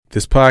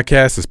This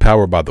podcast is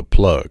powered by The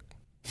Plug.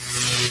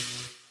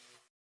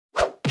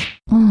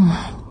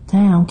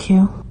 Damn,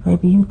 Q.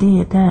 Baby, you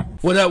did that.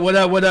 What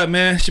up,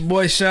 man? It's your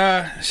boy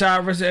Shad.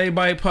 Shad vs.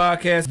 Everybody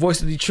podcast.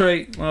 Voice of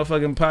Detroit.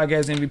 Motherfucking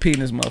podcast MVP in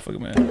this motherfucker,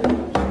 man.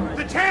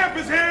 The champ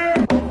is here!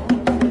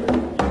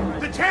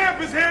 The champ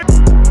is here!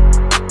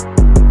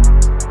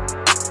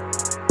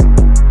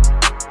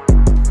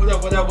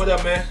 What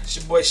up, man? It's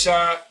your boy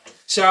Shad.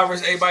 Shad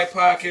vs. Everybody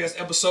podcast,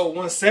 episode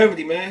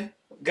 170, man.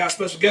 Got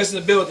special guests in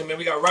the building, man.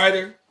 We got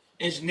writer,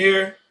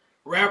 engineer,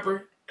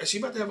 rapper. Is she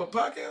about to have a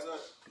podcast on?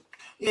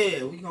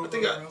 Yeah, we gonna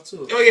go around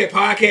too. Oh yeah,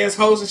 podcast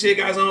host and shit,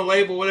 guys on the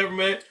label, whatever,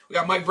 man. We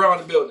got Mike Brown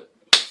in the building.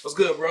 What's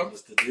good, bro?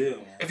 What's the deal,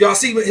 man? If y'all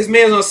see his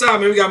man's on the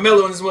side, man, we got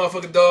Mello on this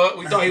motherfucking dog.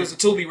 We thought he was a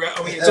Tubi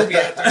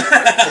actor.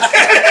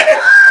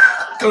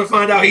 Come to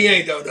find out he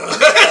ain't though,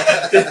 dog.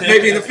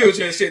 Maybe in the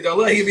future and shit though.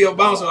 Look, he be a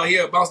bouncer like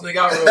here, bounce nigga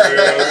out real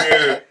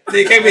quick.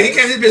 He came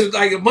this bitch with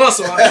like a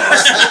muscle. Like,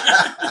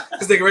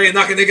 this nigga ready to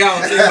knock a nigga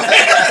out.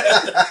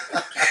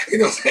 You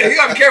know what I'm saying? You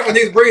gotta be careful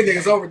niggas bring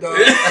niggas over, dog.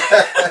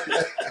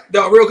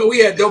 Dog, real quick, we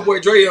had Dope Boy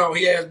Dre on.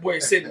 He had his boy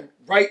sitting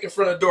right in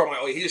front of the door. I'm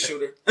like, oh, he's a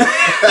shooter.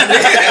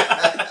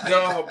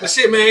 No, but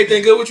shit, man,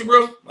 everything good with you,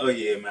 bro? Oh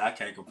yeah, man, I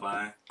can't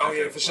complain. Oh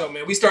yeah, for sure,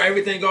 man. We start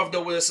everything off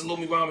though with a salute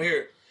me while I'm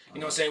here. You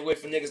know what I'm saying? Wait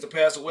for niggas to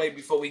pass away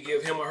before we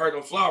give him or her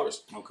them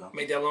flowers. Okay.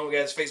 Make that long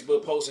ass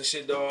Facebook post and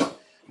shit, dog.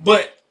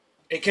 But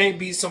it can't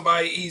be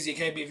somebody easy. It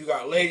can't be if you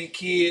got a lady,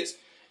 kids,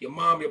 your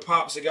mom, your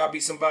pops. It gotta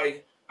be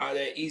somebody out of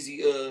that easy,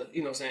 you know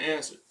what I'm saying,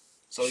 answer.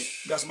 So you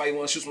got somebody you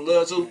want to shoot some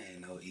love to? Ain't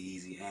no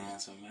easy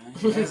answer, man.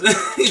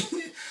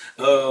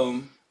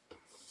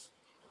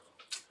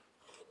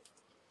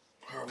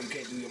 We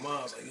can't do your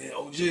mom's like, yeah,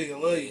 OG, I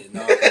love you.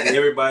 No,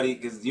 everybody,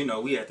 because you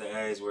know we at the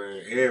age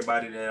where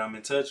everybody that I'm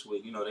in touch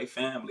with, you know, they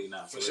family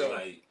now. So For sure.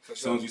 Like, as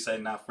soon as you say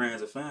not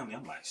friends or family,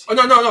 I'm like, shit. Oh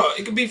no.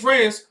 It can be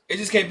friends. It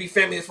just can't be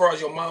family as far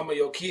as your mom or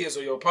your kids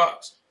or your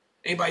pops.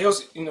 Anybody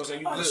else, you know what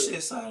I'm saying? You good.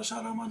 Shit,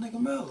 shout out my nigga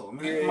Mello,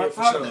 man. Yeah, my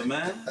for partner, sure.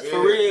 man. Yeah.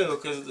 For real,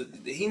 because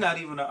he not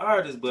even an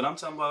artist, but I'm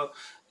talking about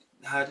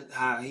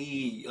how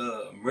he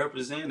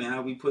represent and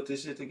how we put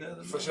this shit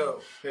together. For man.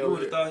 sure. You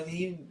would have thought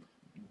he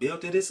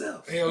built it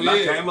himself. Hell and I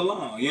yeah. came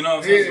along. You know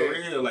what I'm saying? Yeah. For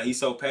real. Like, he's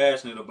so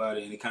passionate about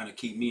it and it kind of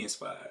keep me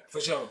inspired.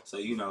 For sure. So,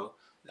 you know,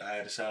 I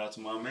had to shout out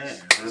to my man.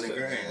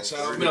 Shout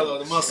out Mello,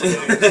 the muscle.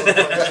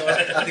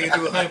 I think he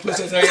do 100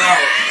 push-ups every hour.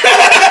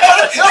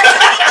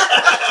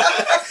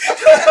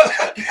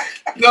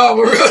 No,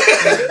 but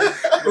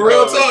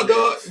real talk,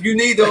 dog. You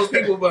need those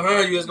people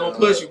behind you that's gonna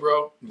push you,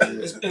 bro.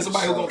 And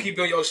somebody who's gonna keep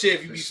you on your shit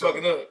if you be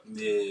fucking up.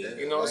 Yeah.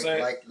 You know what I'm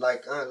saying?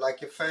 Like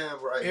your fam,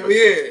 right? Hell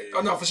yeah.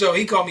 Oh no, for sure.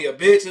 He called me a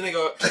bitch and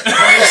nigga.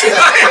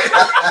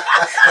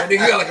 I think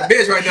you got like a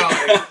bitch right now.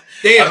 Like,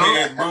 damn. I mean,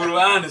 it's brutal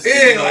honesty. Yeah,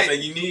 you know what like, I'm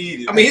saying? You need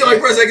it. I mean, he the only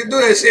person that can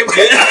do that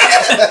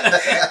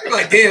shit. You're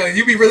like, damn,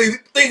 you be really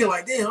thinking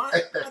like, damn,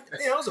 I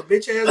was a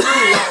bitch ass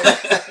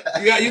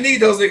dude. Like, you need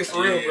those niggas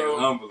for real, bro.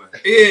 Humbling.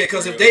 Yeah,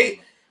 because if they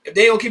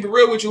don't keep it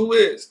real with you, who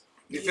is?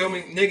 You feel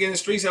me? Nigga in the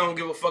streets, I don't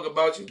give a fuck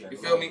about you. You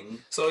feel me?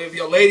 So if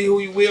your lady who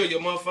you will,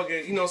 your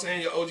motherfucking, you know what I'm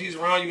saying, your OGs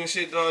around you and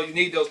shit, dog, you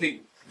need those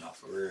people. No,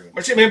 for real.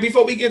 But shit, man,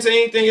 before we get to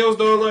anything else,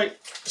 dog, like,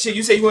 shit,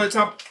 you say you want to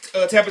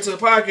tap into the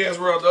podcast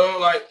world, dog.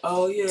 Like,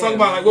 oh, yeah. talk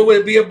about, like, what would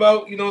it be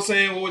about? You know what I'm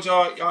saying? What would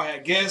y'all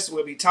have guests?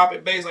 Would it be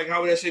topic based? Like,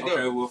 how would that shit go?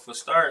 Okay, well, for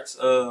starts,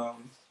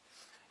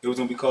 it was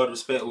gonna be called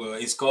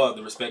it's called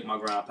the Respect My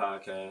Grind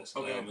podcast.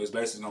 Okay. It's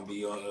basically gonna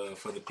be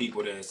for the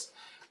people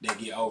that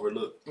get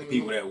overlooked, the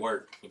people that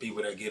work, the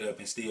people that get up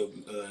and still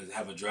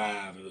have a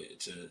drive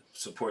to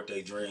support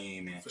their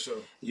dream, and For sure.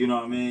 you know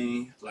what I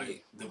mean.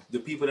 Like the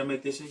people that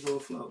make this shit go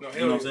afloat. No,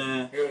 you know what I'm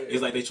hell saying? yeah.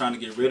 It's like they trying to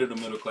get rid of the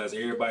middle class.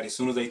 Everybody, as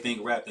soon as they think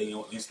rap, they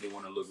instantly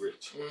want to look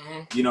rich.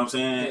 Mm-hmm. You know what I'm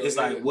saying? Yeah, it's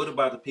yeah. like, what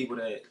about the people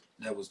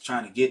that was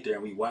trying to get there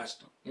and we watched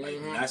them? Like,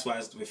 Mhm. that's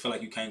why we feel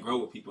like you can't grow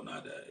with people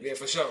nowadays. Yeah,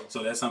 for sure.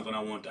 So that's something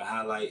I wanted to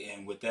highlight,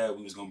 and with that,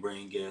 we was gonna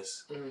bring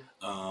guests.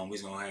 Mhm. We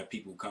was gonna have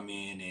people come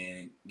in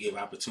and give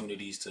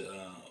opportunities to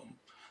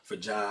for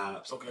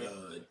jobs, Okay.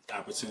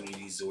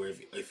 opportunities, or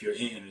if you're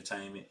in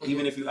entertainment, Mhm.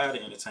 even if you're out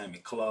of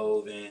entertainment,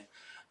 clothing,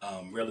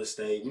 real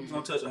estate. We was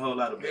gonna touch a whole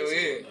lot of Hell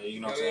bases. yeah.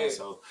 You know what I'm Hell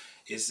saying?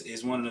 yeah. So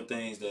it's one of the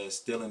things that's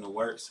still in the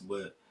works,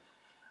 but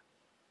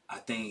I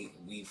think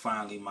we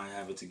finally might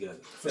have it together.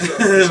 For sure.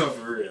 For sure.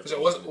 For real.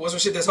 So what's some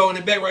shit that's holding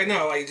it back right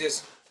now? Like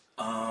just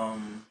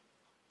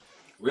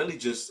really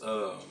just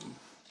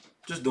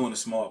doing the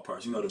small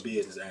parts, you know, the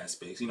business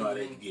aspects. You know how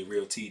they can get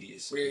real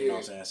tedious. Yeah. You know what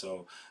I'm saying?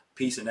 So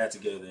piecing that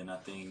together, and I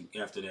think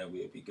after that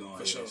we'll be going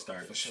For sure, and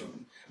start for sure.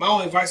 shooting. My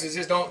only advice is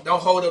just don't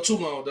hold up too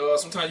long, dog.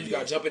 Sometimes you just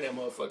gotta jump in that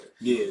motherfucker.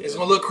 Yeah. It's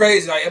gonna look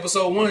crazy. Like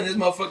episode 1, this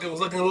motherfucker was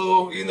looking a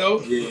little, you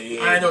know.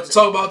 Yeah. I didn't know what to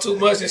talk about too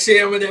much and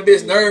shit. I'm in that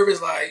bitch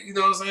nervous, like, you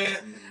know what I'm saying?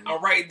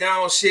 I'm writing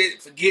down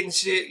shit, forgetting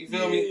shit, you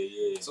feel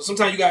me? Yeah. So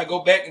sometimes you gotta go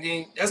back and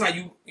then that's how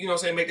you know what I'm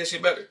saying, make that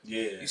shit better.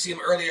 Yeah. You see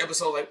them earlier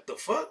episodes like, the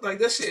fuck? Like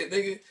that shit,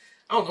 nigga.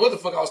 I don't know what the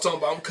fuck I was talking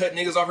about. I'm cutting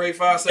niggas off every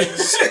 5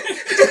 seconds.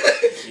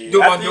 Yeah,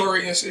 Do I my think-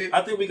 Nori and shit.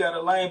 I think we got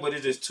a lane, but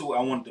it's just too.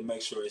 I wanted to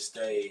make sure it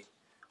stayed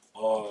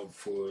all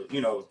for,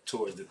 you know,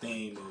 towards the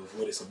theme of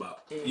what it's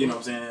about. You know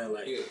what I'm saying?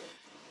 Like,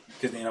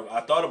 because then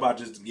I thought about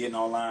just getting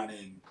online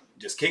and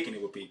just kicking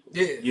it with people.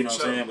 Yeah, you know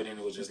what I'm saying? But then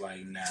it was just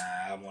like, nah,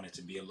 I want it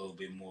to be a little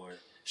bit more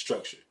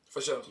structured.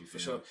 For sure, for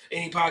sure.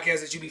 Any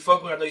podcasts that you be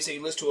fucking with? I know you say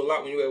you listen to a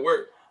lot when you at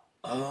work.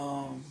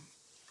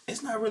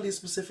 It's not really a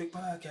specific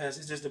podcast.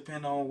 It just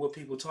depends on what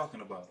people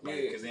talking about. Like,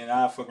 Yeah. Cause then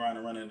I fuck around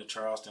and run into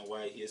Charleston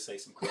White. He'll say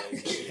some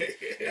crazy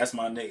shit. That's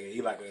my nigga.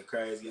 He like a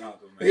crazy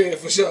uncle, man. Yeah,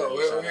 for sure.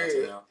 Shout out to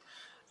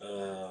Yeah.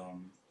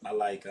 them. I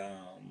like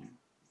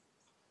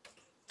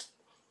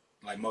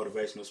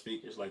motivational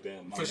speakers like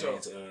that. My For sure.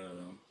 man's,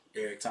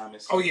 Eric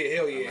Thomas. Oh yeah,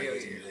 hell yeah, I like hell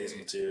his, yeah. his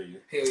material.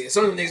 Hell yeah.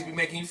 Some of them niggas be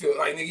making you feel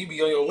like nigga you be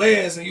on your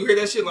last and you hear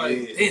that shit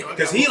like damn.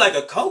 Because he like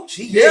a coach.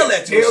 He yell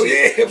at you. Hell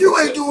Shit. yeah. You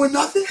ain't doing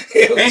nothing.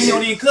 Hell And he yeah.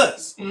 don't even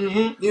cuss.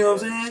 Mm-hmm. You know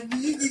what I'm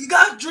saying? You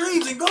got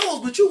dreams and goals,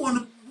 but you want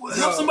to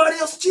help somebody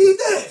else achieve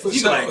that. For You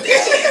sure. like,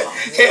 damn.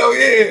 Hell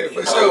yeah,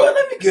 for Oh, sure. well,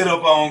 let me get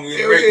up on you and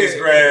Hell break yeah. this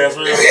grass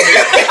real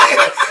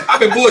quick. I've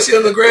been bullshitting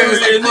on the grass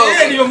like a It ain't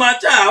motherfucker. even my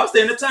job. I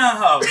stay in the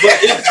townhouse. But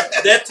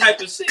it's that type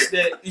of shit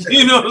that,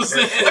 you know what I'm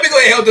saying? Let me go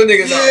ahead and help them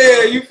niggas out.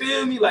 Yeah, you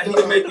feel me? Like, he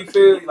can make you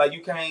feel like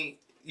you can't,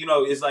 you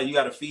know, it's like you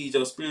got to feed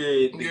your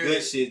spirit the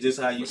good shit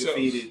just how you For can sure.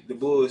 feed it the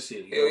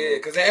bullshit. You Hell know? yeah,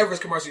 because that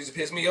Everest commercial used to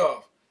piss me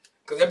off.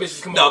 Because that bitch used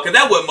to come No, on. because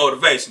that wasn't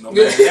motivational, man.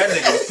 Yeah. That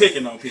nigga was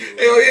picking on people.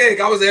 Hell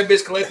yeah, I was that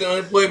bitch collecting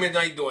unemployment,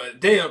 now you doing a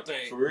damn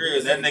thing. For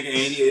real, that nigga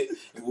ain't it.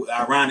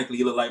 Ironically,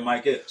 he look like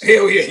Mike Epps.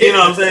 Hell yeah. You know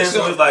what I'm saying? For So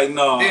sure. it's like,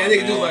 no. Yeah,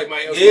 nigga do man. like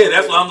Mike Epps. Yeah,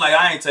 that's why I'm like,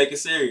 I ain't taking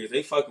serious.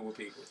 They fucking with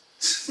people.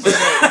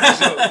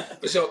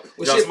 For sure.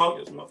 Well, Y'all shit, smoke?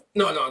 You smoke?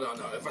 No.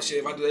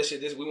 If I do that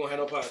shit, we won't have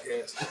no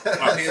podcast.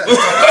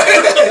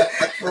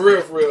 For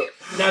real.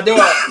 Now,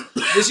 dog,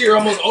 this year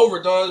almost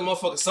over, dog. The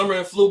motherfucking summer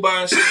and flew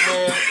by and shit,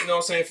 man. You know what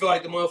I'm saying? Feel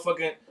like the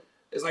motherfucking,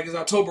 it's like it's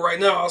October right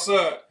now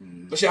outside.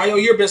 But shit, how your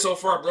year been so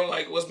far, bro?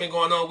 Like, what's been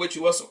going on with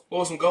you? What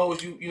was some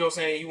goals you know what I'm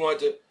saying, you wanted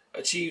to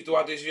achieve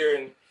throughout this year,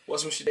 and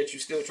what's some shit that you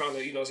still trying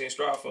to, you know what I'm saying,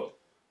 strive for?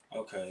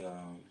 Okay,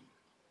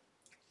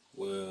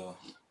 well,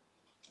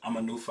 I'm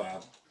a new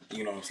father.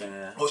 You know what I'm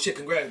saying? Oh shit,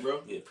 congrats,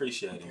 bro. Yeah,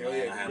 appreciate it, Hell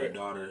man. yeah, I had a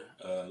daughter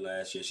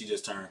last year. She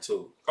just turned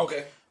 2.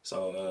 Okay.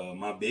 So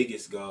my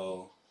biggest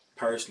goal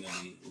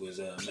personally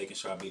was making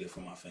sure I be there for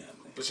my family.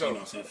 For sure. You know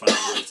what I'm saying?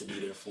 Finding ways to be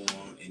there for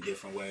them in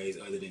different ways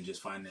other than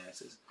just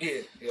finances.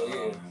 Yeah, hell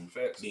yeah.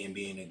 Facts.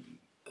 Being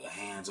a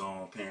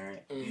hands-on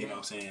parent. You know what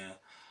I'm saying?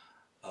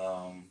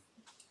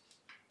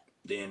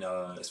 Then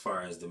as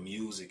far as the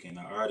music and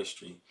the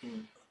artistry,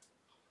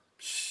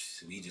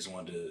 we just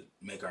wanted to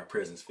make our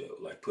presence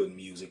felt, like putting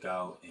music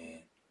out and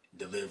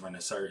delivering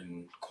a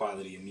certain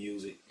quality of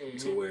music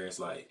to where it's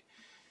like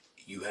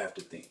you have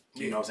to think.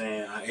 You know what I'm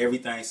saying?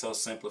 Everything's so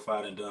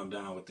simplified and dumbed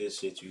down with this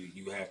shit.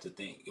 You have to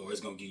think, or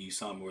it's gonna give you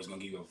something, or it's gonna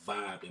give you a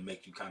vibe that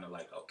make you kind of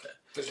like, okay.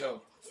 For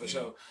sure.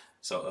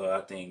 So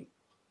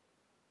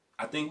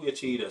I think we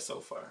achieved that so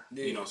far.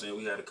 Yeah. You know what I'm saying?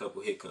 We had a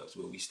couple hiccups,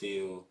 but we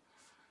still,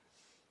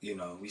 you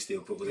know, was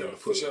able to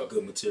for put sure.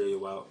 good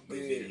material out,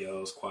 good Yeah.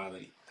 videos,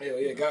 quality. Hell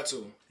yeah, got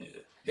to. Yeah.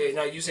 Hey,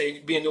 now you say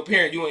being a new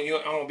parent, you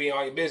I don't be in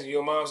all your business. You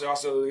and mom,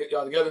 so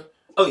y'all together.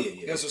 Oh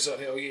yeah. That's what's up.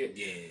 Hell yeah.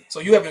 Yeah. So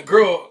you having a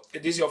girl?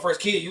 If this is your first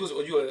kid, was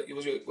you a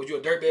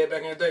dirtbag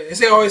back in the day?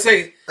 They always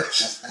say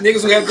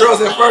niggas who have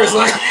girls at first,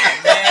 like,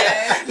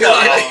 you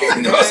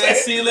know what I'm saying?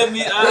 See, let me.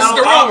 This is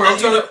the rumor. I'm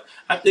trying to.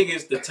 I think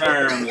it's the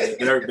term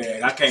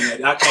dirtbag. I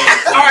can't. All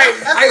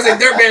right, I can say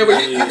dirtbag,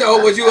 but you know,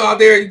 was you out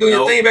there doing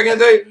your thing back in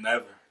the day?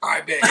 Never. All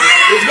right, bet.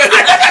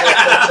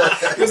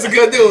 It was a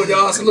good dude,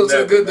 y'all. Salute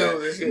to a good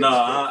dude. And shit. No,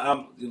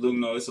 I'm. You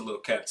know, it's a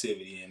little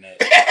captivity in that.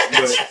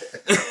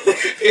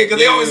 Yeah, because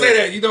they always say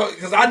that, you know,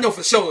 because I know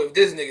for sure if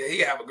this nigga, he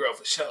have a girl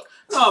for sure.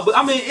 No, but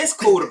I mean, it's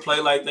cool to play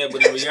like that,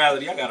 but in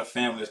reality, I got a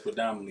family that's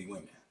predominantly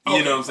women.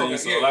 You know what I'm saying? Okay,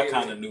 So yeah, I yeah,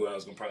 kind of knew I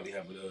was going to probably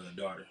have a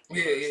daughter.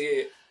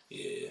 Yeah.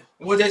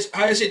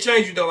 How that shit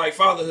changed you though, like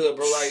fatherhood,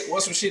 bro? Like,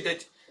 what's some shit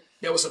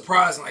that was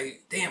surprising?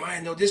 Like, damn, I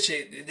didn't know this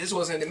shit. This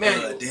wasn't in the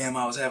manual. Damn,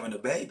 I was having a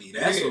baby.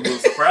 That's what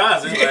was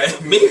surprising.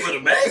 Like, me with a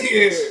baby.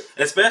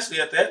 Yeah. Especially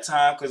at that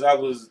time, because I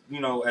was, you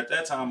know, at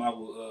that time I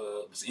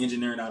was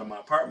engineering out of my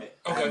apartment.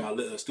 Okay. I had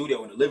my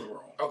studio in the living room.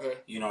 Okay.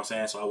 You know what I'm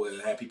saying? So I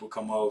would have people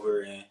come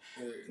over and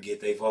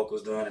get their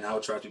vocals done, and I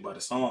would try to by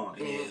the song.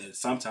 And then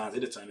sometimes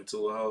it'd turn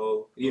into a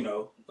whole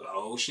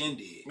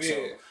shindig.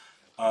 Yeah.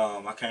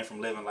 So I came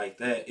from living like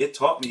that. It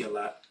taught me a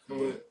lot,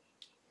 but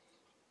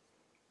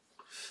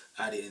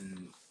I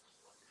didn't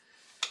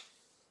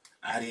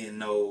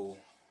know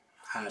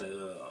how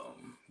to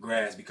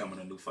grasp becoming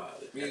a new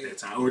father at that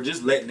time, or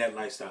just letting that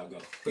lifestyle go,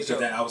 because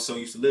I was so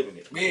used to living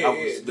it.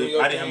 I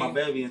didn't have my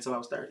baby until I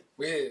was 30.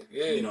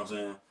 Yeah. You know what I'm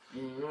saying?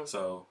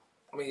 So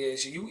I mean, yeah,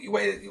 you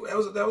waited.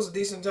 That was a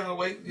decent time to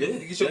wait. Yeah,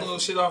 you get your little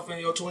shit off in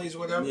your 20s or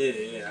whatever.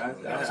 Yeah.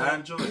 I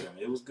enjoyed it.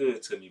 It was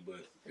good to me,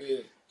 but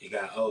it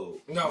got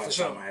old. No, by for the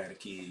sure. time I had a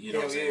kid. You know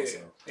what I'm saying? So.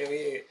 Hell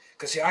yeah.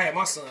 Cause I had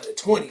my son at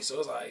 20, so it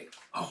was like,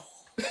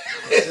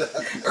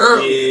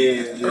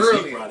 early. Yeah,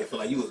 early. She probably feel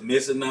like you was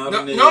missing out.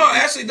 No,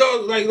 actually,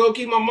 though, like low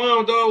key, my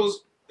mom, dog,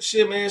 was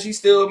shit, man. She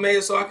still made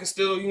it so I can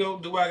still, you know,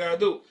 do what I gotta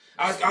do.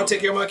 I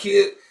take care of my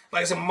kid.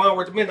 Like I said, my mom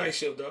worked the midnight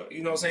shift, dog.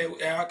 You know what I'm saying?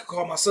 And I could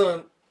call my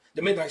son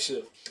the midnight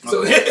shift.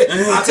 So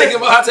I take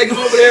him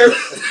over there.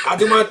 I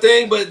do my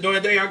thing, but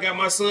during the day I got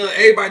my son.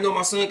 Everybody know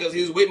my son because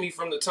he was with me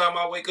from the time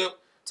I wake up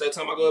to the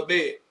time I go to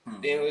bed.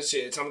 Then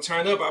shit, time to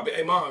turn up, I'll be,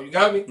 hey mom, you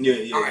got me?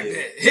 Yeah. All right,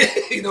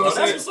 bet. You know what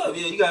I'm saying? That's what's up.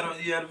 Yeah, you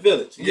got a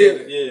village. Yeah,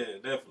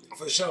 Definitely.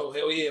 For sure,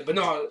 hell yeah. But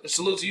no,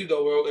 salute to you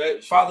though, bro.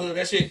 That fatherhood,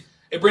 that shit,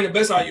 it bring the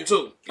best out of you too.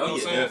 You know what I'm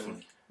saying?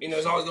 Definitely. You know,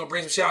 it's always gonna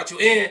bring some shit out you.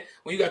 And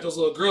when you got those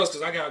little girls,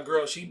 because I got a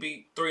girl, she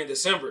be 3 in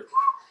December,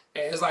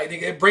 and it's like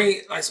nigga, it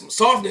bring like some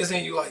softness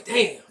in you. Like,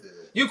 damn,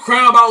 you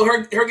crying about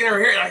her getting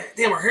her hair. Like,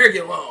 damn, her hair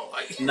get long.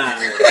 Like, Nah,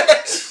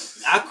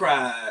 I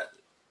cried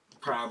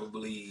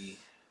probably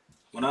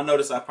when I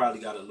noticed I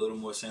probably got a little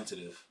more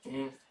sensitive.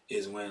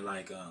 Is when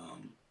like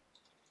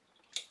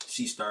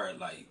she started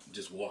like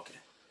just walking.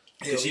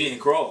 Cause she didn't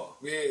crawl.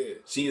 Yeah.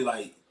 She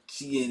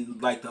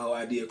didn't like the whole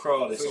idea of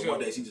crawling. So one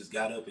day she just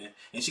got up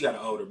and she got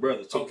an older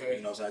brother too. Okay.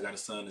 You know, so I got a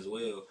son as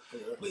well.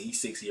 But he's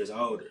 6 years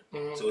older.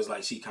 So it's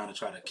like she kind of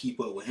tried to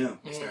keep up with him.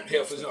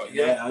 Yeah, for sure.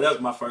 Yeah. That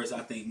was my first, I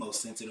think, most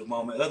sensitive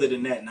moment. Other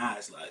than that, now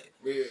it's like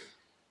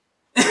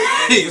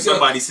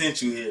somebody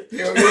sent you here.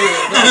 Hell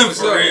yeah. No,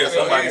 for real.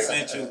 Somebody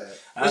sent you.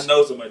 I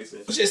know somebody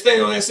sent you. Shit,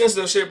 staying on that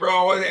sensitive shit, bro. I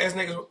always ask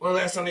niggas when the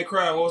last time they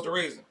cried, what was the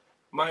reason?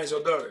 Mine's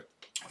your daughter.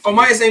 Oh,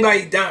 mine's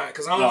anybody dying,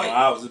 cause I'm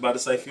I was about to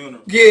say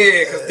funeral.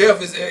 Yeah, cause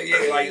death is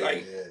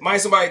like might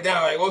somebody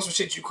die. Like, what's some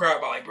shit you cry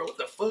about? Like, bro, what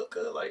the fuck?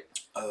 Like,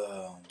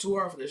 too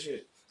hard for this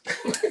shit.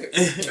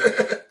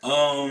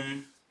 Oh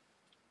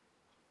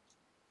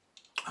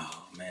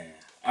man.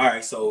 All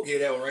right, so yeah,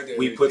 that one right there.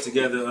 We put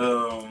together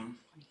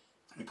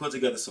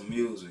some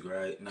music,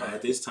 right? Now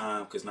at this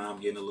time, cause now I'm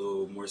getting a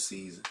little more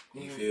seasoned.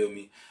 You feel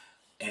me?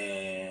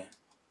 And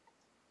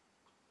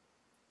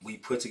I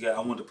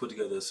wanted to put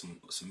together some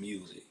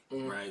music,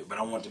 right? But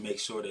I wanted to make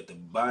sure that the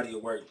body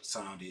of work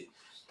sounded,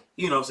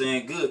 you know what I'm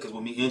saying, good. Because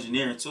when we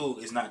engineering too,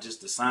 it's not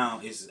just the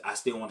sound. I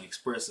still want to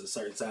express a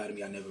certain side of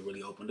me I never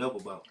really opened up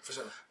about. For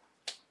sure.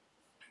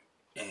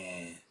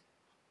 And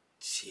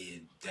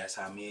shit, that's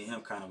how me and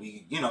him kind of,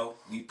 we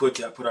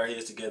put our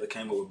heads together,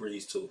 came up with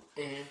Breeze too.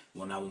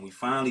 Well, now when we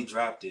finally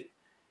dropped it,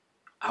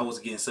 I was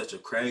getting such a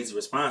crazy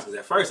response because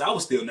at first I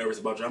was still nervous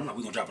about dropping. I'm like,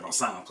 we're going to drop it on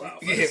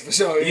SoundCloud first. Yeah, for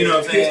sure. You know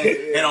what I'm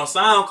saying? And on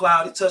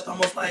SoundCloud, it touched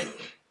almost like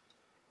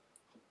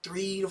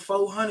 300 to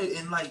 400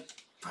 in like,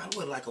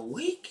 probably like a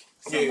week?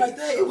 Something like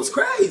that. It was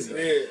crazy.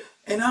 Yeah.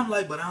 And I'm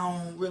like, but I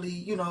don't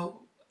really,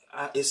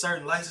 it's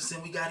certain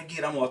licensing we got to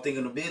get. I'm all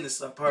thinking the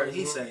business part.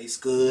 He say,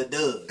 Scud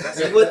Doug. I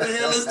said, what the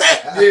hell is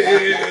that?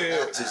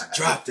 Yeah. Just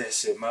drop that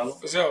shit, Mello.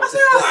 For sure. I said,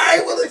 all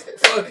right, well,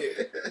 fuck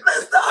it.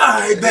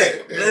 All right,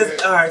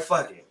 bet. All right,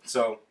 fuck it.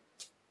 So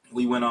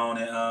we went on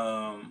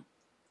and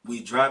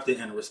we dropped it,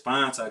 and the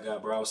response I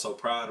got, bro, I was so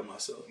proud of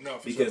myself. No,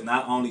 for because sure.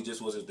 not only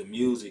just was it the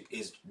music,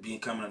 it's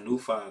becoming a new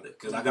father.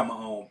 Because I got my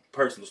own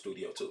personal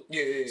studio too.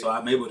 Yeah. So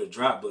I'm able to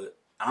drop, but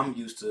I'm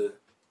used to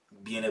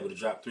being able to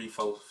drop 3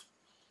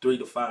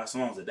 to 5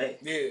 songs a day.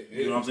 Yeah.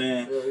 You know what I'm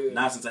saying? Yeah.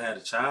 Not since I had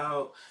a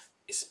child,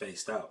 it's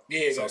spaced out.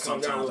 Yeah. So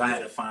sometimes I had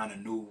to find a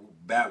new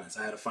balance.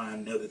 I had to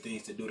find other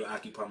things to do to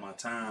occupy my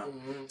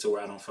time to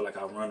where I don't feel like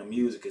I run the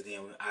music, because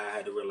then I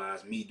had to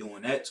realize me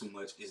doing that too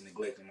much is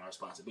neglecting my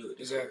responsibility.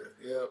 Exactly.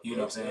 Yeah. You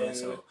know what I'm saying? Yeah.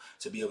 So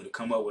to be able to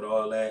come up with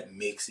all that,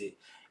 mix it,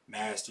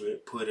 master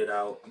it, put it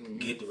out,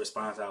 get the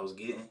response I was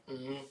getting.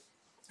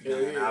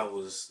 And I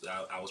was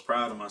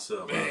proud of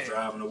myself. Man. I was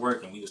driving to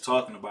work and we was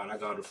talking about it. I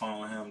got on the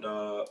phone with him,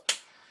 dog.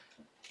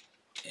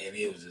 And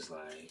it was just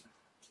like,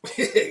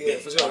 yeah,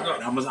 for sure.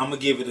 Right, I'm gonna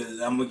give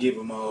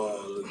him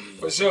all.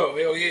 For sure,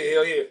 hell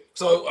yeah.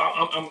 So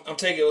I'm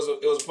taking it was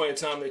a point in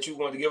time that you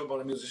wanted to give up on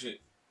the music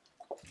shit.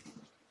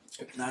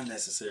 Not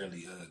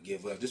necessarily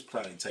give up. Just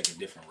probably take a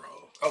different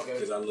role. Okay.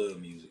 Because I love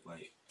music.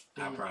 Like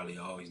I probably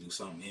always do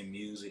something in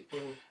music,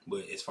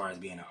 but as far as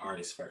being an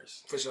artist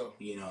first. For sure.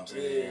 You know what I'm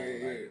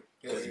saying?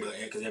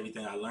 Because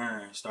everything I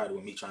learned started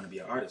with me trying to be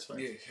an artist first.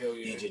 Yeah, hell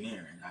yeah.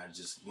 Engineering. I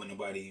just when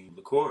nobody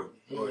record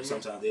me, or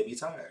sometimes they'd be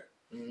tired.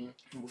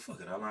 Well, fuck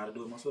it. I learned how to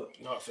do it myself.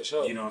 No, for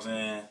sure. You know what I'm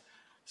saying?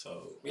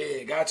 So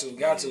yeah, got to,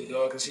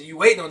 dog. Cause you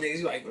waiting on niggas,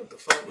 you like, what the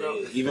fuck, bro?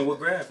 Yeah, even with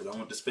graphics, I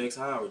want the specs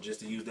higher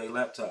just to use their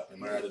laptop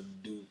and learn how to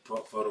do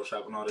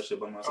Photoshop and all that shit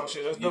by myself. Oh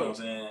shit, that's you know dope.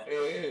 what I'm saying?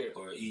 Hell yeah.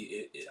 Or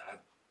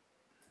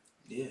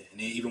yeah, and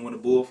then even when the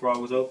Bullfrog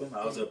was open,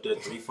 I was up there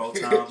 3-4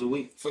 times a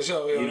week. For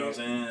sure, you know what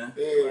I'm saying?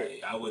 Yeah.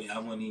 Like I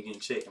wouldn't even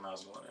get checked, and I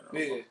was going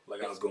there. Yeah.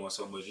 Like I was going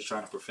so much, just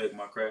trying to perfect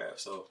my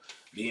craft. So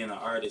being an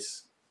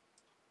artist,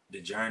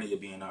 the journey of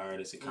being an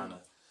artist, it kind of,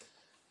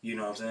 you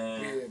know what I'm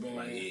saying? Yeah, man.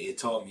 Like it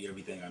taught me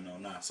everything I know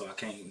now. So I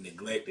can't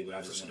neglect it, but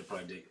I just want to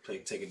probably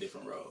take a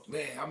different role.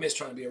 Man, I miss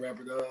trying to be a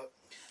rapper, dog.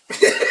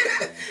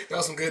 That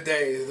was some good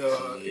days,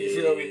 dog.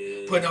 You feel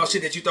me? Putting out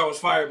shit that you thought was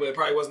fire, but it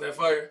probably wasn't that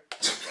fire.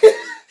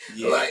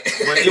 Yeah, but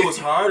it was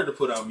harder to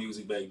put out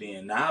music back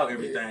then. Now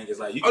everything is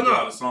like you can put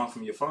out a song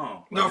from your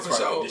phone. No, like, for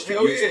sure.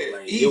 Hell yeah,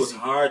 like, it was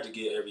hard to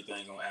get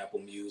everything on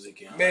Apple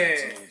Music and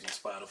iTunes and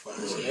Spotify.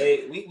 So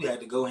we had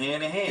to go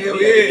hand in hand. Hell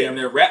we had to damn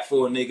near rap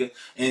for a nigga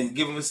and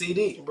give him a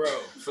CD, bro.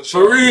 For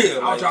sure. For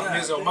real. I was dropping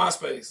music on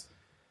MySpace.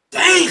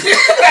 Dang.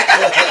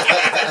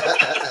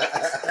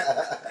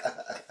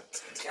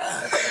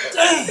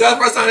 That's the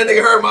first time that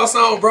nigga heard my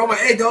song, bro. I'm like,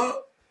 hey, dog,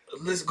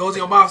 listen, go to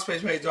your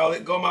MySpace page,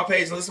 dog. Go on my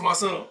page and listen to my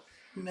song.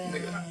 Man,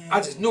 nigga, I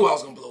just knew I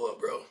was gonna blow up,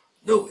 bro.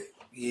 Knew it.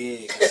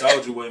 Yeah,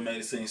 Soldier Boy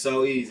made it seem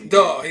so easy.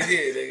 Dog, he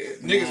did,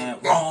 nigga.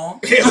 Niggas wrong.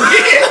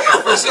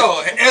 Yeah, for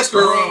sure.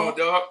 Extra wrong,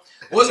 dog.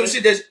 What's some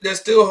shit that's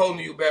still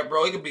holding you back,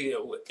 bro? It could be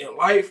in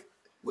life,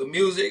 with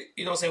music.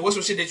 You know what I'm saying? What's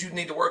some shit that you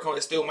need to work on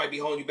that still might be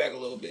holding you back a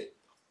little bit?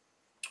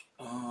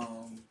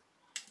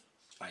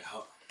 Like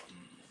how?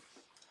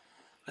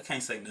 I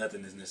can't say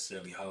nothing is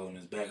necessarily holding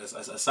us back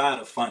aside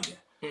of funding.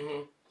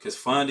 Because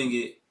funding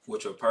it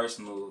with your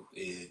personal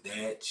is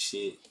that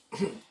shit.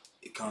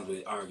 It comes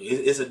with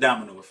argument. It's a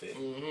domino effect.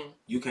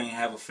 You can't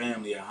have a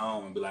family at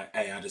home and be like,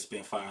 "Hey, I just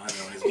spent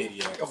 $500 on this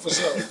video." Oh, for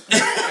sure.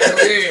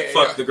 Yeah,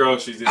 Fuck the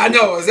groceries. I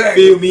know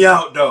exactly. Feel me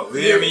out though.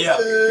 Hear me out.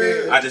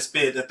 Yeah. I just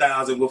spent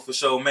 $1,000 with For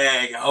Show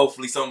Mag, and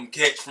hopefully something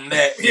catch from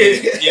that.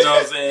 Yeah. You know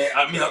what I'm saying?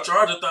 I mean, I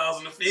charge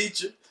 $1,000 a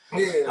feature.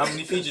 Yeah. How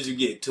many features you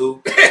get?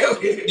 2.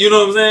 You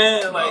know what I'm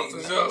saying? Like,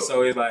 for sure.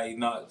 so it's like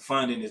not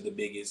funding is the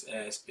biggest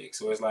aspect.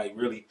 So it's like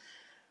really,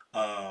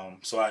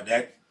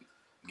 that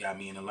got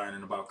me into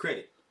learning about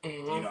credit.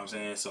 You know what I'm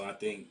saying? So I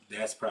think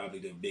that's probably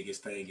the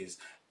biggest thing is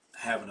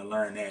having to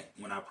learn that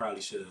when I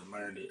probably should have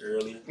learned it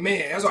earlier.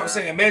 Man, that's what I'm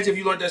saying. Imagine if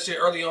you learned that shit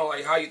early on,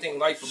 like how you think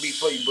life would be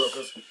for you, bro.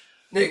 Because,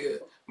 nigga,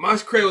 my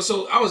credit was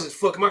I was just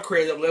fucking my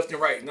credit up left and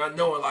right, not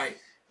knowing, like,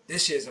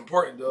 this shit's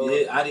important, though.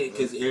 Yeah, I did,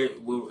 because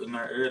in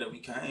our era that we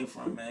came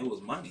from, man, it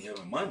was money,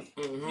 having money.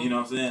 You know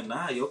what I'm saying?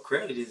 Nah, your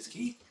credit is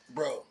key.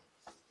 Bro,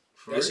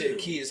 For that real. shit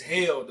key as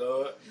hell,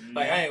 dog.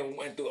 Like, I ain't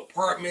went through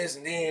apartments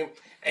and then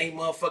ain't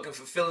motherfucking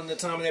fulfilling the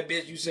time of that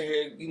bitch. You sit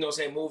here, you know what I'm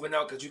saying, moving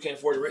out because you can't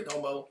afford the rent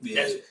no more.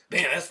 Yeah.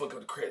 That's fucking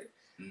up the credit.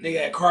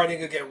 Nigga had car,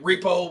 nigga get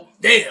repo.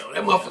 Damn,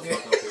 that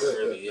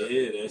motherfucker.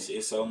 Yeah,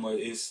 it's so much.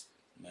 It's,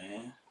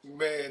 man.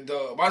 Man,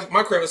 dog.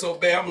 My credit was so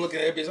bad, I'm looking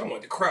at that bitch, I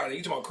wanted to cry.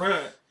 You talking about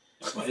crying.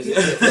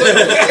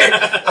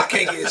 I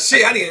can't get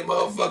shit. I need a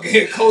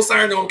motherfucking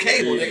co-sign on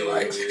cable, nigga.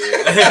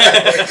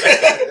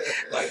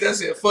 Like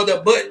that's it. For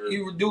the but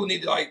you do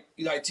need to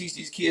teach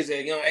these kids at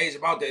a young age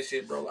about that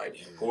shit, bro. Like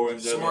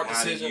smart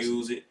decisions. How to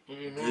use it.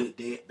 Good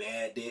debt,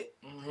 bad debt.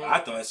 I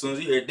thought as soon as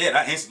you heard that,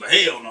 I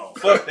instantly hell no,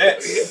 fuck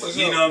that.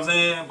 You know what I'm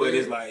saying? But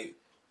it's like,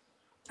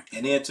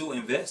 and then too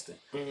investing.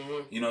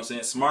 You know what I'm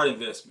saying? Smart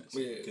investments.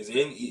 Because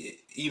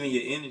even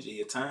your energy,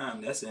 your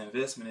time, that's an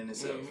investment in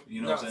itself.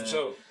 You know what I'm saying?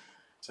 Sure.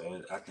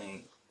 So I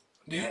think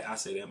I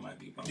say that might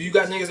be. Do you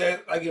got niggas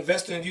that like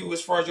investing in you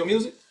as far as your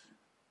music?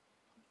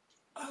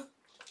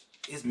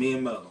 It's me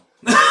and Mello.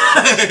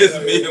 It's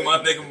me and my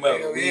nigga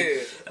Mello.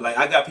 Yeah. Like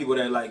I got people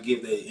that like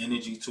give their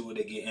energy to it,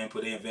 they get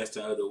input, they invest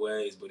in other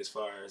ways. But as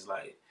far as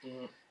like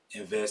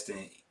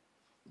investing,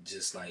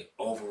 just like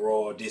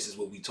overall, this is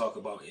what we talk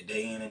about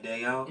day in and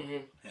day out.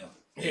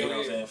 You know what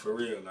I'm saying? For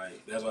real.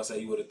 Like, that's why I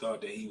say you would have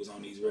thought that he was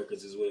on these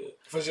records as well.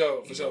 For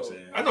sure, for sure.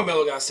 I know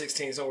Mello got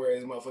 16 somewhere in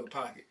his motherfucking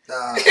pocket.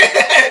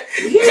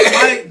 He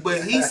might,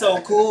 but he's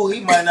so cool, he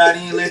might not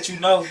even let you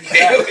know.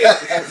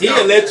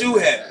 He'll let you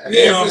have it.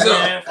 You know what I'm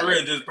saying? For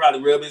real, just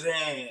probably rub his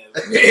hands.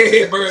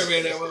 Yeah,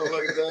 Birdman, that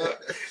motherfucker, dog.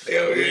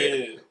 Hell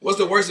yeah. What's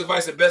the worst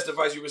advice and best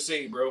advice you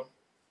received, bro?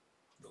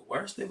 The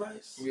worst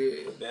advice?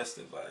 Yeah. The best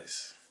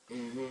advice.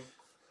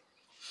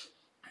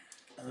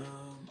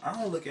 I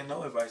don't look at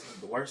no advice as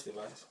the worst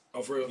advice.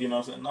 Oh, for real? You know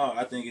what I'm saying? No,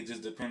 I think it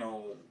just depends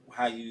on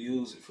how you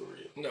use it for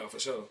real. No, for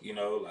sure. You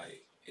know,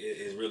 like,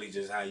 it's really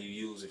just how you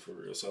use it for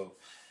real. So,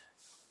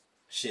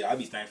 shit, I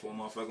be thankful a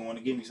motherfucker want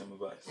to give me some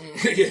advice.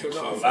 A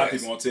lot of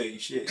people won't tell you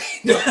shit.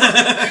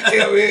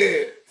 Hell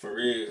yeah. For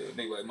real.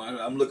 They like,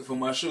 I'm looking for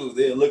my shoes.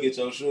 They'll look at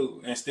your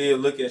shoe and still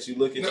look at you,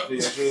 for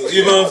your shoes.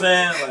 You know what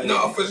I'm saying? Like,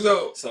 no, for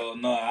sure. So,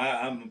 no,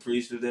 I'm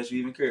appreciative that you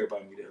even care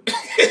about me that much.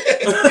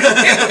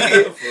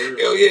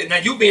 Hell yeah. Now,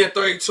 you being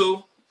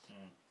 32,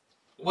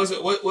 what's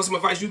some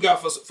advice you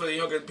got for the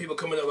younger people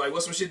coming up? Like,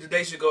 what's some shit that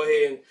they should go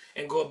ahead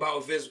and go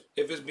about if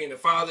it's being a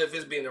father, if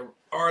it's being an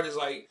artist?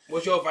 Like,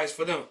 what's your advice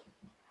for them?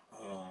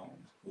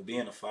 With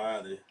being a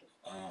father,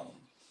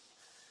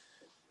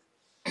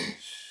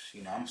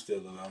 you know,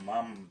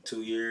 I'm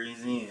 2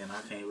 years in,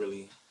 I can't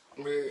really.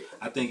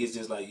 I think it's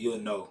just like you'll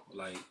know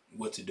like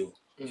what to do.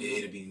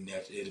 It'll be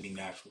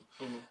natural.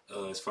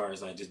 As far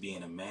as like just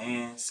being a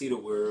man, see the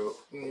world,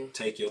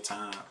 take your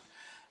time,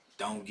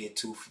 don't get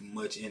too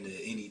much into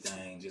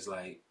anything. Just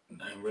like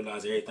and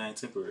realize everything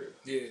temporary.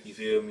 Yeah, you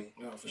feel me?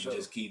 No, for sure.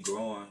 Just keep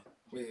growing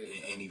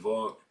and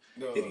evolve.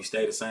 No. If you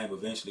stay the same,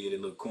 eventually it'll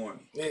look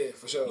corny. Yeah,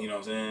 for sure. You know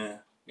what I'm saying?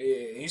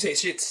 Yeah, you say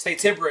shit stay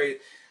temporary.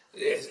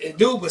 It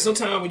do, but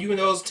sometimes when you in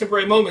those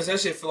temporary moments, that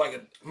shit feel like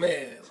a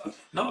man. Like,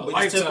 no,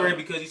 but it's temporary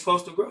because you're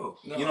supposed to grow.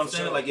 No, you know what I'm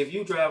saying? Sure. Like if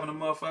you driving a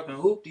motherfucking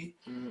hoopty,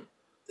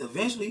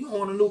 eventually you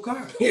want a new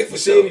car. Yeah, for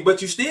sure.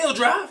 But you still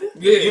driving.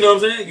 Yeah, you know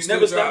what I'm saying? You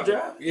never stop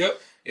driving. Yep.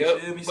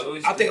 So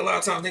I think a lot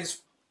of times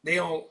niggas they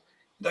don't,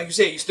 like you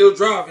said, you still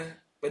driving,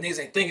 but niggas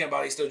ain't thinking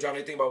about it. They still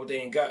driving. They think about what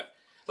they ain't got.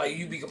 Like,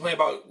 you be complaining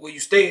about where you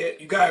stay at.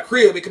 You got a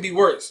crib, it could be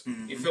worse.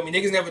 You feel me?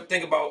 Niggas never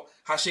think about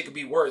how shit could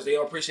be worse. They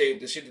don't appreciate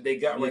the shit that they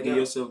got right now. Give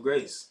yourself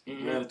grace,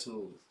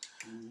 gratitude.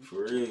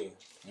 For real.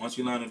 Once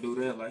you learn to do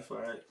that, life all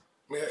right.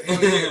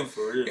 Yeah.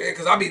 For real. Yeah,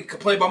 because I be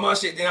complaining about my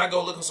shit, then I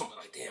go look at something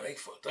like, damn, they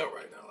fucked up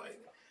right now. Like,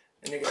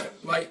 and nigga,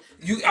 like,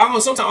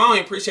 sometimes I don't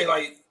even appreciate,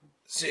 like,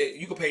 shit,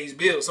 you can pay these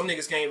bills. Some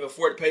niggas can't even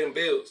afford to pay them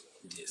bills.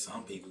 Yeah,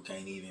 some people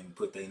can't even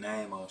put their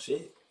name on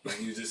shit. Like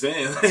you just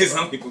saying, like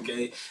some people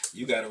can't.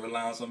 You gotta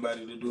rely on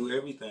somebody to do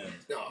everything.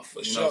 No, for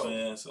you sure. know what I'm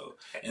saying? So,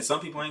 and some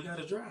people ain't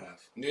gotta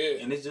drive. Yeah.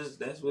 And it's just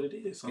that's what it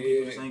is. Some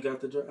people just ain't got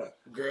to drive.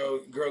 Girl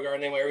got her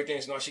name on everything,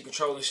 so now she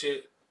controlling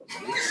shit.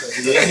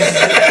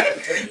 Yeah.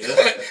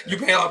 You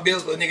paying all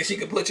bills, but nigga, she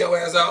can put your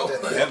ass out.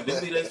 Them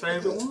be their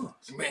favorite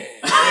ones. Man.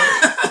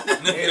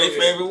 Them be their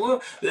favorite one.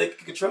 They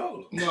can control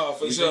them. No,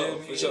 for sure.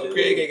 For sure.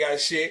 Craig ain't got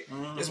shit.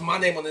 It's my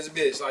name on this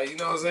bitch. Like, you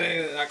know what I'm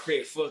saying? And I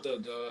Craig fucked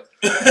up, dog.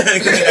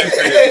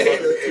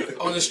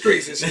 On the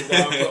streets and shit,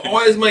 dog. But all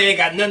his money ain't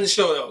got nothing to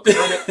show,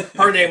 though.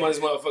 Her name on this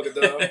motherfucker,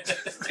 dog.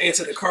 Ain't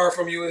took the car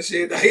from you and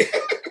shit.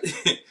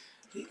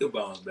 He could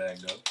bounce back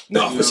though.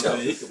 No, you know for sure.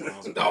 He could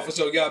bounce back. No, for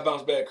sure. You gotta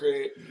bounce back,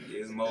 Craig.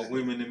 There's more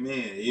women than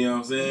men. You know what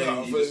I'm saying?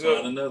 No, You for just sure.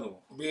 find another one.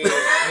 Yeah,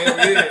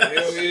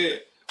 hell yeah.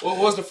 What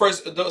was the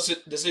first adult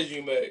decision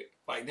you made?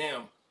 Like,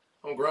 damn,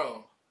 I'm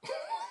grown.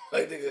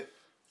 Like, nigga.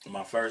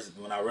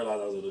 When I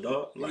realized I was an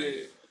adult, like,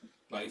 Yeah.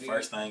 Like, the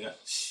first thing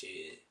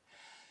shit.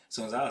 As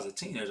soon as I was a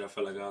teenager, I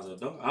felt like I was an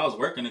adult. I was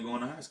working and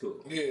going to high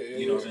school. Yeah.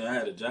 You know what I'm saying? I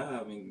had a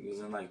job and it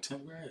was in like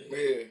 10th grade.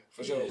 Yeah,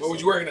 for sure. Yeah, What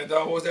was you working at,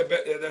 dog? What was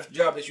that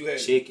job that you had?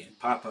 Chicken,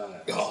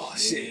 Popeyes. Oh,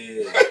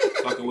 shit. Yeah.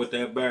 Fucking with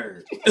that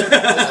bird.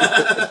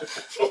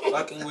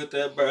 Fucking with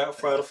that bird. I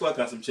fry the fuck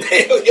out some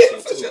chicken. Hell yeah,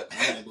 for too. sure.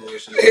 I ain't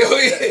bullshit. Hell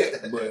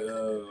yeah. But,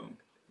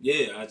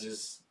 yeah, I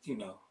just,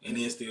 and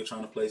then still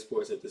trying to play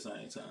sports at the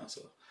same time.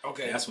 So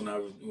Okay. that's when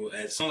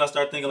as soon as I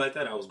started thinking like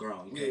that, I was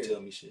grown. You can't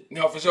tell me shit.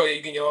 No, for sure. Yeah,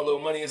 you get your own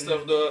little money and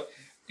stuff, dog.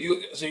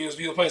 You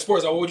were playing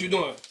sports. What were you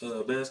doing?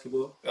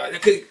 Basketball.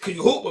 Could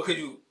you hoop or could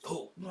you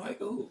hoop? No, I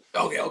can hoop.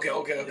 Okay.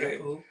 I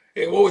can hoop.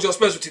 Yeah, what was your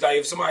specialty? Like,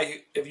 if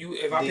I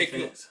pick you,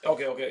 Defense.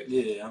 okay.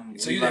 Yeah,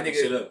 So we you that locking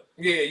nigga? shit up.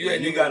 Yeah,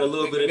 You got a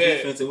little bit of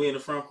defense, and we in the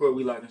front court.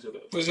 We locking shit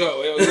up. For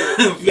sure.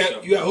 Hell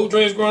yeah. You got hoop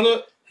dreams growing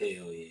up? Hell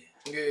yeah.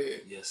 Yeah.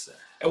 Yes, sir.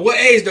 At what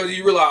age though do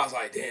you realize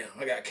like, damn,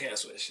 I got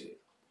cancer that shit?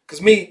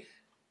 Cause me,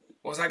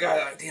 once I got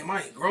like, damn,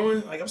 I ain't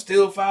growing. Like I'm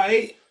still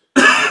 5'8".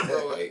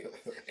 Bro, like,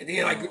 and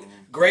then like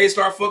grades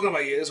start fucking. I'm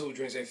like, yeah, this hoop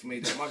dreams ain't for me.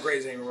 Though. My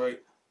grades ain't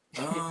right.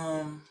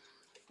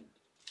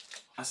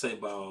 I say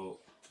about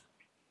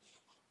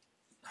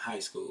high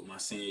school, my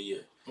senior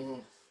year.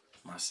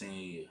 My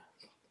senior year,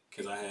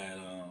 cause I had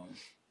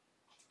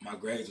my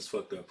grades was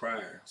fucked up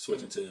prior,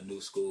 switching to a new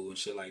school and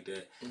shit like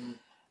that.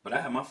 But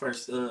I had my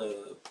first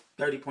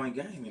 30-point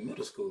game in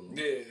middle school.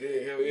 Yeah,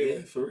 hell yeah.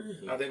 Yeah, for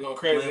real. Out there going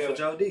crazy. Playing for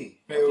Joe D.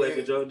 I Hell played yeah.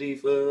 for Joe D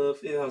for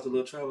Fieldhouse, a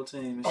little travel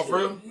team. And Oh, shit. for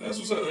real? That's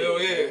what's up. Hell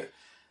yeah.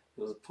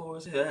 It was poor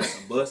as hell. I had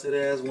some busted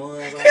ass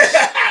ones.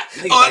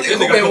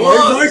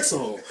 Nigga lights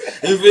on.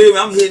 You feel me?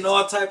 I'm hitting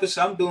all type of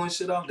shit. I'm doing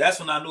shit. That's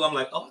when I knew I'm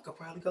like, oh, I could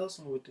probably go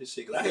somewhere with this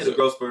shit. Cause I hit a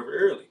growth spurt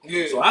early.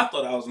 Yeah. So I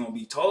thought I was gonna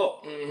be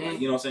tall. Like,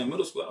 you know what I'm saying?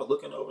 Middle school, I was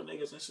looking over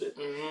niggas and shit.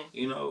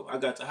 I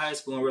got to high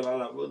school and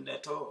realized I wasn't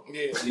that tall.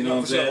 Yeah. You know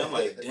what I'm saying? I'm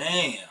like,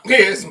 damn. Yeah,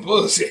 it's some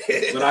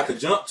bullshit. But I could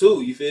jump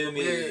too, you feel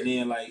me? Yeah. And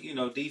then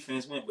like,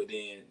 defense went, but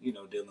then,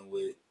 dealing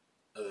with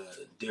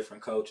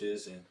different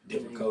coaches and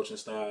different coaching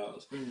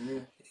styles.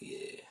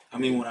 Yeah. I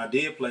mean, when I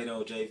did play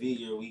though, JV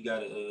year, we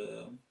got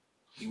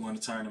we won a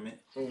tournament.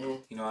 I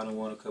done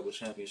won a couple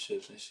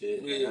championships and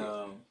shit.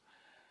 Yeah.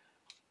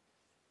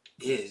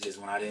 It's just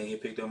when I didn't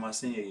get picked up my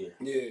senior year.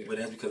 Yeah. But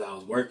that's because I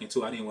was working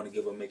too. I didn't want to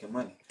give up making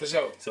money. For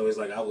sure. So it's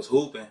like I was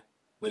hooping,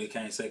 but it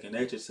came second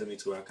nature to me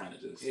to where I kind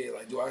of just... Yeah,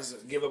 like, do I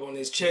just give up on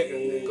this check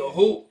and then go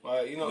hoop?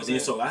 Like, you know what I'm saying?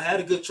 So I had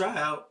a good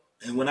tryout,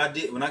 and when I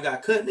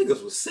got cut,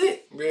 niggas was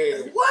sick. Yeah.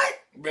 Like, what?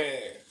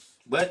 Man.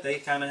 But they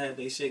kind of had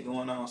their shit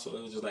going on, so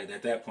it was just like,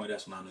 at that point,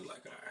 that's when I knew,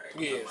 like, all right,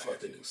 I might have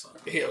to do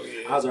something. Hell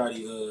yeah. I was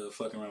already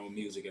fucking around with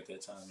music at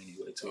that time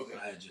anyway, too. Okay.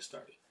 I had just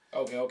started.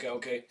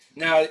 Okay.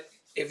 Now,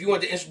 if you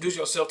want to introduce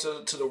yourself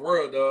to the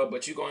world,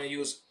 but you're going to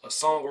use a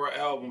song or an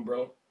album,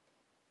 bro,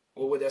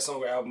 what would that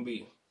song or album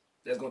be?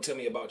 That's going to tell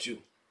me about you.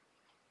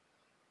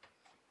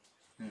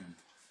 A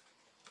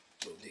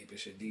little deep and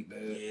shit, deep,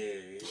 man.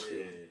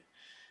 Yeah.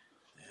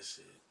 That's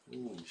it.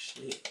 Ooh,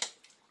 shit.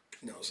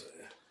 You know what I'm saying?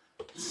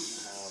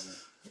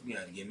 You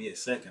gotta give me a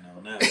second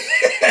on that.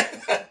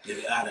 Get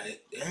it out of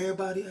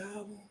everybody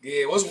album.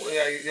 Yeah,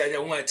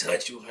 that one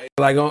touch you.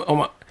 Like on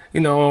my,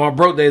 on my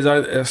broke days,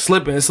 it's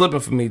slipping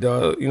for me,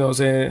 dog. You know what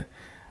I'm saying?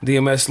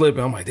 DMS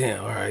slipping. I'm like,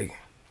 damn, all right.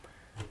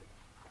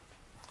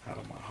 Out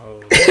of my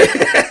whole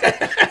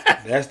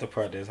that's the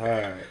part that's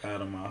hard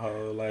out of my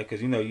whole life,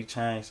 cause you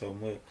change so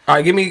much. All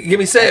right, give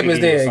me segments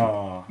then.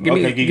 Give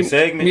me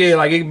segments. Yeah,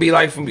 like it could be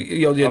like from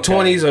your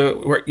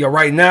 20s or your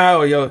right now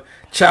or your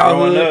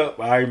childhood. Growing up,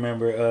 I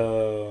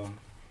remember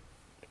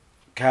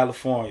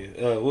California.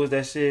 What was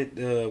that shit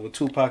with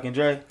Tupac and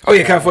Dre? Oh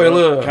yeah, California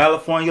Love.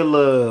 California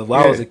Love. When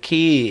I was a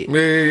kid. Yeah.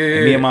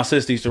 And me and my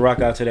sister used to rock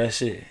out to that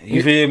shit.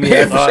 You feel me?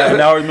 And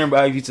I remember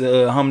I used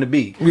to hum the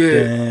beat.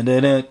 Yeah.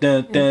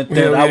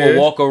 I would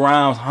walk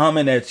around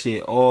humming that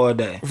shit all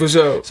day. For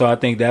sure. So I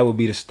think that would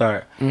be the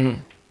start.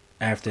 Mm-hmm.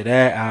 After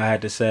that, I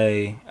had to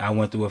say, I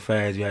went through a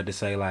phase. You had to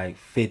say like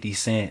 50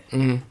 Cent.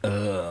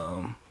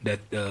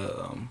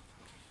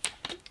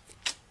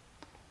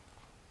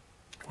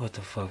 What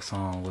the fuck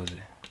song was it?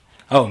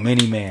 Oh,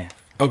 Mini Man.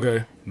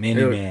 Okay.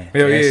 Mini Man.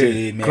 Hell that yeah.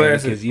 shit, man.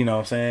 Classic. Because, you know what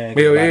I'm saying?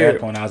 Hell By yeah.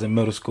 that point, I was in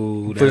middle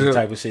school. For That sure.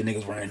 type of shit.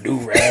 Niggas wearing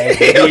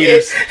do-rags and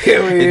beaters.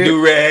 Hell yeah. And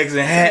do-rags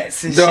and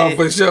hats and Dog, shit.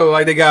 for sure.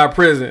 Like they got a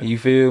prison. You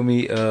feel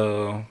me?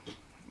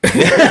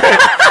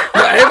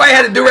 Everybody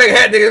had a do-rag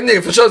hat,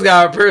 nigga for sure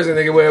got out of prison,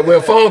 nigga, with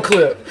a phone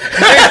clip.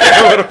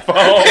 With a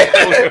phone.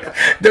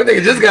 Them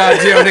niggas just got out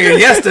of jail, nigga,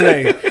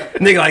 yesterday.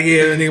 Nigga like,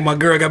 yeah, nigga, my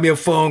girl got me a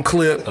phone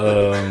clip.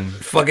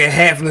 Fucking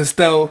half in the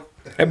stove.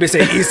 That bitch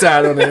say East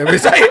Side on there. That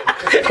bitch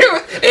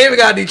say, ain't even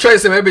got Detroit,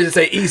 so that bitch just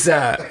say East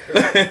Side.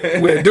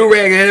 With a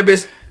do-rag and that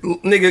bitch,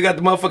 nigga got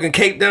the motherfucking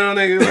cape down,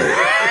 nigga.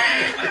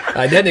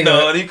 Like that nigga.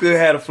 No, he could have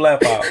had a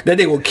flap out. That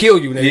nigga will kill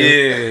you, nigga.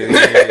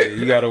 Yeah.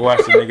 You gotta watch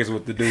the niggas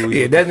with the dude.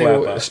 Yeah, with that the nigga flap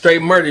will out.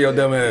 straight murder your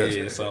dumb ass.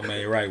 Yeah, something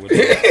ain't right with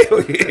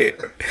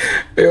that.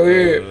 Hell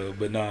yeah.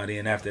 But no,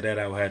 then after that,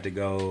 I had to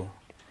go.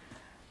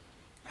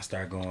 I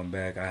started going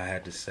back. I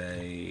had to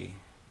say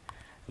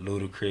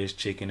Ludacris,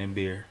 Chicken and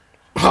Beer.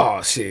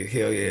 Oh shit,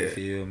 hell You yeah.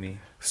 feel me?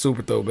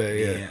 Super throwback,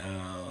 yeah.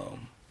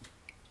 And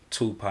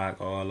Tupac,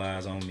 All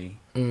Eyes on Me.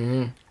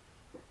 Mm-hmm.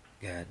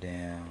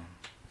 Goddamn.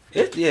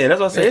 Yeah, that's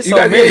what I said. It's You so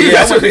got- many. yeah, I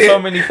that's went through what- so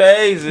many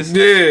phases.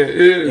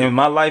 Yeah. And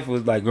my life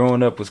was like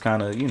growing up was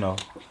kind of, you know.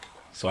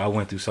 So I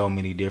went through so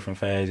many different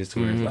phases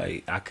to where it's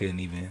like I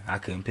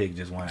couldn't pick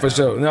just one. For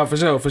sure. No, for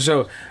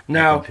sure. I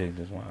Now, couldn't pick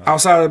just one.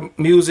 outside of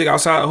music,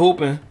 outside of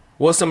hooping,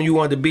 what's something you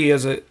wanted to be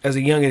as a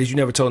youngin' that you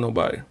never told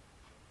nobody?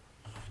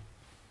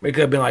 It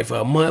could have been like for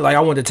a month. Like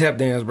I wanted to tap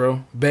dance,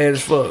 bro. Bad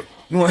as fuck.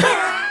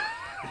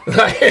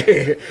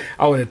 Like,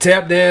 I wanted to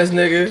tap dance,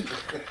 nigga.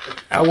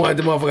 I wanted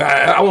the motherfucker.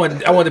 I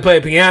wanted to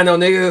play piano,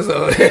 nigga.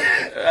 So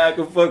I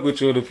could fuck with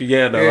you on the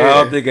piano. Yeah. I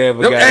don't think I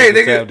ever got Hey, into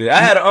nigga. tap dance.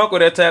 I had an uncle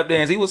that tap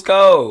dance. He was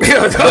cold. But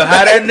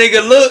how that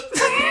nigga looked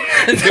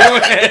doing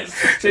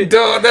that shit,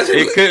 dog, that shit,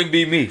 it couldn't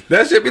be me.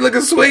 that shit be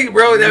looking sweet,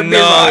 bro. That No,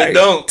 bitch like, it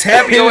don't.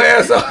 tap your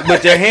ass off.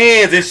 But your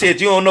hands and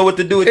shit, you don't know what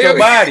to do with your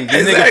body. Your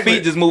nigga Exactly.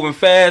 feet just moving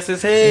fast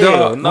as hell.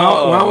 Dog,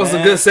 No, when I was a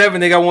man. good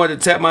 7, nigga, I wanted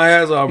to tap my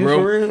ass off, You bro.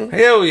 for real?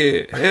 Hell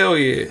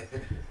yeah.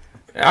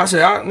 I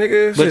said,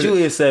 nigga. But shit. you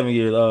is 7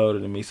 years older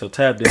than me, so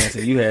tap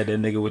dancing, you had that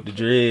nigga with the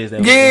dreads. That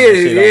was Yeah, doing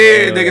shit on,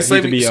 nigga, he used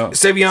to be on-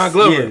 Savion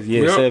Glover.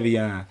 Yeah, Yep.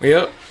 Savion.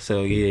 Yep.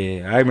 So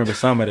yeah, I remember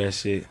some of that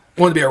shit.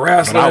 Wanted to be a When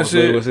wrestler I and was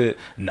little, shit. was it?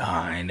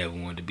 Nah, I ain't never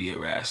wanted to be a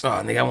wrestler.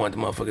 Oh, nigga, I wanted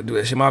the motherfucker to do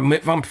that shit. My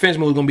finish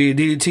move was gonna be a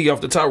DDT off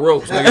the top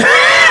ropes, nigga.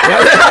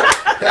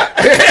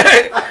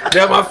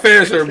 That's my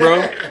finisher,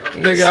 bro.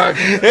 Nigga, I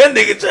That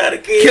nigga try to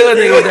kill a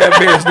nigga with that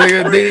bitch,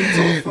 nigga.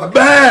 DDT.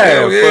 Bam!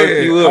 Hell yeah.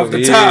 Fuck you up, Off the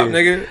yeah. top,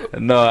 nigga.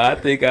 No, I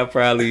think I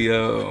probably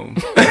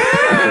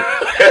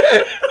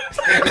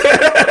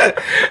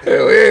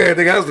Hell yeah,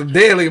 nigga, that was a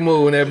deadly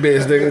move in that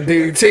bitch, nigga.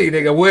 DDT,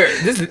 nigga. Where?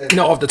 This is,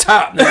 off the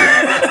top,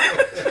 nigga.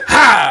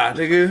 Ha,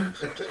 nigga.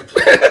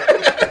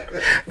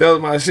 That was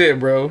my shit,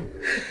 bro.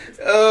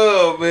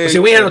 oh man.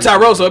 Shit, we ain't no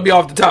top row, so it'd be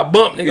off the top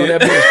bump, nigga, on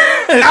that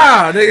bitch.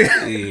 Ah, nigga.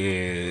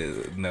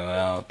 Yeah, no,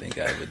 I don't think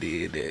I ever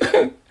did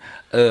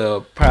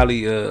that.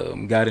 Probably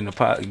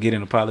get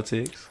into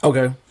politics.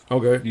 Okay.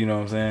 You know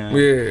what I'm saying?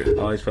 Yeah.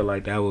 I always felt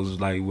like that was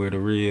like where the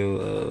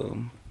real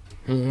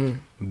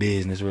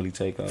business really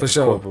take off. For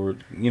sure. Corporate,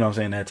 you know what I'm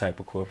saying? That type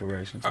of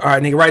corporations. All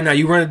right, nigga. Right now,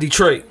 you running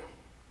Detroit.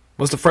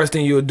 What's the first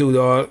thing you'll do,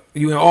 dog?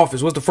 You in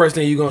office. What's the first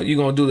thing you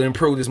gonna do to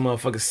improve this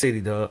motherfucking city,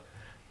 dog?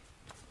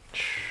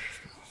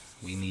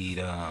 We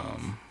need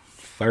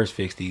first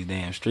fix these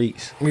damn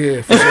streets.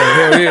 Yeah, for sure.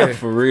 Hell yeah.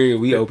 For real,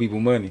 we owe people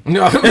money.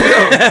 No,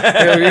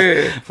 hell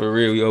yeah. For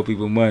real, we owe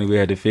people money. We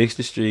had to fix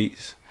the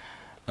streets,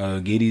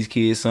 get these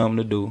kids something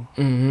to do,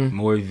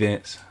 more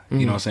events. You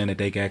know what I'm saying, that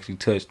they can actually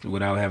touch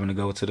without having to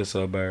go to the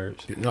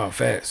suburbs. No,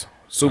 fast.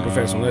 Super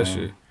fast on that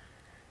shit.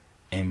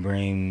 And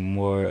bring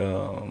more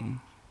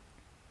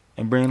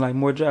like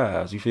more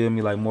jobs. You feel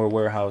me? Like more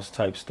warehouse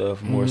type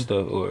stuff, more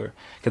stuff, or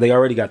because they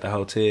already got the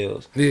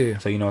hotels. Yeah.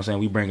 So you know what I'm saying,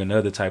 we bring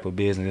another type of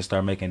business and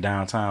start making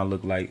downtown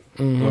look like,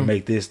 or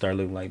make this start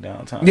looking like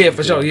downtown. Yeah,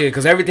 for sure. Yeah,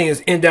 because everything is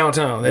in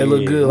downtown. They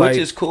look good. which Like,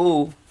 is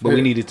cool, but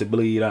we need it to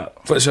bleed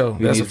out. for sure.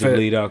 We That's need a it to fact.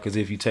 bleed out, because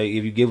if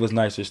you give us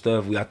nicer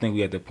stuff, I think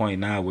we at the point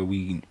now where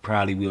we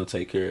probably will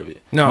take care of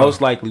it. No. Most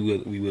likely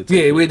we will. Take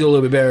Yeah, care we of do a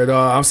little bit better,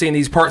 dog. I'm seeing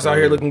these parks out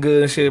here looking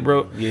good and shit,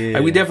 bro. Yeah.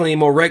 Like, we definitely need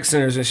more rec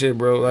centers and shit,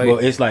 bro. Like, Well,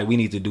 it's like we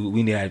need to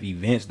have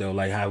events though,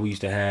 like how we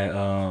used to have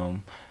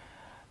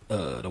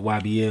the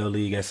YBL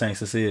league at St.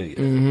 Cecilia.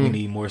 We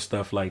need more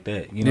stuff like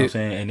that. You know what I'm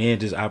saying? And then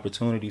just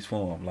opportunities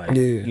for them. Like,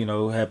 you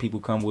know, have people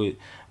come with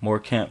more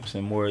camps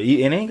and more. And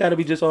it ain't got to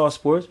be just all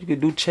sports. You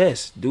could do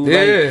chess.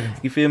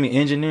 Like, you feel me?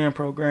 Engineering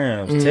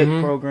programs, tech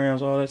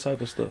programs, all that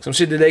type of stuff. Some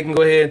shit that they can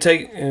go ahead and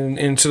take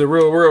into the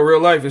real world, real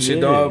life and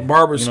shit, dog.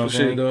 Barbers, you know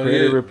shit, dog.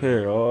 Credit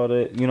repair, all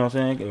that. You know what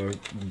I'm saying? Or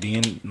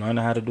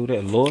learning how to do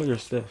that. Lawyer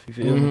stuff. You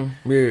feel me?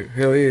 Yeah,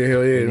 hell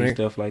yeah, man.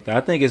 Stuff like that.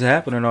 I think it's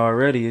happening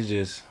already. It's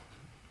just.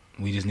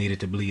 We just needed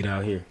to bleed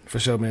out here. For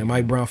sure, man.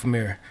 Mike Brown for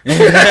mayor.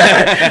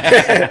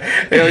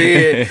 Hell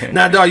yeah.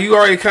 Now, dog, you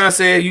already kind of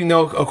said, you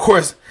know, of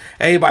course,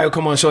 everybody will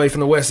come on the show, they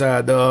from the west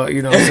side, dog.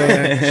 You know what I'm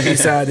saying?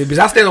 East side. Because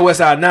I stay on the west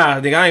side now.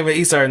 I think I ain't even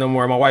east side no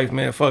more. My wife,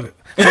 man, fuck it.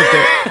 Fuck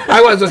that.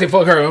 I wasn't going to say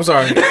fuck her. I'm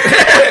sorry.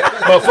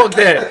 But fuck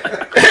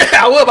that.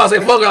 I was about to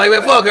say fuck her. Like,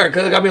 man, fuck her.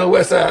 Because it got me on the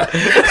west side.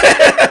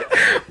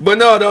 But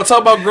no, dog,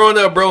 talk about growing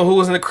up, bro. Who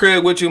was in the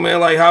crib with you,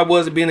 man? Like, how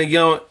was it being a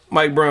young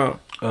Mike Brown?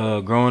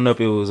 Growing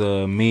up, it was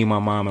me, my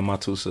mom, and my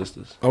 2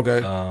 sisters. Okay.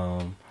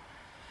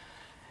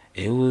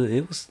 It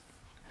wasn't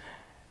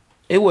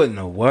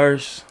the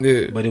worst,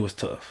 but it was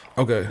tough.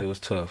 Okay. It was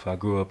tough. I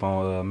grew up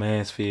on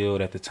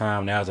Mansfield at the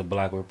time. That was a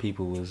block where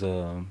people was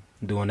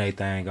doing their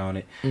thing on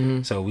it.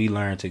 So we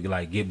learned to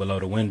like get below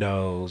the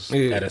windows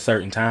at a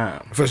certain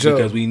time. For sure.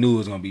 Because we knew it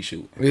was gonna be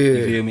shooting. Yeah.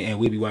 You feel me? And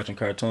we'd be watching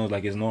cartoons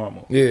like it's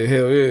normal. Yeah,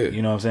 hell yeah.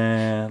 You know what I'm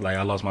saying? Like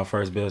I lost my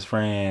first best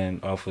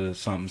friend off of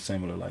something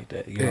similar like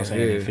that. You know what I'm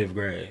saying? In 5th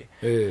grade.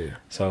 Yeah.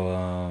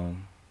 So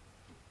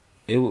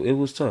it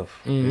was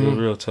tough. It was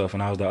real tough,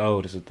 and I was the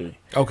oldest of 3.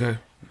 Okay.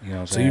 You know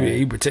what I'm so saying?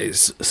 you protect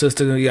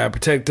sister, you gotta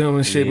protect them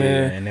and shit,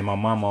 man. And then my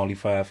mom only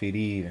 5 feet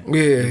even.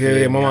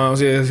 Yeah. My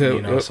mom's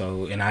you know,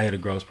 so and I had a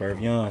growth spurt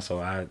young, so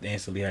I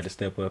instantly had to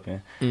step up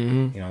and you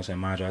know what I'm saying.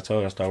 Mind you, I told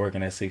her I started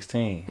working at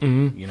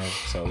 16. You know,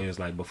 so it was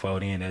like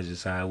before then, that's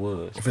just how it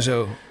was. For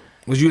sure.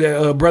 Was you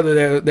that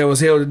brother that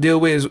was held to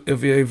deal with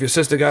if your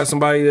sister got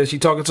somebody that she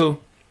talking to?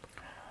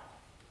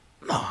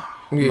 No.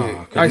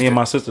 Yeah. Cause me and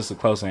my sister's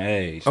close in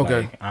age.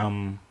 Okay. Like,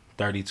 I'm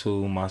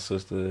 32. My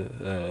sister,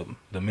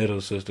 the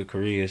middle sister,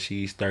 Korea,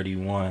 she's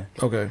 31.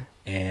 Okay.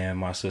 And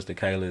my sister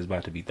Kayla is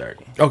about to be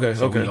 30. Okay.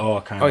 So we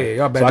all kind of. Oh yeah,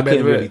 y'all back so to back. I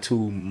couldn't really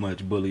too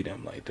much bully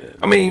them like that.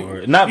 I mean,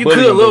 or not you bully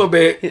could them, a little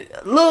bit.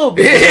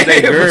 Because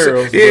they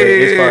girls. But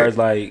as far as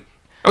like.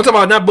 I'm talking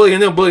about not bullying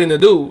them, bullying the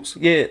dudes.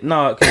 Yeah,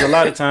 no, because a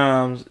lot of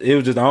times it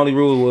was just the only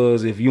rule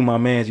was if you my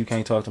man, you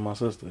can't talk to my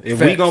sister.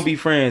 If we gonna be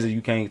friends,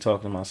 you can't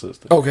talk to my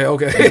sister. Okay.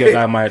 Because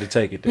I might have to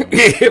take it there.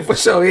 Yeah, for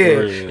sure.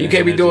 Yeah, you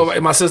can't be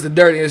doing my sister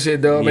dirty and shit,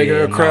 dog, making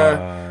her cry.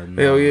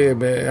 Nah. Hell yeah,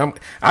 man.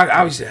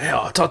 I was just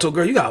I talk to a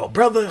girl. You got a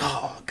brother?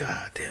 Oh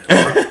god damn.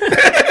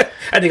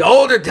 I think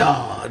older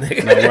dog.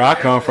 No, where I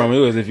come from, it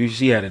was if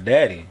she had a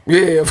daddy.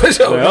 Yeah, for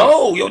sure. Like,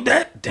 oh, your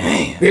dad,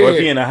 damn. Yeah. Or if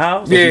he in the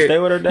house, if you stay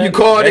with her daddy. You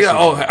call, they go,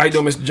 oh, how you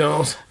doing, Mr.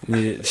 Jones?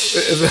 Yeah,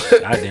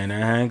 I didn't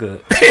hang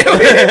up.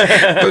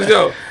 For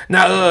sure.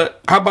 Now,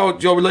 how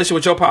about your relationship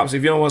with your pops?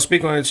 If you don't want to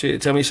speak on that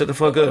shit, tell me shut the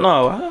fuck up.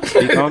 No, I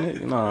speak on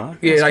it. No.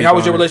 Yeah, like how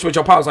was your relationship with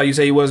your pops? Like you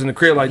say he was in the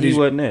crib, like he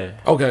wasn't there.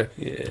 Okay.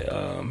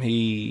 Yeah,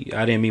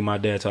 I didn't meet my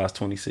dad till I was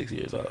 26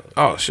 years old.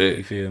 Oh shit.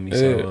 You feel me? Yeah.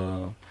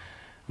 So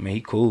I mean,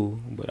 he cool,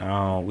 but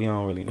we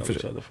don't really know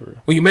each other for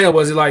real. When you met him,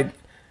 was it like,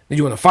 did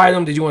you want to fight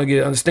him? Did you want to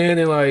get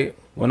understanding? Like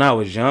when I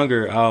was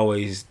younger, I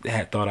always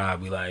thought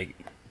I'd be like,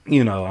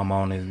 you know, I'm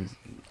on him.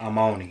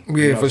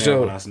 Yeah, for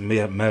sure. When I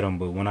met him,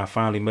 but when I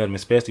finally met him,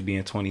 especially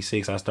being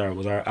 26, I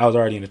was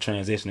already in the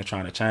transition of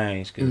trying to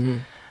change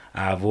because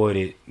I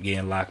avoided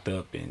getting locked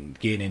up and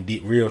getting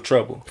in real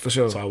trouble. For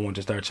sure. So I wanted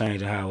to start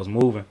changing how I was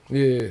moving.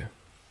 Yeah,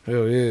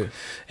 hell yeah.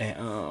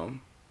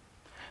 And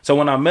so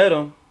when I met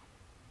him,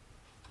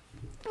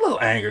 a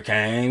little anger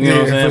came, you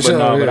know what I'm saying?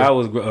 But I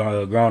was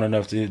grown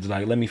enough to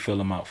like let me fill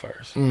him out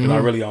first because I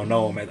really don't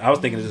know him. I was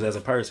thinking just as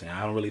a person.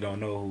 I don't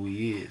know who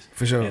he is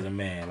for sure as a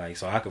man. Like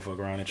so, I could fuck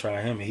around and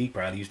try him, and he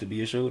probably used to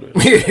be a shooter.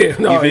 Yeah,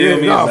 no, you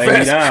feel me? No, lay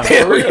me down.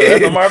 For real.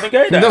 That's a Marvin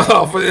Gaye daddy.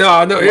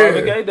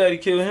 Marvin Gaye daddy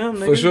killed him.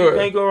 Nigga. For sure. You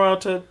can't go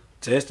around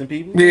testing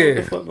people. Yeah, what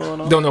the fuck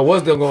going on? Don't know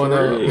what's still going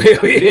on.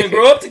 We didn't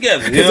grow up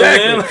together. You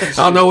exactly. know what I mean? I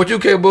don't know what you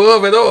capable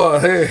of at all.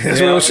 That's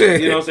real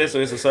shit. You know what I'm saying? So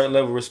it's a certain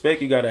level of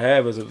respect you got to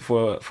have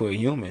for a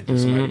human,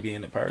 just somebody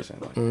being a person.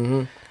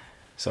 Like,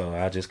 so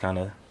I just kind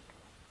of,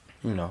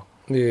 you know.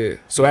 Yeah.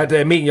 So after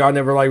that meeting, y'all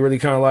never like really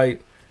kind of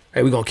like,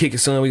 hey, we gonna kick it,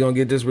 son. We gonna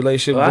get this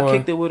relationship going. I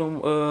kicked it with him.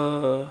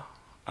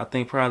 I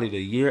think probably the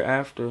year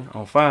after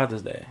on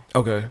Father's Day.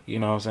 Okay. You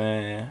know what I'm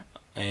saying?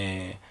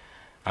 And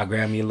I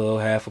grabbed me a little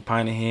half a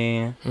pint of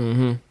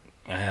hen.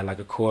 I had like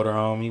a quarter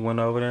on me. Went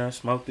over there and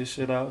smoked this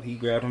shit out. He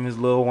grabbed him his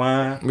little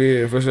wine.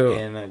 Yeah, for sure.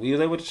 And we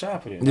was able to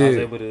chop it. Yeah. I was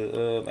able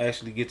to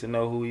actually get to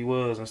know who he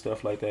was and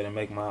stuff like that and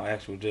make my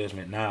actual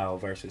judgment now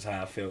versus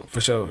how I felt.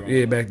 For sure.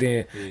 Yeah, back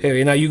then. Yeah.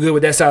 Hey, now you good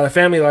with that side of the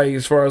family? Like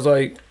as far as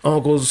like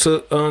uncles,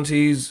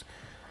 aunties,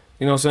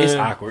 you know what I'm saying? It's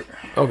awkward.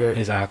 Okay.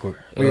 It's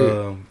awkward.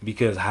 Yeah.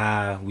 Because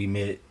how we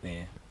met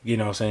and you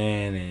know what I'm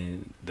saying,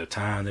 and the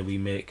time that we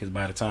met, because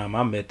by the time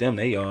I met them,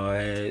 they all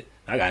had,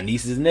 I got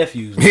nieces and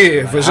nephews.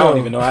 Yeah, for sure. I don't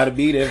even know how to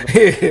be there.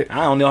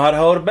 I don't know how to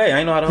hold a baby. I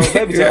ain't know how to hold a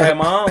baby till I had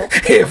my own.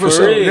 Yeah, for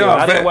sure. Real. Yeah,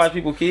 I didn't watch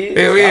people kids.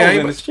 Hell yeah, I I was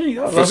ain't in the street.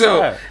 I was For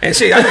sure. outside. And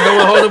shit, I just don't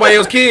want to hold nobody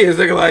else's kids.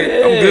 They're like, Yeah,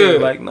 I'm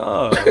good. Like,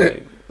 no.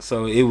 Like,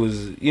 so it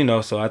was, you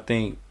know, so I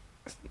think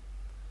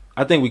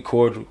we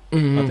cordial.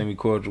 I think we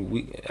cordial.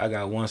 I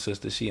got one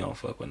sister, she don't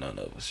fuck with none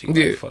of us. She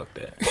like, fuck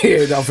that.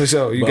 Yeah, no, for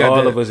sure. You but got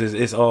all that. of us,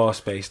 it's all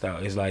spaced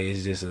out. It's like,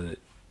 it's just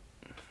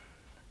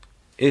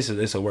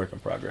it's a work in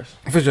progress.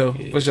 For sure,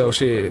 Yeah, for sure,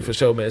 shit, for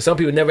sure, man. Some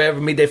people never ever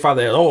meet their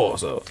father at all,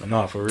 so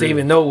No, for real. they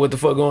even know what the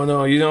fuck going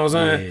on. You know what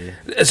I'm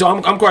saying? So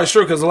I'm quite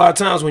sure because a lot of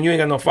times when you ain't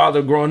got no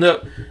father growing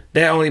up,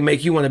 that only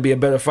make you want to be a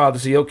better father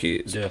to your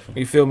kids.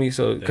 Definitely. You feel me?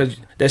 So because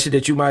that shit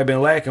that you might have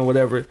been lacking,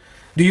 whatever.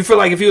 Do you feel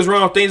like if you was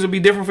wrong, things would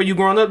be different for you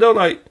growing up though?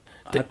 Like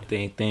I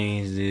think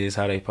things is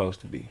how they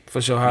supposed to be.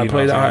 for sure, how it You know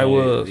played what out, how it I'm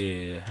saying? was.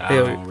 Yeah, I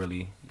Hell don't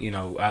really, you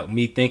know,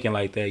 me thinking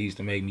like that used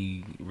to make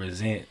me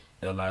resent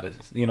a lot of,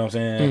 you know what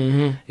I'm saying?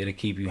 Mm-hmm. It'll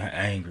keep you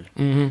angry.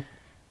 Mm-hmm.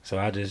 So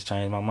I just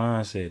changed my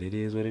mindset. It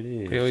is what it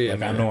is. Hell yeah, like,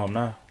 man. I know I'm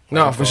not.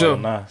 No, I'm for sure.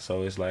 I'm not.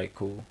 So it's like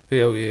cool.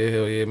 Hell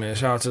yeah, man.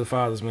 Shout out to the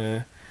fathers,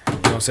 man. You know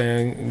what I'm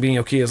saying? Being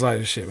your kids' life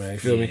and shit, man. You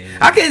feel me? Yeah.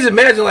 I can't just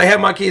imagine like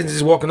having my kids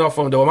just walking off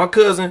on the door. My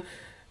cousin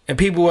and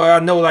people I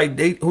know like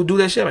they who do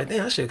that shit, like,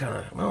 damn, that shit kind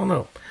of, I don't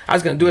know. I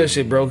was gonna do that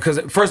shit, bro. Because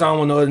first I don't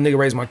want no other nigga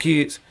raise my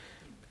kids.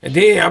 And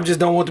then I just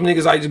don't want them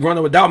niggas like just growing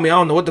up without me. I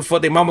don't know what the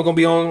fuck their mama gonna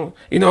be on.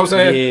 You know what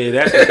I'm saying? Yeah,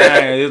 that's the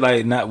thing. It's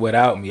like not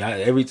without me.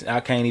 I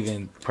can't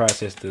even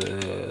process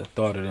the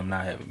thought of them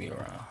not having me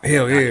around.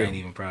 Hell yeah. I can't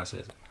even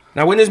process it.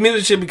 Now when this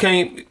music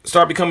shit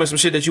start becoming some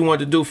shit that you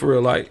wanted to do for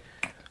real, like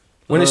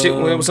when this shit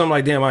when it was something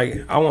like damn,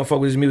 like I want to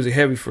fuck with this music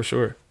heavy for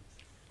sure.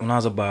 When I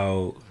was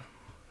about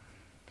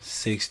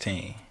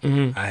 16,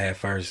 I had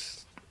first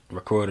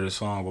recorded a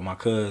song with my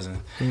cousin,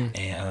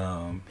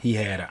 and he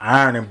had an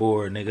ironing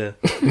board, nigga,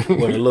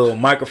 with a little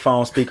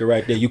microphone speaker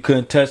right there. You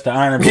couldn't touch the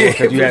ironing board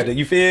because you had to.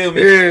 You feel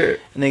me? Yeah.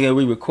 Nigga,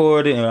 we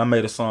recorded, and I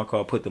made a song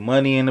called "Put the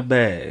Money in the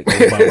Bag"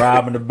 by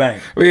robbing the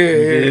bank. Yeah, You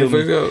yeah, feel for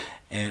me? sure.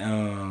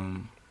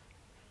 And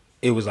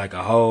it was like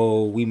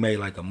we made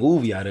like a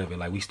movie out of it.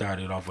 Like we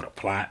started off with a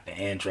plot, the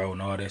intro,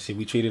 and all that shit.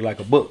 We treated it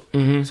like a book.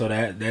 So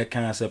that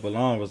concept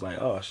alone was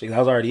like, oh shit. I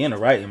was already into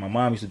writing. My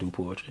mom used to do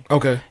poetry.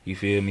 Okay. You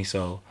feel me?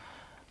 So,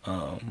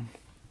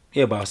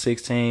 yeah, about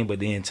 16, but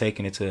then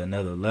taking it to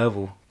another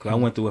level. Cause I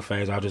went through a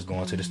phase. I was just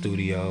going to the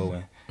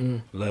studio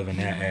and loving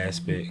that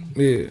aspect.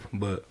 Yeah.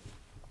 But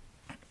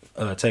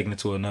taking it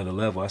to another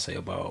level, I say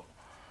about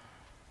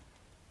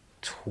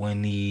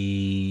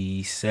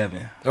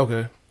 27.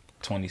 Okay.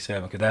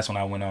 27, because that's when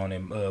I went on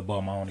and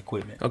bought my own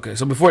equipment. Okay.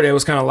 So before that, it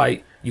was kind of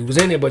like you was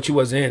in it, but you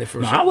wasn't in it for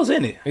No, sure. I was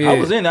in it. Yeah. I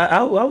was in it.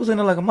 I was in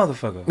it like a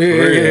motherfucker. For Yeah,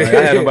 real. yeah, Like,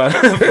 I had yeah. about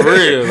for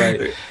real.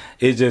 Like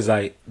it's just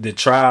like the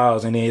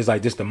trials, and then it's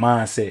like just the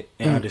mindset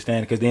and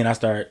understanding. Because then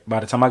by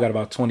the time I got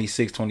about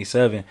 26,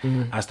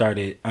 27, I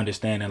started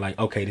understanding like,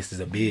 okay, this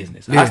is a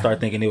business. Yeah. I started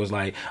thinking it was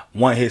like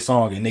one hit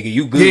song and nigga,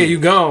 you good. Yeah, you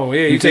gone.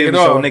 Yeah, you take feel it me?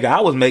 off. So nigga, I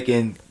was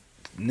making.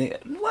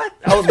 What?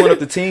 I was going up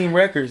to Team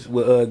Records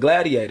with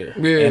Gladiator,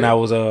 Yeah. and I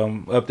was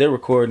up there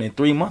recording. In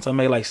 3 months, I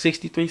made like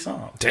 63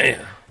 songs. Damn.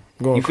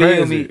 Going You feel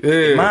crazy. me?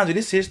 Yeah. Mind you,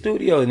 this is his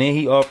studio, and then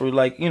he offered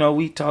like, you know,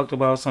 we talked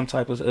about some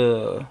type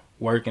of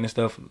working and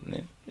stuff.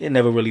 It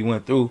never really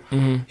went through.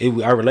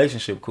 Our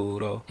relationship cool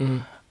though,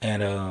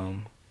 and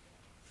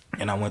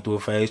I went through a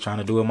phase trying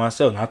to do it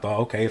myself. And I thought,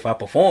 okay, if I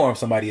perform,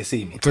 somebody will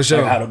see me. For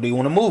sure. Like how to do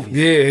in a movie.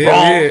 Yeah,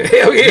 Wrong. hell yeah.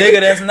 Hell yeah. Nigga,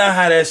 that's not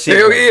how that shit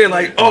Hell goes. yeah.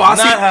 Like, oh, I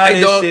see. Not how Hey,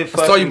 this dog, shit I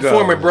saw you fucking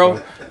performing, goes.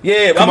 bro.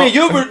 Yeah, Come I mean,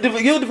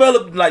 you'll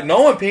develop like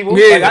knowing people.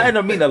 Yeah. Like I ended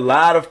up meeting a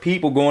lot of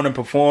people going and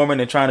performing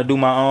and trying to do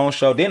my own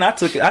show. Then I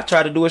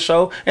tried to do a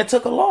show and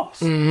took a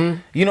loss. You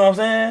know what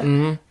I'm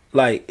saying?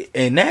 Like,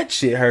 and that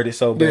shit hurt it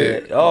so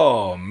bad. Yeah.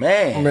 Oh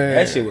man, Man.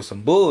 that shit was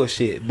some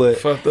bullshit. But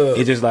Fucked up.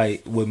 it's just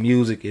like with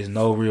music, is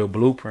no real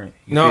blueprint.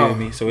 You No, feel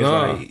me? So it's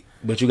no. like,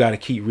 but you got to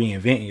keep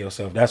reinventing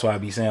yourself. That's why I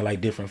be saying like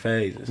different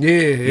phases. Yeah,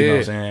 You know what I'm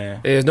yeah. saying?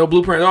 There's no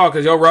blueprint at all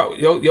because your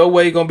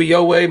way gonna be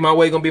your way, my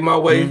way gonna be my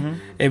way. And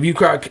if you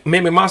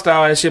mimic my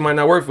style, that shit might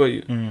not work for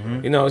you.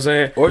 You know what I'm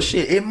saying? Or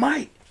shit, it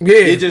might. Yeah,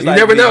 It just you like,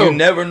 never know. You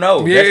never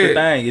know. Yeah. That's the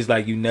thing. It's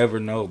like you never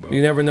know, bro.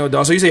 You never know,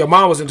 dog. So you say your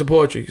mom was into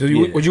poetry. So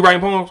Yeah. was you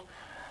writing poems?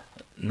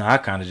 No, I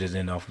kind of just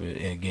ended off with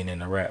getting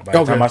into rap. By the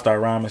Okay. time I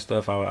start rhyming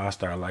stuff, I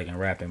start liking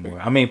rapping more.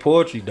 I mean,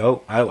 poetry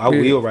dope. I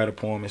will write a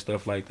poem and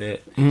stuff like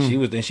that. She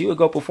would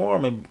go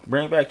perform and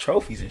bring back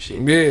trophies and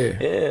shit. Yeah.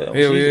 Yeah,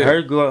 Hell yeah.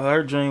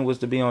 Her dream was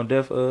to be on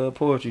Def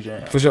Poetry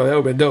Jam. For sure. That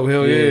would been dope.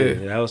 Hell yeah.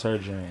 that was her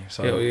dream.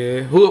 So Hell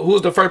yeah.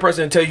 Who's the first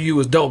person to tell you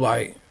was dope?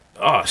 Like,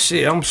 oh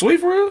shit, I'm sweet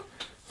for real?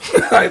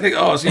 I think,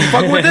 oh, so you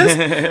fucking with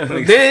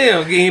this?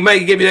 Damn. He might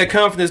give you that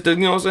confidence to, you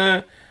know what I'm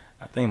saying?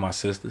 I think my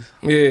sisters.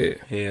 Yeah.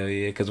 Hell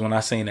yeah, because when I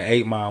seen the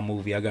 8 Mile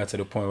movie, I got to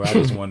the point where I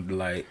just wanted to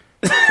like.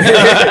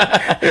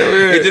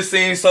 It just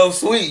seemed so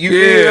sweet. You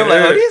feel me? I'm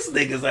like, oh, these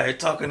niggas out here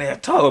talking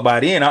that talk. By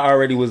then, I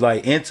already was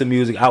like into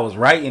music. I was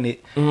writing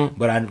it,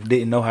 but I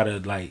didn't know how to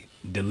like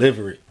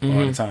deliver it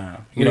all the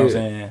time. You know what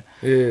I'm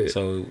saying? Yeah.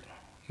 So,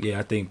 Yeah,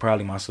 I think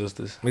probably my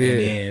sisters. Yeah. And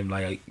then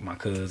like my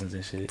cousins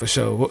and shit. For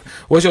sure.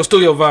 What's your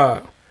studio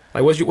vibe?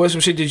 Like, what's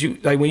some shit that you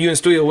like when you in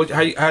studio?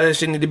 How that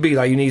shit need to be?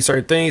 Like, you need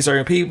certain things,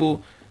 certain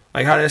people.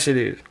 Like, how that shit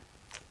is?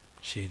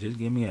 Shit, just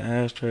give me an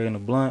ashtray and a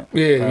blunt.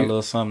 Yeah, a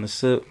little something to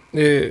sip.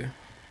 Yeah,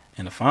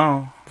 And a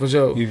phone. for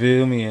sure. You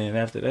feel me? And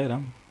after that,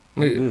 I'm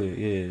Yeah.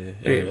 good.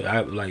 Yeah.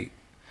 I like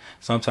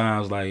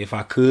sometimes like if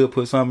I could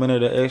put something in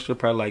there the extra,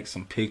 probably like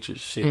some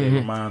pictures, shit that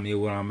remind me of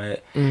where I'm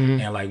at,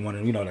 and like one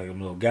of like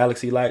little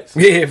galaxy lights.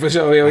 Yeah, for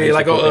sure. Yeah, I used to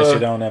like put that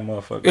shit on that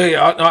motherfucker.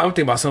 Yeah. I'm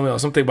thinking about something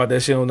else. I'm thinking about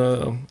that shit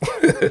on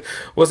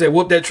what's that?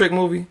 Whoop That Trick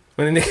movie?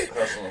 When the nigga,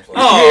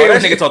 Oh,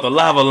 that nigga taught the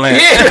lava lamp.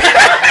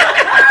 yeah,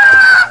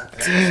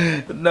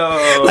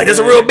 No, like that's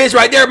a real bitch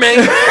right there, man.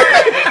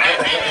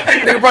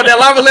 Nigga brought that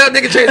lava lamp.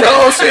 Nigga changed the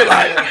whole shit.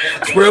 Like,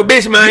 it's a real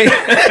bitch, man.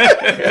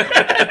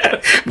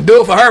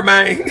 Do it for her,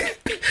 man.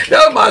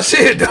 That was my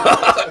shit, dog.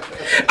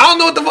 I don't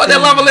know what the fuck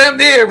that lava lamp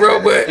did,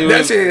 bro, but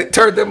that shit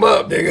turned them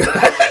up, nigga.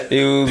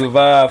 It was a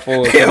vibe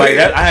for it. Yeah, Like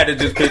yeah. that, I had to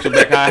just picture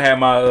back how I had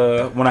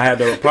my when I had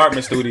the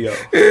apartment studio.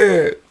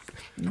 Yeah.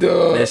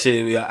 Dog. That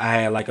shit, I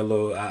had like a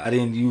little. I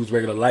didn't use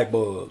regular light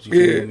bulbs. You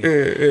feel me?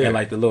 Yeah. And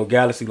like the little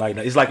galaxy light,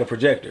 it's like a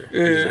projector.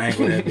 You just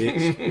angle that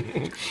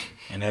bitch,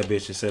 and that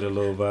bitch just set a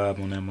little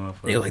vibe on that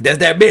motherfucker. You're like, that's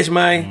that bitch,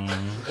 man.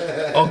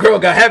 Oh, girl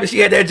got happy. She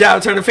had that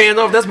job to turn the fan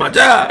off. That's my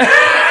job.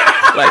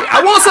 Like,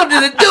 I want something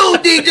to do,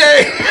 DJ.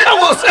 I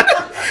want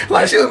something.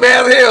 Like, she was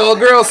mad as hell. Old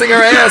girl sing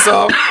her ass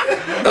off.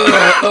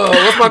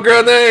 What's my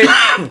girl name?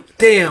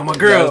 Damn, my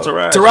girl.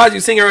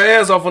 Taraji sing her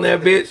ass off on that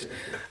bitch.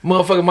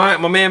 Motherfucker, my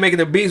man making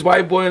the beats,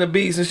 white boy in the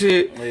beats and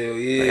shit. Hell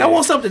yeah. Like, I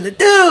want something to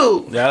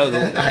do. That was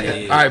All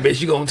right, bitch,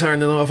 you gonna turn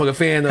the motherfucking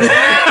fan up.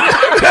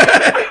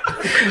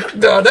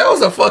 Dog, that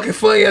was a fucking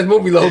funny ass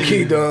movie, low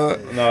key, dog.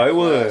 No, it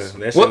was.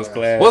 That shit was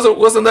class.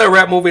 What's another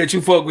rap movie that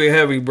you fuck with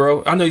heavy,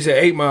 bro? I know you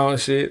said 8 Mile and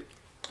shit.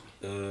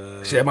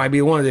 Shit, that might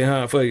be one of them,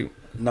 huh, for you.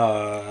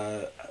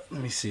 Nah,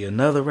 let me see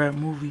another rap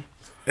movie.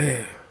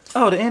 Yeah.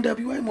 Oh, the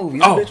NWA movie.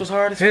 That bitch was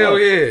hard as fuck. Hell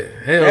yeah.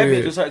 That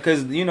bitch was hard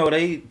because you know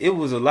it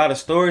was a lot of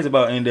stories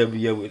about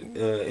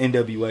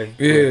NWA.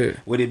 Yeah.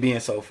 With it being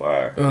so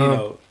far, you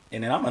know.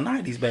 And then I'm a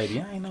 '90s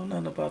baby. I ain't know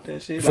nothing about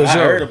that shit. For Like,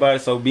 sure. I heard about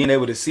it, so being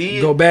able to see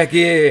it. Go back,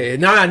 yeah.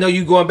 Now I know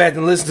you going back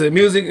and listen to the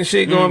music and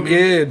shit.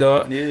 Yeah,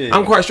 dog. Yeah.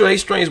 I'm quite sure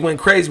A-Strings went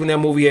crazy when that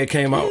movie had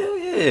came out. Hell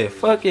yeah,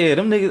 fuck yeah,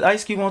 them niggas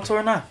Ice Cube on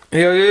tour now.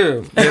 Hell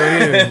yeah.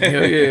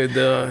 Hell yeah,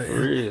 dog. For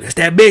real. That's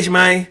that bitch,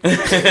 man.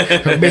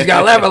 That bitch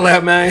got lava,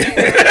 man.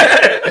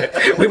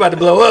 We about to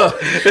blow up.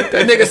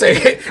 That nigga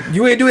say,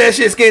 you ain't do that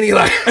shit, Skinny.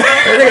 Like,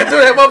 that nigga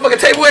threw that motherfucking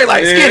tape away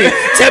like, Skinny,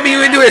 tell me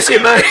you ain't do that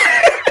shit, man.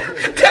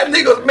 That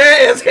nigga was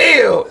mad as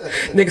hell.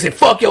 Nigga said,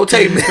 fuck your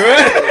tape, man.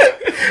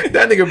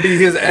 That nigga beat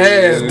his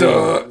ass,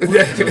 dog.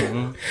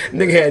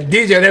 Nigga had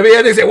DJ and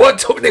everything. That nigga said, what?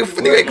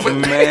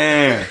 Nigga,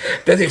 Man.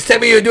 that nigga, tell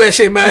me you ain't do that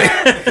shit, man.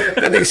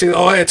 That nigga said,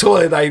 oh, that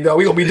toilet. Like, dog,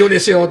 we gonna be doing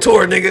this shit on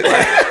tour, nigga.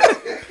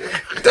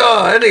 Like,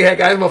 dog, that nigga had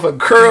got his motherfucking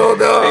curl,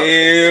 dog. Hell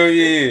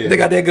yeah. They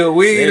got that good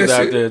weed They and was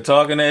out shit. there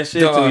talking that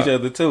shit Dog. to each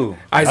other too.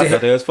 I I said-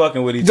 thought they was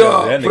fucking with each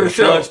Dog, other. That for nigga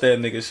sure. flushed that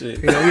nigga shit.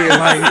 You know,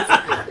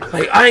 yeah,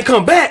 like I ain't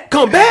come back,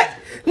 nigga.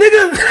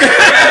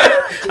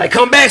 Like,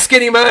 come back,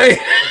 Skinny, man.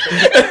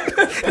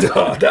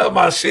 Dog, that was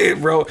my shit,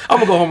 bro. I'm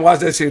gonna go home and watch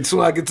that shit as soon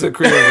as I get to the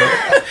crib,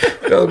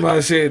 bro. That was my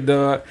shit,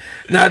 dog.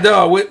 Now,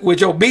 dog,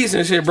 with your beats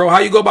and shit, bro, how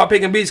you go about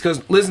picking beats?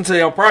 Cause listen to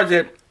your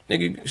project,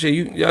 nigga,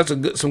 shit,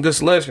 that's some good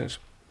selections.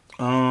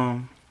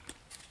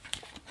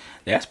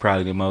 That's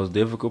probably the most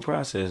difficult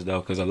process though,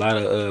 because a lot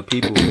of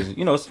people, 'cause,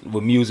 you know,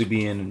 with music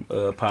being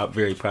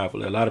very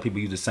popular, a lot of people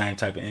use the same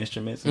type of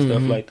instruments and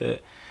stuff like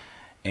that.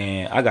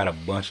 And I got a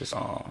bunch of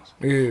songs,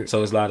 Yeah.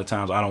 so it's a lot of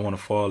times I don't want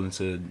to fall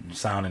into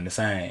sounding the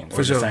same or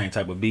For sure. the same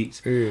type of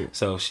beats. Yeah.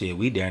 So shit,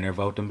 we down there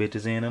vote them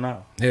bitches in and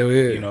out. Hell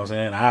yeah. You know what I'm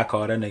saying? I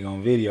call that nigga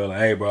on video like,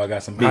 hey bro, I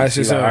got some Alright, beats.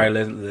 He's shit like, all sound.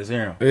 right, let's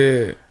hear them.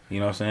 Yeah. You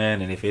know what I'm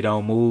saying? And if it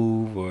don't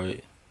move or,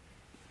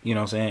 you know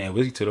what I'm saying, and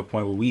we to the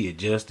point where we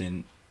adjust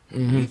and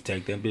we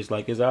take that bitch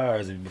like it's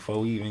ours and before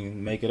we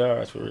even make it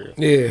ours for real.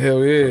 Yeah,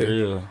 hell yeah. For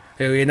real.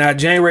 Hell yeah. Now,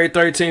 January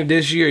 13th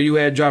this year, you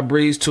had dropped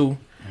Breeze 2.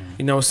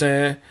 You know what I'm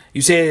saying?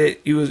 You said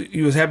you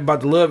was happy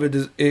about the love.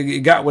 It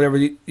got whatever.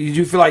 Did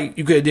you feel like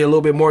you could have did a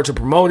little bit more to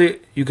promote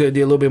it? You could have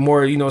did a little bit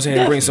more, you know what I'm saying,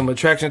 to bring some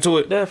attraction to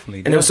it?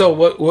 Definitely. And if so,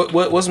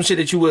 what's some shit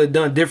that you would have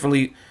done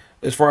differently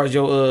as far as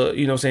your,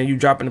 you know what I'm saying, you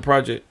dropping the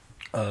project?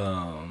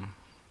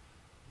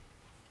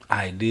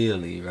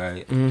 Ideally,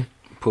 right?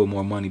 Put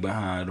more money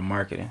behind the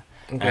marketing,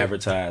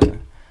 advertising.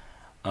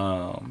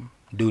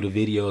 Do the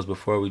videos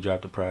before we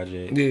drop the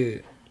project. Yeah.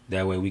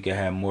 That way we can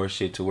have more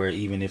shit to where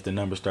even if the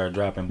numbers start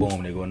dropping,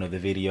 boom, they go another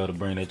video to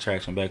bring the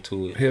attraction back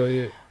to it. Hell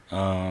yeah.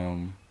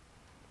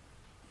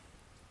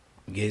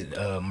 Get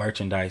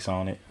merchandise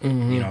on it. You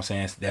know what I'm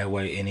saying? That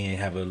way, and then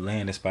have a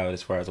landing spot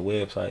as far as a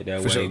website.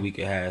 That way sure. we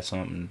could have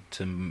something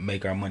to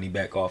make our money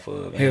back off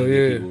of. And Hell give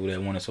yeah. people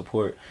that want to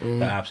support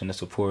the option to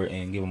support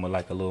and give them a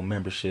little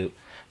membership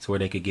to where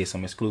they could get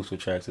some exclusive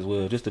tracks as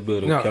well, just to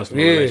build a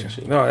customer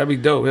relationship. No, that'd be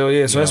dope. Hell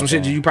yeah. So that's some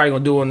shit that you probably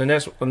gonna do on the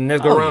next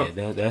go round.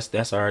 Yeah,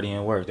 that's already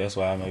in work. That's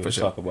why I maybe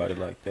talk about it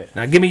like that.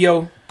 Now give me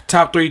your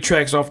top 3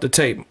 tracks off the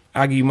tape.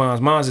 I'll give you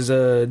mine. Mine is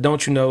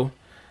Don't You Know,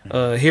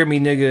 Hear Me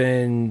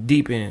Nigga, and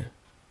Deep End.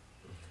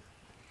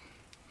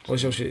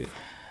 What's your shit?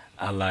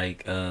 I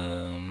like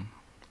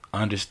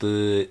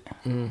Understood,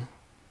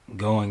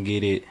 Go and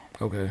Get It,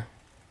 Okay.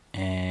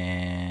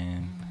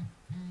 and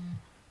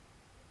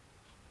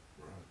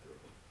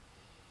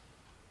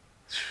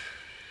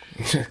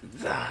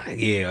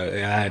yeah,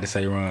 I had to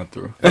say Run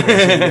Through.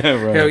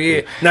 Hell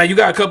yeah. Now you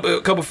got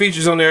a couple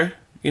features on there.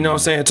 You know what I'm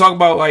saying? Talk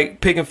about like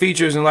picking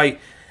features and like,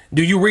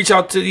 do you reach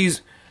out to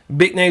these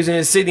big names in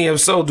the city? If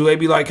so, do they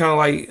be like kind of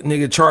like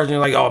nigga charging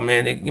like, oh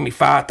man, they give me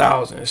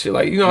 5,000 and shit,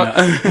 like, you know,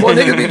 well,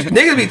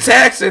 niggas be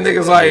taxing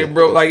niggas like,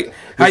 bro, like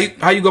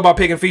how you go about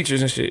picking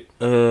features and shit?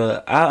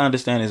 I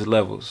understand its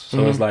levels,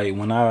 so it's like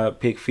when I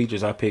pick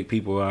features, I pick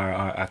people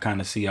I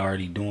kind of see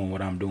already doing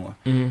what I'm doing.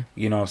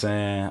 You know what I'm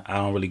saying? I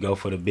don't really go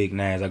for the big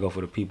names. I go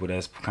for the people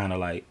that's kind of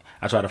like,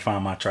 I try to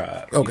find my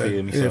tribe. You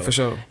feel me? Yeah, So for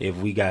sure. If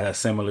we got a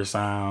similar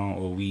sound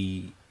or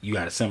you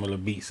got a similar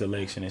beat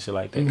selection and shit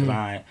like that,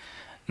 because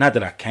not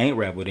that I can't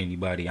rap with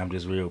anybody, I'm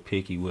just real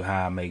picky with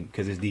how I make,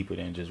 because it's deeper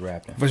than just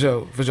rapping. For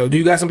sure. Do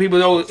you got some people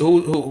though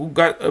who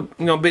got a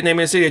big name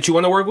in the city that you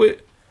want to work with?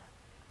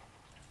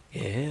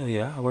 Yeah, hell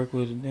yeah, I work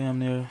with damn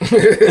near.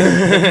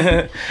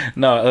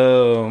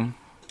 No,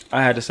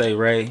 I had to say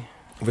Ray.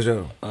 For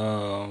sure.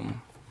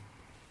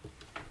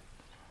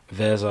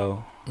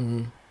 Vezo,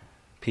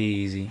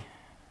 Peasy,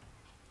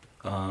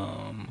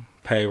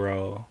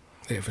 Payroll.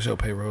 Yeah, for sure.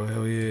 Payroll.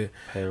 Hell yeah.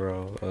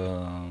 Payroll.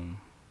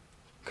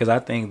 Because I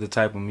think the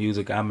type of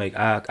music I make,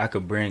 I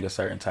could bring a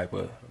certain type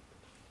of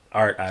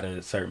art out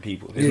of certain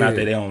people. It's not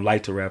that they don't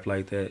like to rap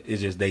like that.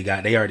 It's just they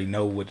already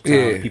know what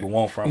the people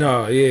want from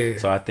them.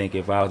 So I think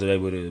if I was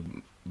able to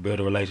build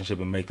a relationship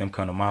and make them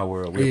come to my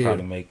world, we'll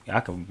probably I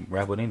can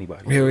rap with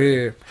anybody. Hell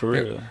yeah. For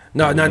real.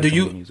 Now do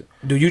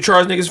you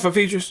charge niggas for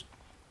features?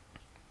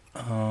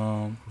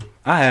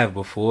 I have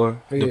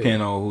before,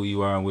 depending on who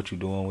you are and what you're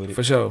doing with it.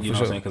 For sure. You know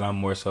what I'm saying? Because I'm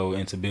more so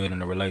into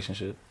building a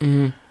relationship.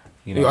 You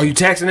know, are you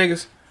taxing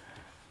niggas?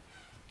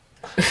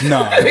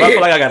 No, if I feel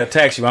like I gotta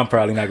tax you, I'm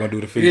probably not gonna do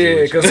the feature.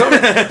 Yeah, because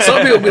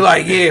some people be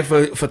like, yeah,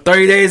 for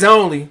 30 days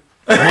only,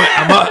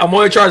 I'm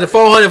only charging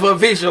 $400 for a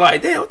feature.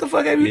 Like, damn, what the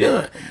fuck have you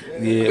done?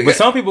 Yeah, but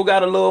some people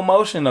got a little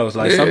emotion though. It's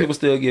like some people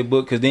still get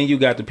booked, because then you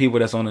got the people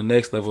that's on the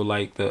next level,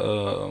 like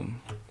the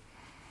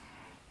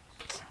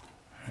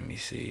let me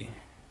see,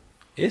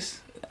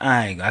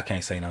 I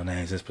can't say no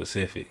names in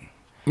specific.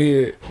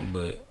 Yeah,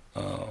 but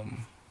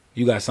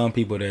you got some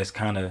people that's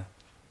kind of,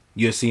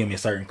 you'll see them in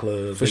certain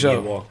clubs. For they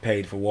sure. Get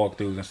paid for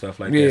walkthroughs and stuff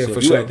like that. So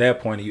if you at that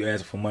point and you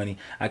asking for money,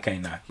 I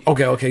can't knock you.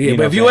 Okay, yeah. You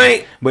But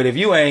if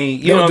you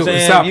ain't, you know what I'm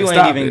saying? If you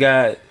ain't even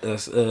got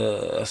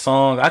a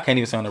song, I can't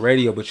even say on the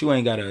radio, but you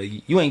ain't getting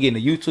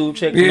a YouTube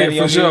check from any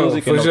of your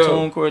music and no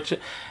TuneCore check.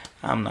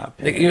 I'm not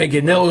paying. You ain't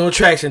getting no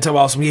traction. Talk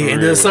about some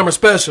and then summer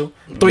special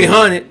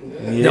 300.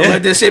 Don't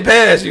let this shit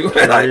pass you.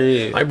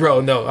 like,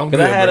 bro, no, I'm good.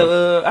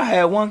 I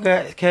had one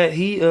cat.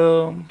 He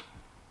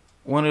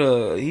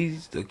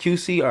he's the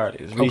QC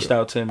artist, reached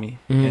out to me,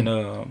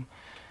 and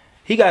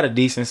he got a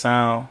decent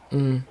sound,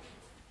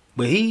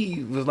 but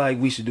he was like,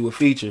 we should do a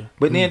feature,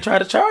 but then try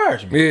to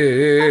charge me.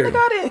 I think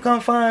I didn't come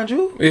find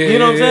you. You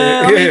know what I'm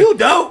saying? I mean, you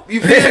dope. You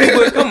feel me?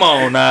 But come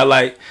on now,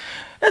 like,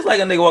 that's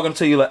like a nigga walking up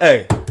to you like,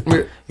 hey,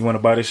 you want to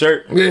buy this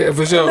shirt? Yeah,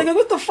 for sure. Nigga,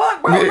 what the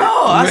fuck, bro?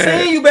 No, I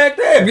seen you back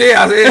there.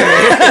 Yeah,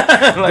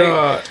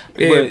 I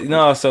seen But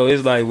no, so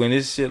it's like when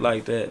it's shit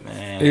like that,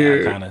 man,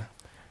 I kind of,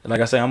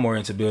 like I say, I'm more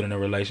into building a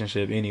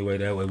relationship anyway.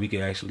 That way we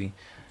can actually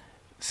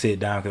sit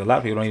down, because a lot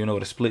of people don't even know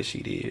what a split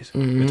sheet is.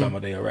 They're talking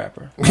about they a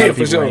rapper. A lot of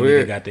people ain't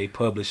even got their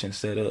publishing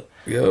set up.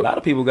 A lot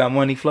of people got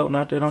money floating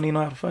out there, don't even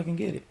know how to fucking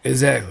get it.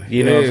 Exactly.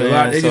 You know what I'm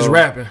saying? They just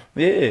rapping.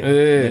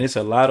 And it's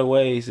a lot of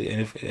ways.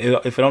 And if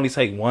it only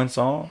take one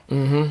song,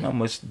 how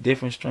much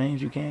different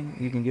streams you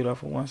can get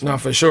off of one song. No,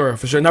 for sure.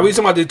 Now we was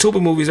talking about the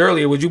Tupa movies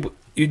earlier. Would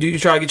you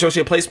try to get your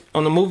shit placed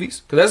on the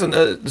movies? Because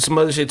that's some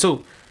other shit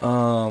too.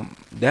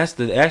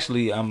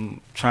 Actually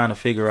I'm trying to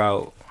figure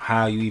out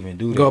how you even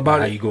do that,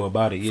 how you go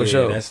about it. Yeah, for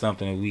sure. That's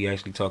something that we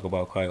actually talk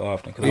about quite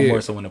often, because I'm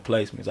more so in the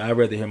placements. I'd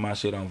rather hear my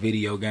shit on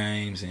video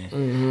games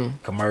and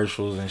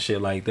commercials and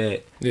shit like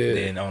that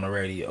than on the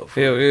radio.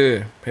 Hell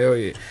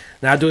yeah.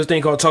 Now I do this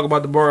thing called Talk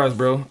About the Bars,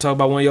 bro. Talk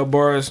about one of your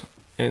bars,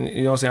 and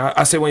you know what I'm saying?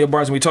 I say one of your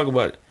bars and we talk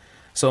about it.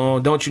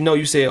 So don't you know,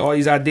 you said all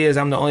these ideas,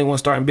 I'm the only one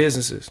starting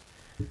businesses.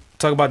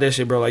 Talk about that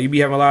shit, bro. Like, you be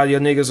having a lot of your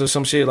niggas or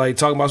some shit, like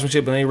talking about some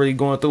shit but ain't really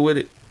going through with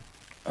it.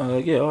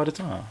 Yeah, all the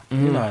time. You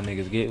know how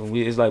niggas get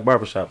it's like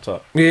barbershop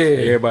talk. Yeah.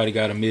 Everybody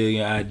got a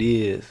million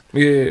ideas.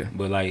 Yeah.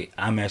 But like,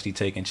 I'm actually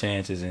taking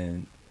chances,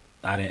 and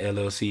I didn't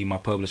LLC my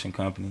publishing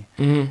company.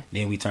 Then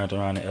we turned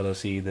around and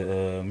LLC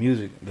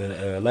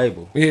the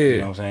label. Yeah. You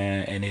know what I'm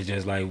saying? And it's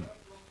just like,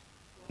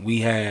 we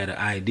had an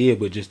idea,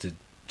 but just to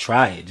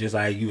try it, just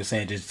like you were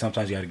saying, just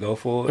sometimes you got to go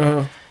for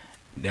it.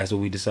 That's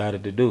what we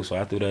decided to do. So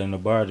I threw that in the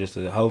bar just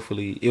to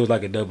hopefully, it was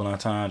like a double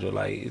entendre.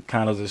 Like, it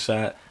kind of was a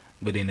shot,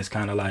 but then it's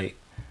kind of like,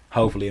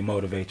 hopefully it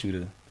motivates you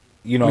to,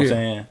 you know what I'm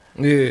saying?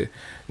 Yeah.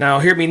 Now,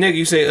 hear me, nigga.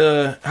 You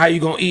say, how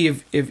you gonna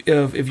eat if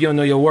you don't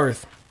know your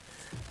worth?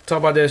 Talk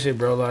about that shit,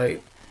 bro.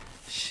 Like,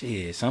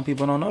 shit, some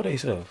people don't know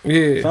themselves.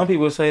 Yeah. Some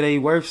people say they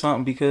worth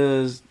something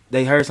because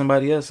they heard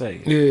somebody else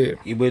say it.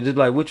 Yeah. But just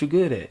like, what you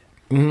good at?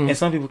 And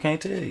some people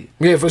can't tell you.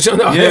 Yeah, for sure.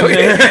 No, Yeah. hell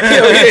yeah.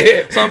 Hell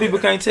yeah. Some people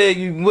can't tell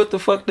you what the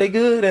fuck they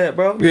good at,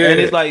 bro. Yeah. And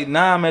it's like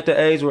now I'm at the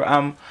age where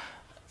I'm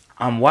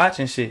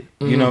watching shit.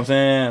 You know what I'm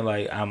saying?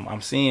 Like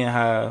I'm seeing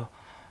how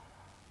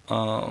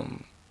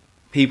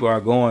people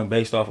are going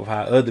based off of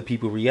how other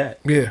people react.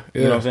 Yeah.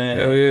 You know what I'm saying?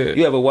 Hell yeah.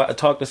 You ever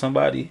talk to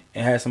somebody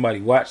and have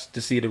somebody watch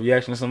to see the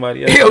reaction of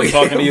somebody else? Hell yeah,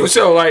 talking to you? for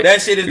sure. Like,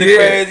 that shit is the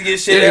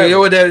craziest shit Yeah, ever.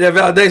 yo, that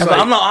validation.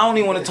 Like, Like, I don't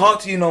even want to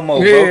talk to you no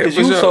more, Yeah, bro. Because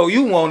for sure.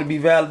 you want to be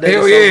validated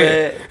hell so yeah.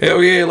 bad.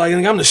 Hell yeah. Like,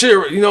 I'm the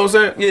shit. You know what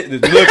I'm saying? Yeah,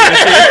 look at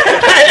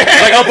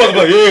shit. Like I'm supposed to be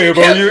like, yeah,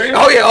 bro. You,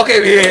 Oh yeah, okay,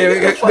 yeah.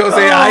 You know what I'm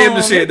saying? I am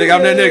the shit, nigga.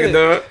 I'm that nigga,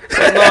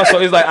 dog. so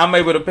it's like I'm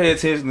able to pay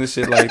attention to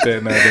shit like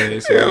that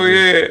nowadays. So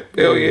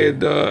Hell yeah,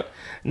 dog.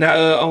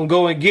 Now, on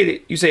Go and Get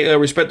It, you say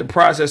respect the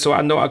process, so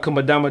I know I come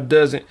a dime a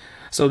dozen.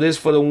 So this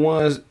for the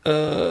ones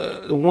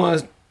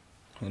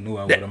who knew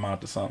I would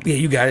amount to something. Yeah,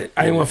 you got it.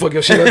 I didn't want to fuck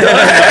your shit up. Dog.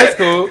 That's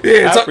cool.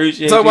 Yeah, I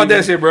appreciate talk about you.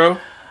 that shit, bro.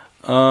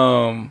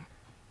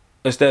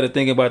 Instead of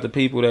thinking about the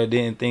people that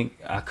didn't think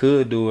I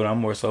could do it, I'm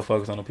more so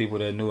focused on the people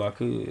that knew I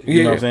could.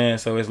 You know what I'm saying?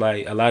 So it's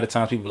like a lot of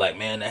times people like,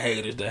 man, the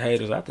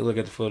haters. I have to look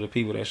at for the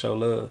people that show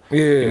love. Yeah.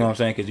 You know what I'm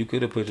saying? Because you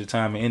could have put your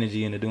time and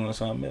energy into doing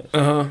something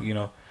else. You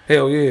know?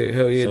 Hell yeah,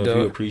 So if dog.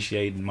 you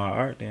appreciate my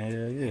art, then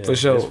hell yeah. For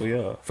sure. That's for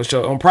y'all. For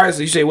sure. On prices,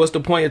 you say, what's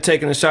the point of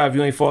taking a shot if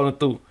you ain't falling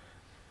through?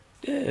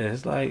 Yeah,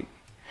 it's like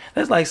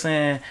that's like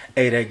saying,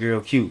 "Hey, that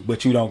girl cute,"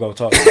 but you don't go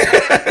talk to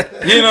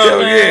her. You know what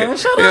I'm saying?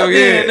 Shut Hell up, yeah.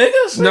 then,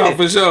 nigga. No, Shit.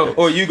 for sure.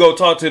 Or you go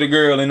talk to the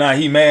girl and now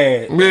he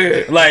mad.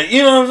 Yeah. Like,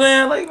 you know what I'm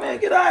saying? Like, man,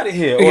 get out of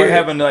here. Or Yeah.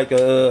 having like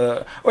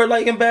or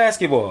like in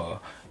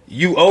basketball,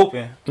 you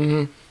open.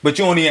 But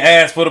you don't even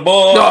ask for the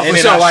ball, No, and for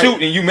then sure, I like-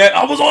 shoot, and you mad.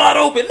 I was wide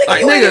open, nigga. Like,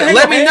 you ain't nigga, hit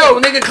let no me hand.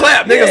 know. Nigga,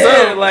 clap. Nigga, Yeah,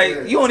 son. like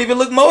you don't even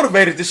look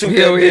motivated to shoot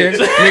Hell that yeah. bitch.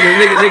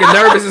 nigga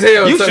nervous as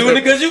hell. You So- shooting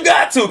it because you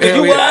got to, because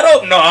Hell you yeah. wide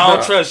open. No, I don't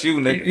Nah. trust you,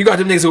 nigga. You got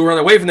them niggas who run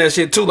away from that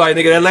shit too. Like,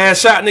 nigga, that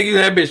last shot, nigga, you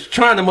that bitch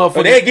trying to motherfucker.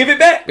 But they give it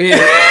back. Yeah.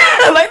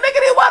 Like, nigga,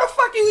 then why the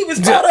fuck you even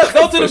spot up?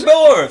 Go to the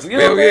doors. You know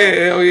Hell what I'm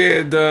saying? hell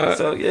yeah, dog.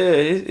 So yeah,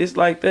 it's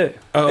like that.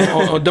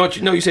 Don't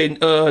you know? You say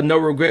no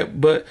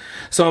regret, but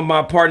some of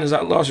my partners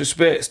I lost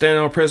respect.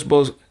 Standing on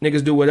principles,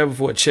 niggas do whatever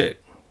for a check.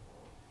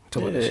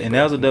 Talk about Yeah, that shit, and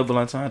that was a double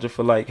entendre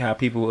for like how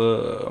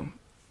people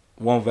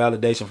want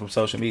validation from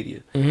social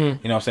media. You know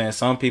what I'm saying?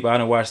 Some people, I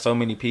done watched so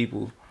many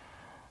people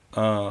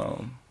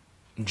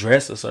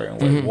dress a certain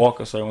way, walk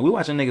a certain way. We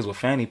watching niggas with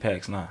fanny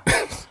packs now.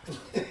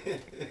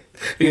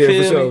 Yeah, for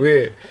feel sure.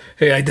 me? Yeah.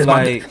 Hey, I did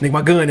Like-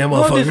 my gun, that No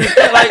motherfucker.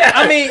 disrespect. Like,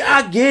 I mean,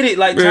 I get it.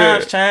 Like, Yeah.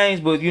 times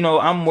change, but, you know,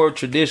 I'm more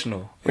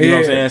traditional. You know what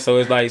I'm Yeah. saying? So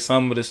it's like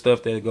some of the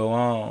stuff that go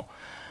on,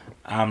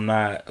 I'm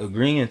not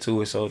agreeing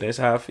to it. So that's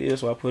how I feel.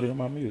 So I put it in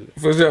my music.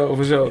 For sure,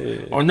 for sure. Yeah.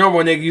 On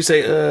normal, nigga, you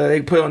say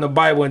they put on the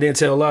Bible and then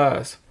tell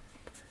lies.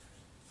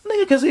 Nigga,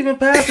 because even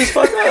pastors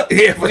fuck up.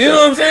 Yeah, for you sure.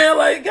 know what I'm saying?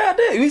 Like,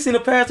 goddamn, we seen a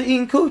pastor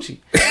eating coochie.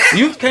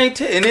 You can't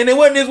tell. And then it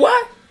wasn't his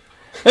wife.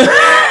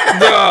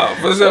 Nah,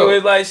 for So sure.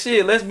 it's like,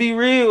 shit, let's be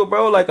real,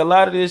 bro. Like, a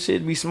lot of this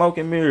shit be smoke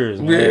and mirrors,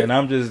 man. Yeah. And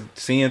I'm just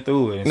seeing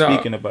through it and Nah.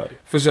 speaking about it.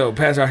 For sure.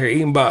 Pastor out here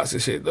eating box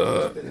and shit,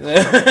 dog.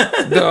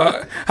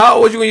 Dog. How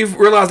old was you when you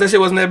realized that shit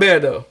wasn't that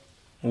bad, though?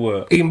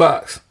 What? Eating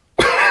box.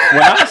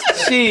 When I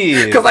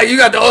shit. Cause like you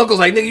got the uncles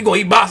like, nigga, you gonna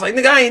eat box. Like,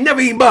 nigga, I ain't never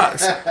eaten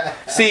box.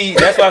 See,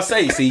 that's what I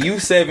say. See, you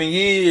 7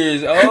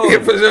 years old. Yeah,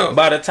 for sure.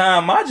 By the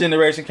time my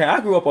generation came, I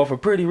grew up off of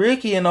Pretty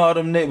Ricky and all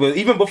them niggas. But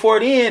even before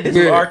then, this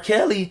was Yeah. R.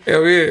 Kelly.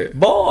 Hell yeah.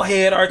 Ball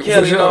head R.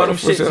 Kelly sure, and all them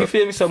for shit. sure. You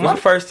feel me? So my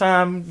first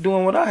time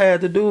doing what I had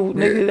to do,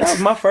 nigga, that was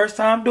my first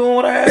time doing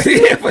what I had to do.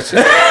 Yeah, for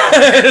sure.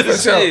 For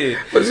sure. Shit.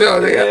 For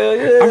sure, nigga.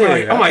 Hell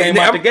yeah. I came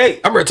out the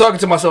gate. I remember talking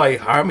to myself like,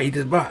 I'm gonna eat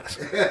this box.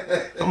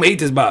 I'm gonna eat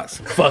this box.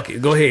 Fuck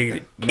it. Go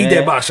ahead. Eat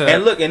that box, Shad.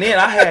 And look, and then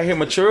I had her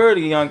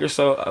maturity younger,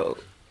 so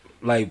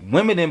like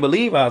women didn't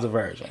believe I was a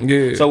virgin.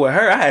 Yeah. So with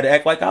her, I had to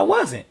act like I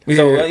wasn't. Yeah.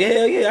 So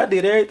yeah, I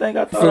did everything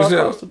I thought I For was sure.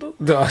 supposed to do.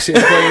 Dog, shit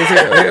funny as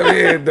hell. Hell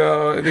yeah,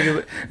 dog.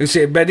 Nigga, and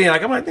shit, back then,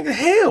 like, I'm like, nigga,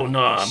 hell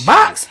no.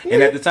 Box?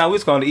 And at the time, we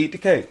was going to eat the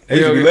cake. They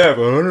used Yeah, to be yeah.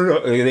 laughing. "Oh, no, no."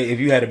 If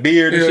you had a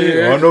beard and Yeah, shit,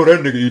 yeah. "Oh, I know that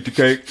nigga eat the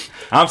cake."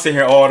 I'm sitting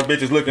here, all the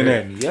bitches looking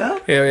at me. Yeah,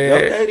 Hell yeah.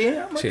 Okay,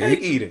 then I'm a Shit, cake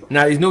eater.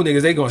 Now these new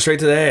niggas, they going straight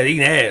to the ass,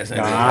 eating ass.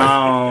 Nah,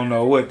 I don't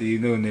know what these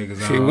new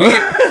niggas Shit,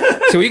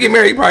 are. so we get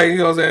married, probably, you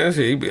know what I'm saying?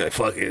 Shit, you be like,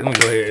 fuck it. Let me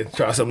go ahead and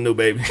try something new,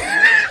 baby.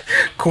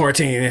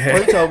 Quarantine.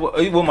 What you talking about?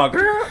 Are you with my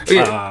girl?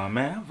 Yeah.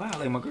 Man, I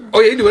violate my girl. Oh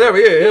yeah, you do whatever.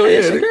 Yeah, hell Yeah,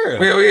 yeah. she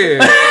girl. Hell yeah.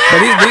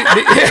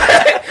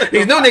 But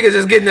these new niggas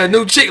just getting a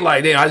new chick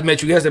like, damn, I just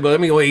met you yesterday, but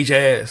let me go eat your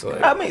ass.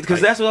 Like, I mean, because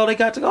that's what all they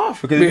got to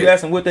offer. Because if you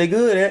ask them what they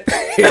good at,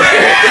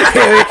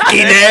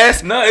 eating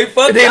ass. no, they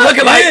fucking They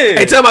looking like,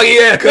 hey, tell me,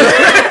 yeah, cuz.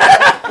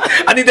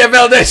 I need that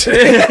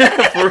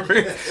validation. For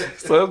real.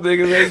 Some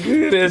niggas ain't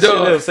good at Dog.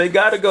 shit else. They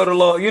gotta go to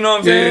law. You know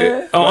what I'm Yeah.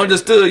 saying? Oh,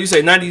 understood. You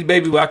say 90s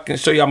baby, but I can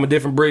show you I'm a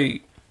different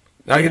breed.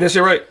 I get that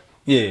shit right?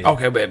 Yeah.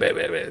 Okay,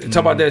 bad. Talk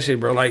about that shit,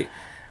 bro. Like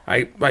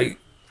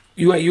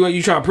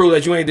you trying to prove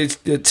that you ain't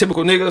the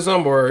typical nigga or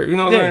something, or you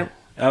know what I'm saying?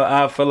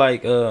 I feel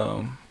like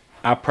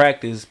I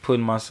practice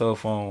putting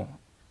myself on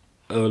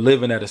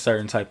living at a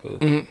certain type of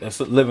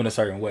living a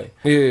certain way.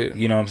 Yeah.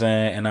 You know what I'm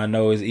saying? And I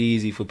know it's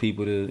easy for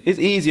people to. It's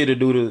easier to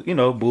do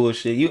the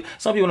bullshit.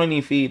 Some people don't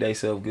even feed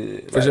themselves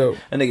good. For sure.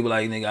 A nigga be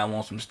like, nigga, I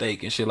want some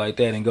steak and shit like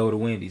that, and go to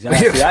Wendy's.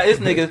 It's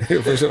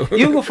niggas. For sure.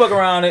 You can fuck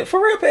around it for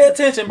real. Pay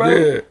attention, bro.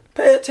 Yeah.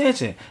 Pay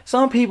attention.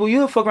 Some people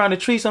you'll fuck around to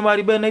treat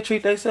somebody better than they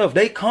treat themselves.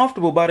 They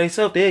comfortable by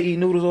themselves. They'll eat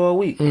noodles all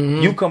week.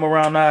 You come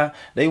around now,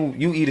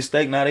 you eat a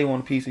steak now. They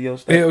want a piece of your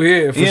steak. Hell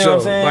yeah, for you know sure. What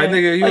I'm saying? Like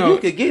nigga, you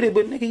could get it,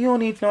 but nigga, you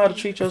don't even know how to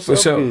treat yourself for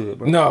sure. good,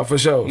 bro. No, for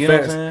sure. You know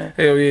what I'm saying?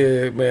 Hell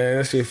yeah, man.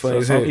 That shit funny So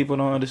as some hell. people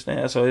don't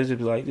understand. So it's just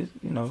like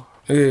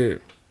Yeah.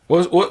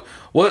 What's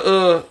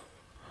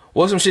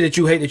some shit that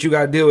you hate that you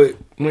gotta deal with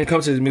when it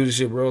comes to this music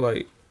shit, bro?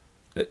 Like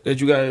that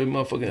you gotta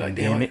motherfucking like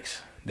damn.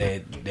 gimmicks,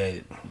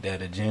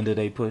 that agenda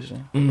they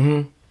pushing.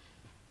 Mm-hmm.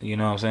 You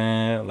know what I'm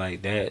saying?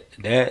 Like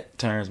that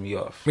turns me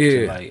off. Yeah.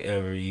 To like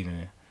ever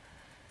even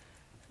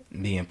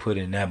being put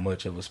in that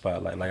much of a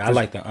spotlight. Like I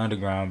like the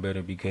underground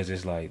better because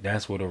it's like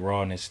that's where the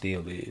rawness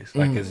still is.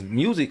 Like cause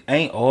music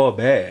ain't all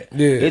bad.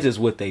 Yeah. It's just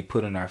what they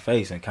put in our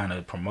face and kind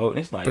of promote.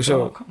 It's like, For sure.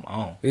 oh, come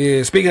on.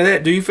 Yeah. Speaking of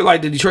that, do you feel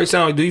like the Detroit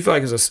sound? Do you feel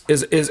like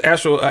it's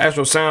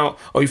actual sound,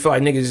 or you feel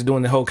like niggas is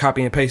doing the whole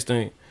copy and paste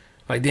thing?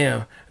 Like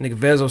damn, nigga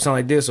Vezo sound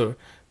like this or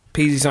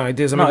Peasy sound like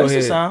this. I'm No, gonna it's go a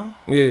ahead. sound.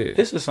 Yeah.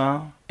 It's a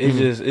sound. It's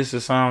just it's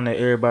a sound that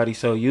everybody's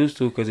so used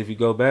to. Because if you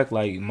go back,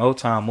 like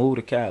Motown moved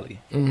to Cali.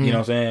 You know what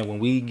I'm saying? When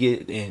we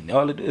get in,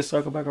 all of this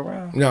circle back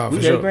around. No, we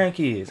for got sure.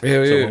 grandkids.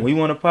 Hell so yeah. when we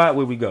want a pot,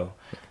 where we go?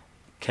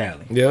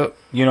 Cali. Yep.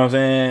 You know what I'm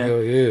saying?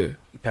 Hell yeah.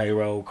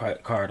 Payroll,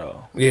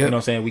 Cardo. Yeah. You know what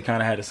I'm saying? We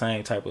kind of had the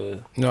same type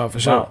of No, for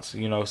sure. bounce.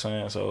 You know what I'm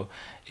saying? So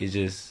it's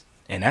just,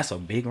 and that's a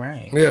big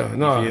range. Yeah,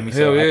 no, You feel me? hell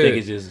So yeah. I think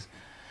it's just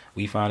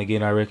we finally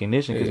getting our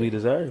recognition because we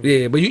deserve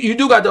it. Yeah, but you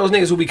do got those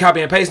niggas who be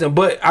copying and pasting,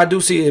 but I do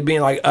see it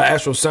being like an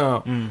actual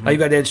sound. Like you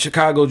got that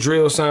Chicago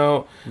drill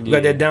sound, you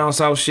got that down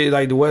south shit,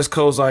 like the West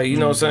Coast, like you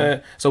know what I'm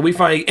saying. So we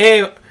find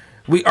and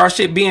our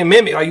shit being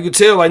mimicked, like you could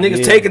tell, like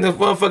niggas taking the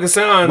motherfucking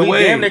sound We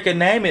away. damn near can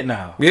name it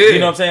now. Yeah. You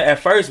know what I'm saying? At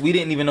first, we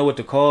didn't even know what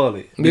to call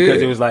it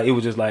because Yeah. it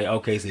was just like,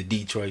 okay, it's a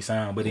Detroit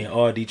sound, but then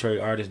all Detroit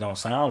artists don't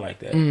sound like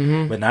that.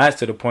 But now it's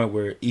to the point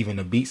where even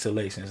the beat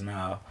selections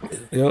now,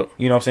 Yep.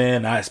 you know what I'm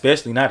saying? Now,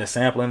 especially now the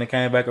sampling that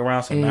came back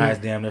around, so now it's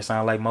damn near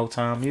sound like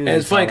Motown music. And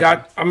it's funny, 'cause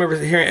I remember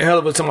hearing a hell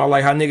of a time about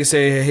like how niggas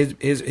said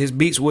his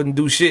beats wouldn't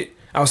do shit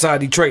outside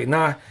Detroit.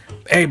 Nah,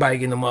 everybody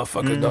getting the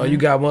motherfuckers, dog. You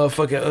got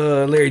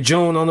motherfucking Larry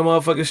June on the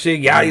motherfucking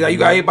shit. Yeah, you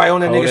got everybody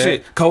on that nigga Kodak.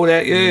 shit.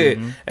 Kodak, yeah.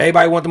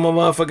 Everybody want the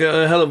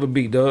motherfucking hell of a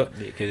beat, dog.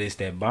 because it's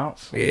that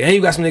bounce, Yeah, and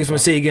you got some niggas from the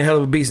city getting hell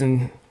of a beats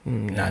and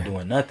not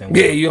doing nothing.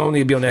 yeah, you don't need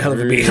to be on that hell of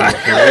a beat.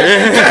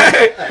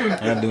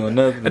 Not doing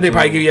nothing. And they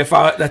probably give you that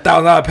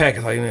 $1,000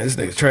 package. Like, man, this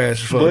nigga's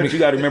trash as fuck. But you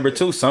got to remember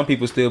too, some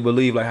people still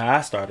believe like how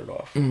I started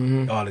off.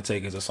 All it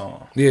takes is a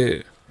song.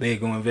 Yeah. They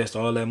go invest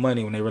all that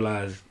money when they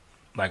realize,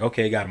 like,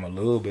 okay, got them a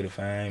little bit of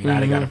fame. Now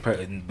they got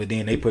to, but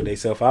then they put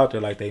themselves out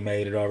there like they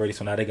made it already.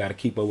 So now they got to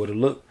keep up with the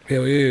look.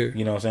 Hell yeah.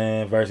 You know what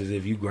I'm saying? Versus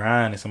if you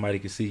grind and somebody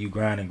can see you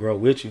grind and grow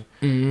with you.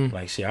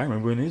 Like shit, I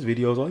remember in his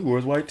videos, all he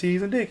wears white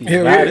tees and dickies.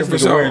 Hell Now yeah, this for nigga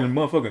sure. wearing a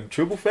motherfucking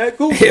triple fat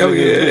coupe. Hell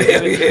yeah.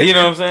 Hell yeah. You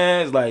know what I'm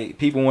saying? It's like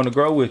people want to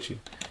grow with you.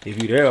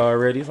 If you there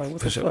already, it's like,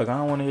 what the sure. fuck? I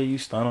don't want to hear you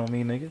stun on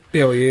me, nigga.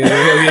 Hell yeah.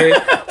 Hell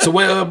yeah. So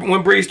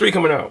when Breeze 3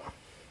 coming out?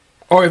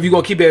 Or if you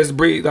gonna keep that as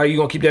Breeze, like you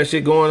gonna keep that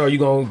shit going, or you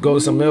gonna go to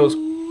something else?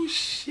 Ooh,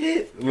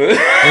 shit.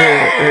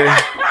 Yeah.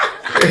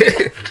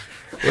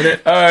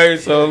 Alright,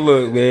 so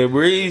look, man,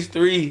 Breeze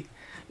 3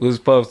 was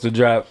supposed to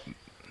drop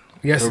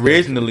Yes.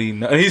 originally.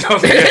 No,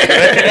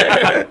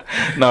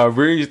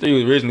 Breeze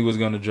 3 originally was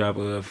going to drop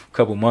a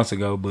couple months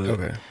ago, but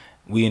Okay.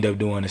 we ended up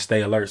doing a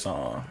Stay Alert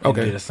song. And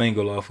Okay. did a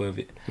single off of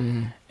it.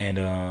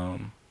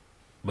 And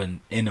but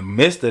in the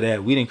midst of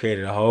that, we done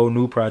created a whole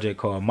new project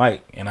called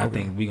Mike, and I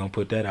think we gonna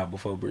put that out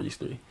before Breeze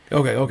 3.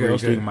 Okay.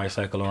 Breeze 3 Okay. might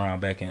cycle around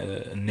back in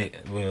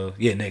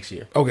next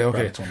year. Okay. Probably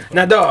Okay. 25.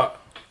 Now, dog,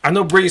 I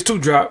know Breeze 2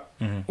 dropped.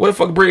 What the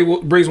fuck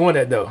Breeze won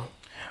that though?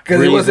 Because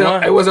it Breeze wasn't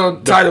won? it wasn't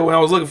on title when I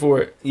was looking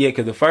for it. Yeah,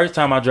 because the first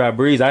time I dropped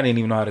Breeze, I didn't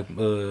even know how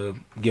to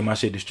get my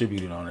shit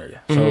distributed on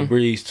there. So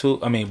Breeze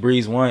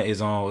 1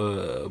 is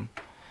on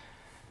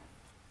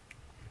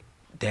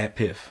Dat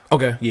Piff.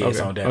 Okay. Yeah, okay. it's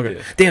on Dat okay.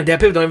 Piff. Damn, that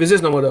Piff don't even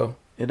exist no more though.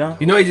 It don't?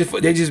 You know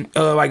they just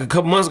like a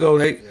couple months ago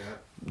they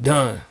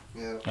done.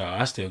 Oh,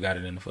 I still got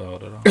it in the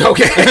folder though.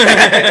 Okay.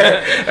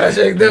 I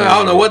checked done. I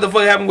don't know what the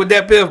fuck happened with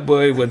that Piff,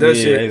 boy, but that Yeah, they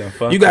shit. done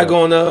fucked You got up.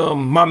 going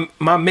my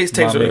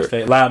mixtapes are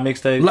Live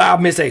mixtape. live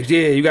mixtapes.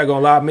 Yeah, you got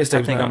going live mixtapes.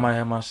 I think now. I might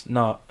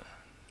have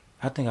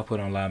I think I put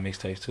on live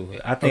mixtapes too.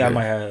 I think I Okay.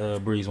 might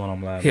have Breeze 1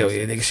 on live. Hell mixtape.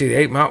 yeah, nigga, shit.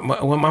 Hey,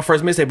 my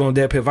first mixtape on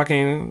that Piff. I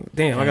can't.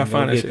 Damn, I gotta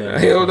find that get shit.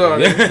 that. Hell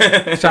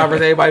no. Shoppers,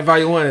 everybody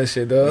volume 1 and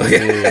shit, dog.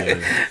 Yeah.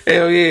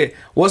 Hell yeah.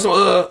 What's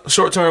some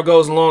short term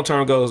goals and long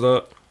term goals,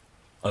 dog?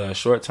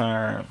 Short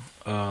term,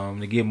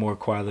 to get more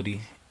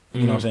quality.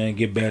 You know what I'm saying?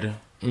 Get better.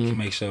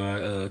 Make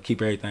sure I keep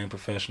everything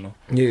professional.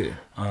 Yeah.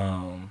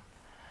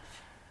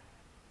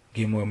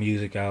 Get more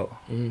music out.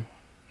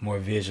 more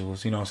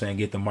visuals. You know what I'm saying?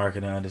 Get the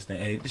market to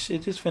understand. Hey, this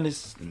shit just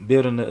finished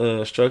building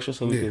the structure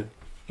so we could,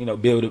 you know,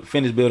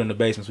 finish building the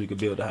basement so we could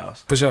build the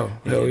house. For sure.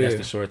 Hell yeah. That's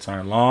the short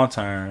term. Long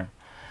term,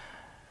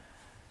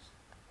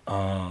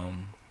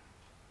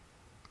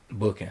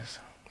 bookings.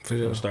 For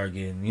sure. We'll start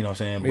getting, you know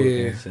what I'm saying,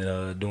 bookings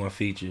and doing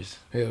features.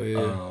 Hell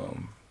yeah.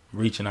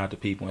 Reaching out to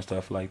people and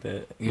stuff like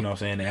that. You know what I'm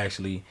saying? And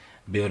actually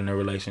building a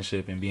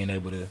relationship and being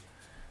able to,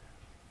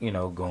 you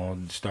know,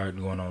 start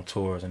going on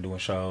tours and doing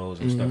shows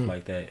and stuff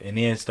like that. And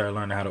then start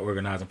learning how to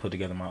organize and put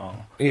together my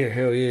own. Yeah,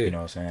 hell yeah. You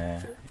know what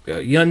I'm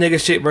saying? Young nigga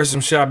shit versus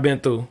some shit I've been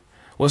through.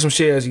 What's some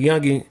shit as a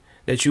youngin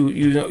that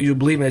you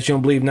believe in that you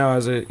don't believe now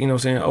as a, you know what I'm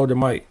saying, older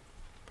Mike?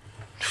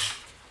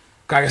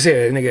 Like I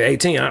said, nigga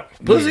 18,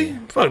 pussy? Yeah.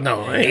 Fuck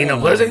no, I ain't no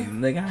pussy.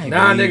 Nigga, I ain't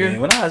nigga.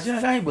 When I was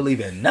young, I ain't believe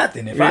in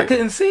nothing. If I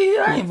couldn't see it,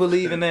 I ain't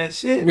believe in that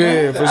shit.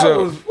 Yeah, man. for sure. I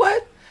was,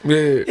 what?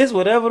 Yeah. It's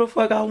whatever the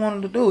fuck I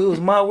wanted to do. It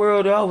was my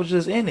world. I was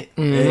just in it.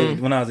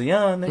 And when I was a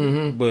young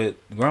nigga. But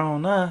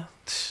grown now,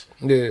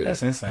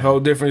 that's insane.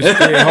 Whole different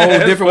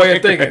way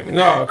of thinking.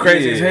 No,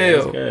 crazy as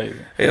hell. Crazy.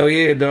 Hell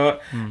yeah, dog.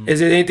 Is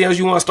there anything else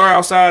you want to start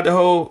outside the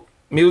whole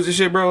music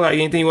shit, bro? Like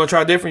anything you want to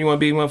try different? You want to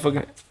be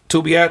motherfucking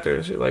Tubi actor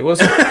and shit? Like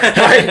what's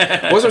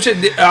what's some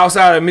shit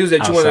outside of music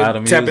that you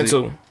want to tap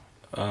into?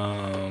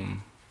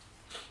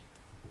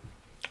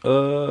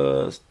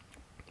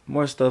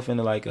 More stuff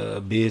into like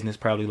business,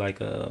 probably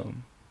like I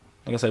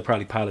say,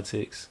 probably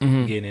politics.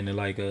 Getting into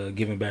like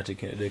giving back to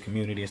the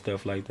community and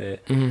stuff like that.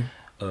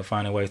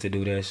 Finding ways to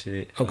do that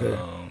shit. Okay.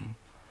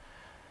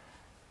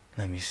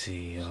 Let me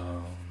see.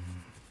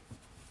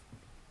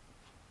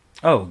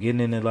 Getting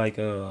into like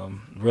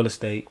real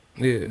estate.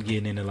 Yeah.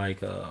 Getting into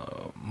like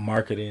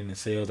marketing and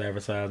sales,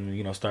 advertising.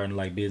 You know, starting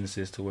like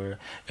businesses to where,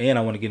 and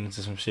I want to get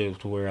into some shit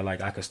to where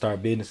like I could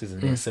start businesses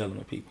and then sell them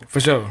to people.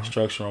 For sure.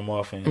 Structure them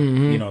off and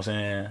you know what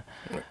I'm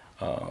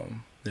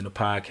saying. Then the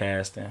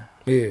podcasting.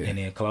 Yeah. And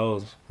then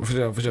close. For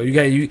sure.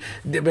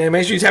 Man,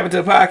 make sure you tap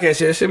into the podcast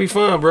shit. That shit be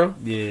fun, bro.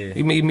 Yeah.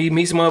 You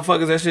meet some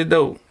motherfuckers, that shit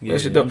dope. Yeah, that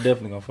shit dope. I'm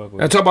definitely gonna fuck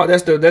with I it. talk about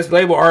that's the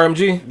label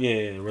RMG.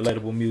 Yeah,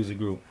 Relatable Music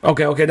Group.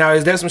 Okay. Now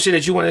is that some shit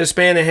that you want to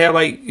expand and have,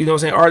 like, you know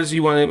what I'm saying, artists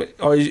you want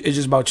to, or it's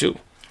just about you?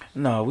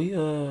 No, we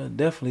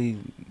definitely,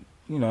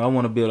 you know, I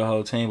want to build a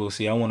whole team, but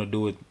see, I want to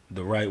do it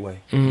the right way.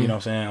 You know what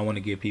I'm saying? I want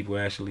to give people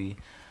actually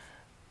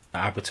the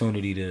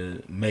opportunity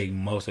to make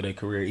most of their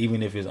career,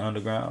 even if it's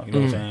underground. You know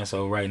what I'm saying?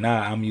 So right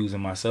now, I'm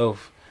using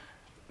myself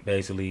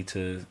basically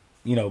to,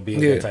 you know,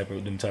 build them type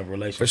of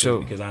relationships. For sure.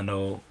 Because I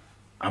know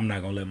I'm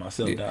not gonna let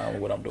myself down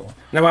with what I'm doing.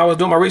 Now, when I was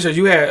doing my research,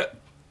 you had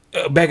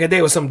back in the day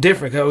it was something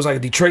different. 'Cause it was like a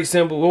Detroit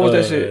symbol. What was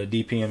that shit?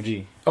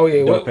 DPMG. Oh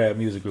yeah, Dope Pad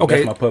Music Group. Okay.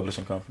 That's my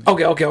publishing company.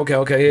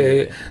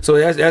 Okay. Yeah. So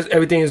that's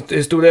everything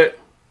is through that.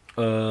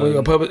 When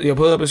your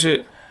pub and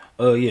shit.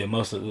 Yeah,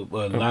 most of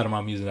a lot of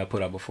my music I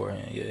put out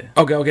beforehand. Yeah.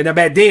 Okay. Now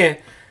back then,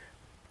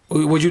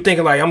 was you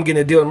thinking like I'm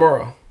getting a deal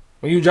tomorrow?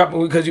 When you drop,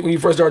 because when you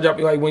first started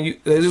dropping,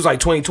 like this was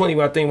like 2020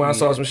 when I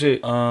saw some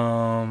shit.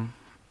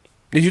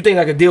 Did you think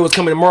like a deal was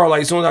coming tomorrow?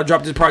 Like as soon as I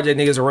drop this project,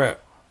 niggas a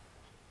rap.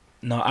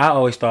 No, I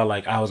always thought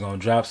like I was gonna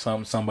drop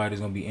something,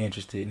 somebody's gonna be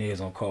interested, and niggas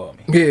gonna call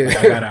me. Yeah. Like,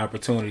 I got an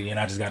opportunity, and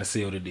I just gotta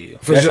seal the deal.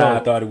 For That's sure. how I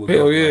thought it would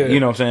Hell go. yeah. Like, you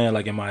know what I'm saying?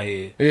 Like in my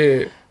head.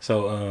 Yeah.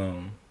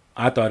 So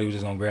I thought he was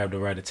just gonna grab the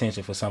right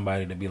attention for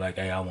somebody to be like,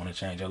 "Hey, I want to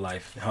change your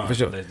life. For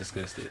sure. Let's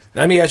discuss this."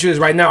 Let me ask you this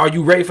right now: are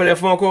you ready for that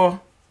phone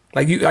call?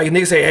 Like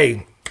niggas say,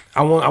 "Hey,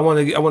 I want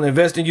to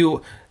invest in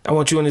you. I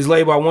want you in this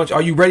label.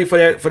 Are you ready for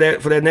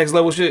that next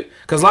level shit?"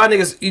 Because a lot of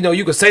niggas, you know,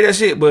 you can say that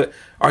shit, but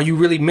are you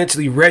really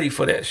mentally ready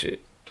for that shit?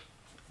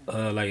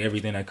 Like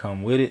everything that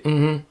come with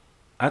it.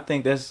 I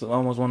think that's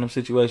almost one of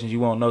them situations you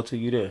won't know till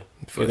you there.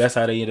 Because that's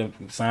how they end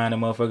up signing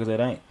motherfuckers that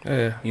ain't.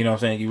 Yeah. You know what I'm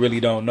saying? You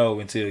really don't know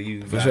until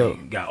you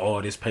got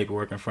all this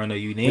paperwork in front of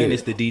you. Then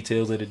it's the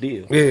details of the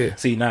deal. Yeah.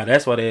 See, now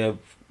that's why they'll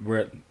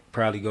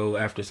probably go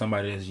after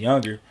somebody that's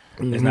younger.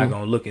 It's not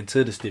going to look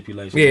into the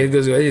stipulations. Yeah,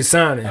 because it's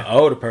signing. An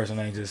older person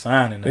ain't just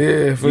signing.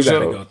 Yeah, for you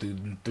sure. You got to go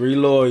through 3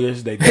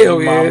 lawyers. They Hell go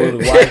yeah. mama, the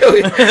wife. Hell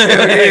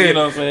yeah. You know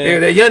what I'm saying? Yeah,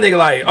 that young nigga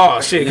like, oh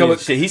shit, come on.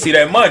 Shit, he see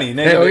that money.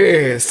 Nigga. Hell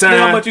yeah. Sign. Nigga,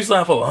 how much you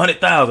signed for?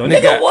 100,000.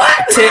 Nigga, Got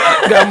what?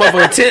 Got a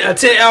motherfucker a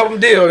 10 album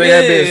deal.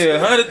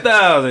 Yeah,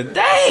 100,000.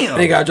 Damn.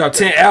 They gotta drop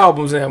 10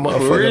 albums in that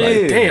motherfucker.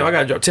 Like, damn, I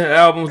gotta drop 10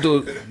 albums, do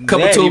a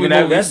couple Tubi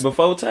movies. That's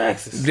before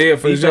taxes. Yeah,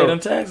 for he sure. paid them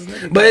taxes,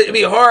 nigga. But it'd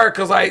be hard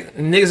because like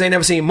niggas ain't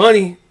never seen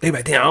money. They be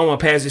like, damn, I don't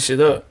want to pass this shit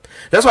up.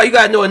 That's why you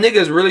gotta know a nigga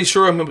is really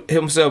sure of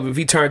himself if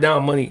he turned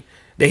down money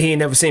that he ain't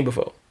never seen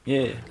before.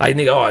 Yeah. Like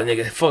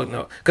nigga, fuck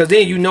no. Because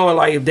then you know,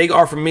 like if they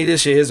offer me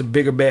this shit, it's a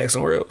bigger bag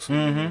somewhere else.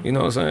 Mm-hmm. You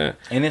know what I'm saying?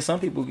 And then some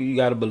people, you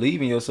gotta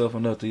believe in yourself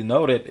enough to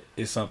know that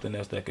it's something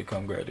else that could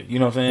come greater. You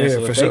know what I'm saying? Yeah,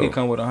 so for if sure. they could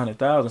come with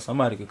 100,000,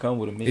 somebody could come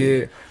with $1 million.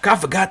 Yeah. Cause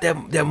I forgot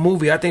that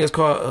movie. I think it's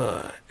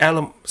called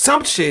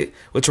some shit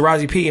with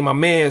Taraji P. and my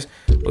man's.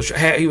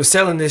 He was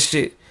selling this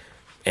shit,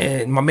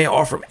 and my man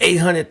offered him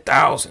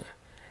 800,000,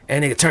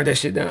 and nigga turned that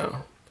shit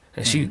down.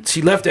 And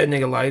she left that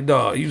nigga like,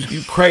 dog,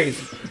 you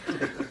crazy.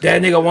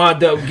 That nigga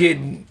wound up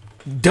getting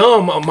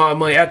dumb on my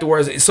money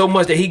afterwards, so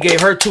much that he gave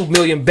her $2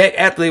 million back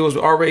after they was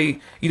already,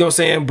 you know what I'm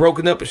saying,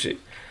 broken up and shit.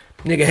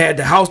 Nigga had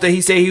the house that he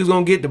said he was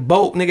gonna get, the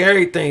boat, nigga,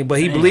 everything. But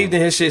he believed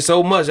in his shit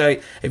so much.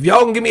 Like, if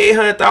y'all can give me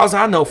 800,000,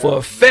 I know for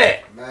a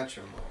fact.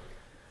 Matrimony.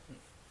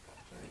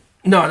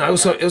 No, it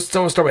was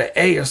someone start with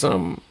A or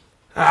something.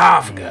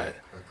 I forgot.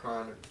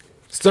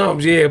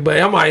 Stumps, yeah, but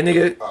I'm like,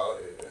 nigga. Oh,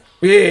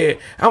 yeah,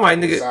 I'm like,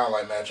 nigga. Sound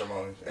like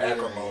matrimony.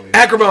 Acrimony.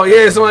 Acrimony,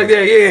 yeah, something like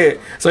that, yeah.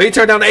 So he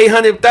turned down the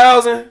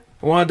 800,000,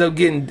 wound up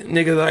getting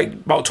nigga like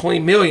about 20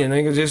 million,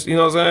 nigga, just, you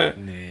know what I'm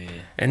saying? Yeah.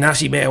 And now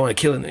she mad, want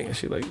to kill a nigga.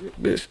 She like,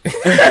 bitch.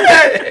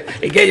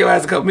 He gave your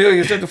ass a couple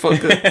million, shut the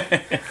fuck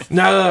up.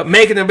 Now,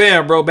 Making the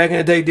Band, bro. Back in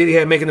the day, Diddy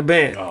had Making the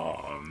Band.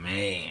 Oh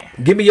man.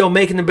 Give me your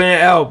Making the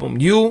Band album.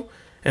 You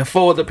and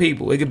 4 other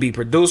people. It could be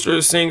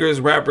producers, singers,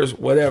 rappers,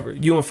 whatever.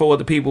 You and 4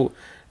 other people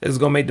is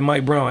gonna make the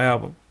Mike Brown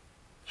album.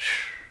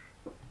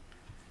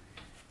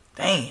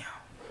 Damn.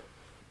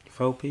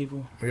 4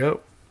 people.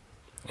 Yep.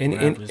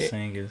 Rappers,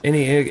 singers.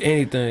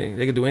 Anything.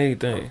 They could do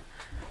anything.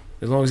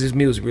 As long as it's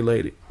music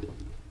related.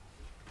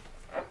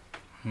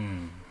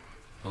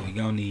 But we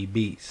gonna need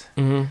beats.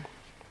 Mm-hmm.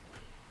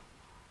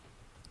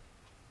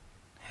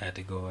 Had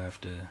to go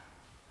after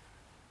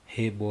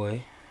Hit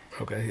Boy.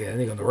 Okay, yeah,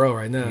 nigga on the road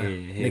right now.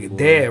 Yeah, nigga Boy.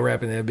 dad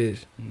rapping that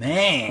bitch.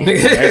 Man,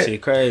 that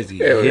shit crazy.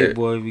 Hell Hit yeah.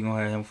 Boy, we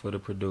gonna have him for the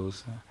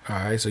producer.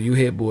 Alright, so you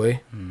Hit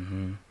Boy.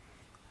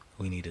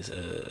 We need a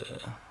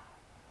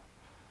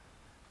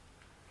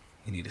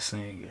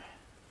singer.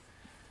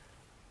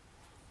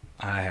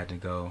 I had to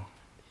go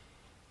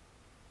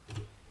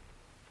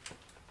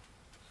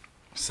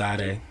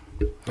Sade.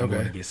 I'm Okay.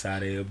 gonna get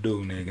Sade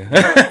Abdul,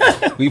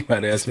 nigga. We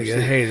might ask some Nigga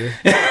shit. hater.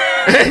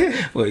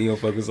 Well, you don't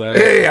fuck with Sade?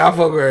 Hey, I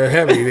fuck with her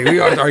heavy. Nigga. We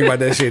always argue about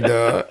that shit,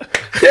 dog.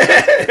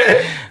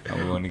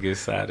 I'm going to get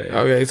Sade.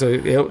 Okay, so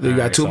yep, you got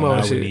Alright, 2 so more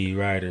now shit. we need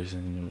writers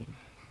and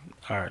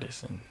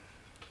artists, and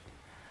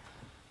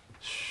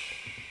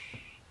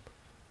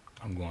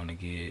I'm going to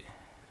get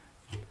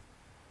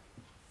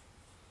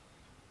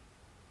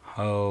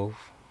Hove.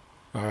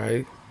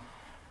 Alright.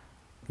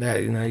 Now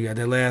you got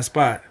that last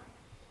spot.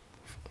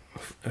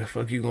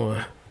 Fuck you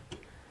going.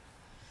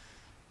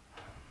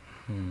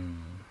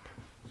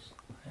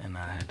 And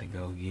I had to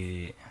go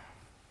get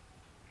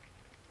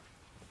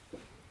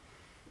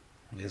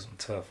this one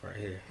tough right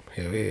here.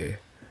 Hell yeah.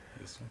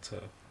 This one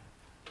tough.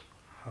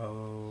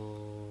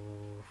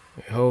 Hove.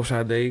 Whole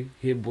Sade,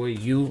 Hit Boy,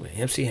 you, and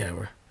MC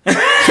Hammer. You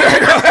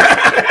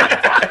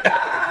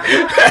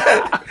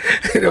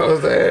know what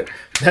I'm saying?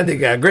 That nigga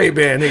got a great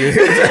band, nigga.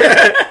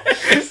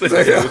 So,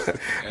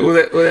 what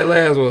that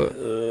last one?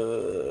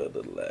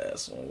 The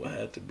last one would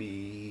have to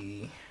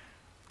be.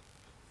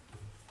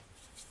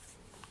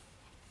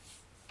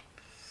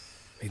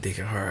 He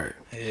thinking hard.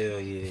 Hell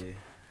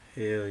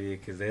yeah,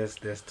 cause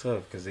that's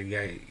tough. Cause it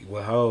got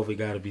with Hove, it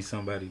got to be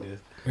somebody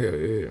that's Hell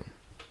yeah.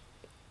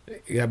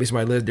 You gotta be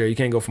somebody legendary. You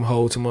can't go from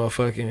Hov to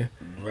motherfucking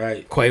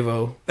right.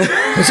 Quavo.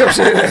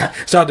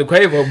 Shout out to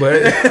Quavo,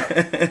 but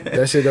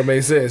that shit don't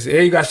make sense. Yeah,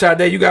 you got shot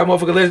there. You got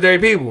motherfucking legendary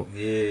people.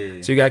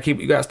 Yeah. So you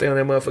gotta stay on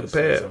that motherfucking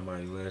path.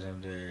 Somebody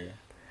legendary.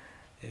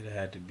 It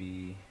had to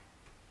be.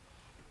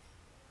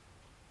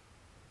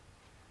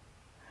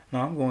 No,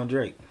 I'm going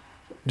Drake.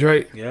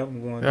 Drake. Yeah,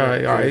 I'm going All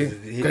Drake. right.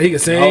 'Cause He can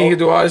sing. He can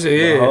do all that shit.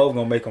 Yeah. Hove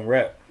gonna make him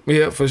rap.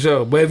 Yeah, for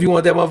sure. But if you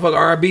want that motherfucker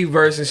R&B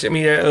verse and shit, I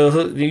mean that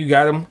hook, you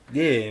got him.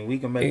 Yeah, and we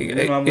can make. Yeah, You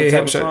know how yeah, many type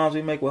him of shut- songs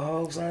we make with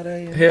Hove out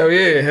there? Hell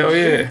yeah, hell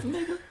yeah,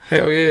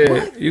 hell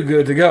yeah. You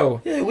good to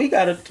go? Yeah, we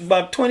got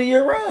about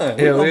 20-year run.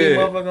 We Hell gonna be yeah.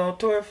 motherfucker on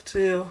tour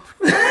till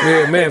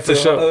Yeah, man, for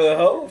sure.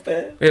 Hove,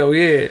 man. Hell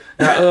yeah.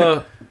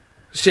 Now,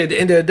 shit. At the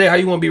end of the day, how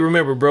you want to be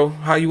remembered, bro?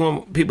 How you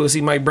want people to see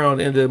Mike Brown at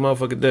the end of the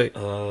motherfucking day?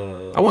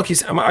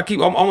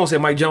 I'm almost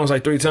said Mike Jones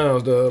like 3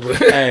 times, though. But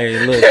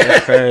Hey, look,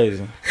 that's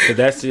crazy. Cause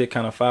that shit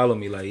kind of followed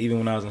me. Like even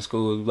when I was in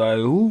school, it was like,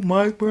 "Who,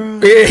 Mike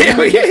Brown?" yeah,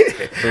 hell yeah,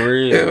 For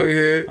real. hell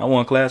yeah. I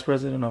won class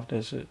president off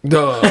that shit.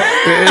 Dog.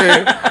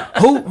 Yeah.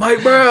 Who?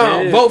 Mike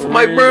Brown. Yeah, Vote for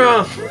Mike real.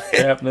 Brown.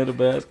 Captain of the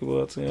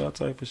basketball team, all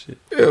type of shit.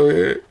 Hell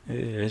yeah.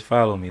 Yeah, it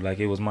followed me like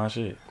it was my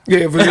shit.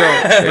 Yeah, for sure.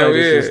 Hell Like,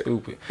 this yeah. shit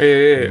stupid. Yeah,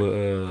 yeah.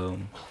 But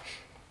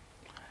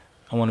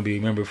I want to be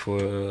remembered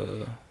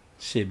for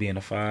shit, being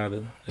a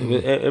father,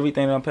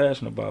 everything that I'm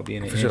passionate about,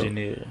 being an For sure.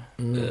 engineer,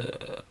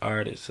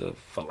 artist, a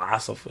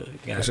philosopher,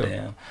 For sure.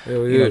 goddamn. Hell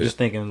You know, yeah. just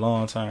thinking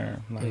long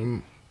term, like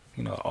Mhm.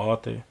 you know,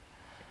 author,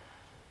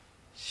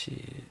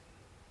 shit,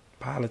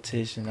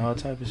 politician, all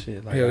type of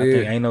shit. Like Hell I yeah.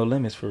 think ain't no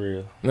limits for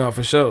real. No,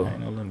 for sure.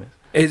 Ain't no limits.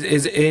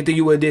 Is anything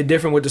you would have did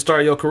different with the start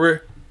of your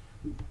career?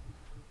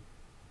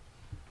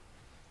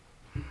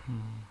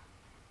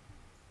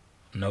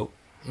 Nope.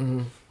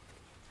 Mm-hmm.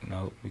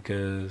 Nope,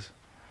 because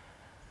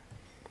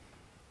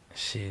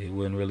shit, it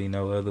wasn't really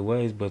no other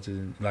ways but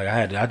to like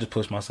I just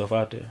pushed myself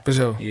out there. For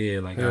sure. Yeah,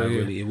 like Hell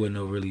yeah. it wasn't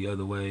no really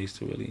other ways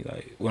to really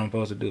like what I'm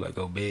supposed to do, like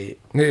go bed.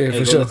 Yeah, Hey, for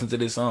go sure. listen to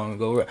this song and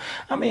go rap.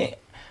 I mean,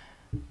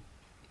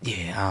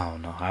 yeah, I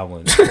don't know. I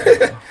wouldn't.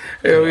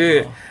 Hell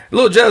yeah. A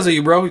little jealous of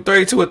you, bro.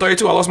 32 at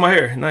 32, I lost my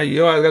hair. Now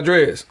you always got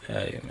dreads.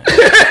 Hey, man.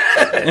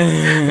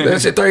 That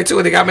shit 32,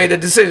 I think I made that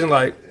decision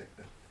like,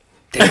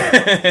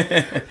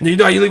 Damn. You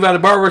know how you leave out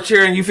of the barber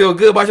chair and you feel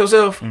good about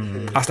yourself?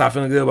 I stopped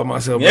feeling good about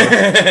myself, bro.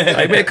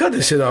 Like, man, cut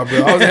this shit off, bro.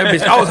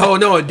 I was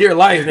holding on dear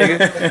life,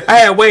 nigga. I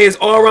had waves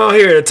all around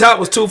here. The top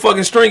was too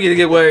fucking stringy to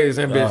get waves,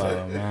 that bitch.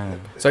 Oh,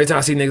 man. So every time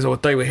I see niggas over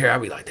 30 with hair, I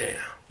be like, damn.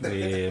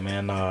 Yeah,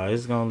 man, nah,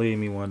 it's gonna leave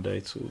me one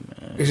day too,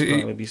 man. It's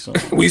gonna be soon.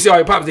 When you see all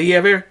your pops, did he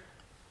have hair?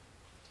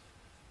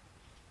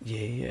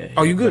 Yeah.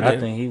 Oh, you good, I man?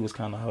 think he was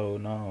kind of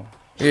holding on.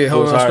 Yeah, It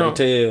hold was on hard strong.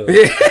 to tell.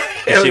 Yeah.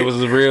 That shit was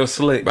real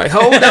slick. Like,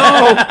 hold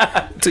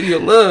on to your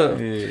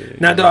love. Yeah.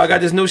 Now, dog, I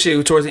got this new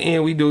shit. Towards the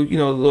end, we do, you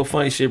know, a little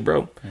funny shit,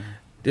 bro.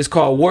 This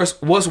called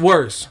What's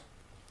Worse?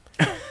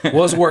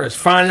 What's worse?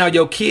 Finding out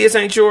your kids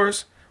ain't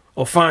yours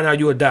or finding out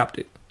you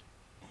adopted?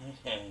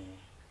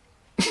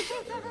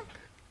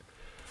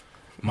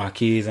 My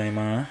kids ain't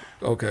mine.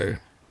 Okay.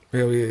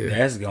 Hell yeah.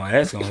 That's gonna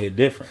hit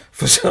different.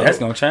 For sure. That's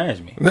gonna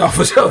change me. No,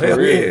 for sure. Hell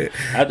For real. yeah.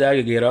 I think I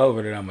could get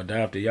over that I'm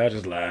adopted. Y'all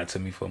just lied to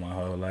me for my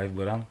whole life,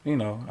 but I'm,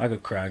 I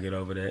could cry, get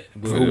over that.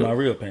 But who my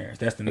real parents?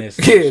 That's the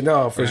next. Yeah,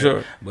 no, for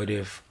sure. But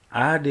if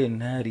I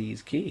didn't have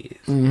these kids,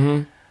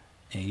 Mm-hmm.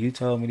 and you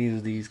told me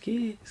these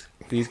kids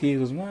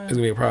was mine, It's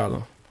gonna be a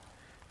problem.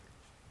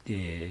 yeah,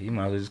 you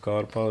might as well just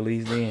call the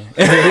police then.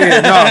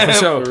 Yeah, no, for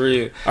sure. For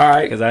real. All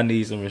right. Because I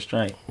need some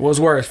restraint. What's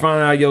worse?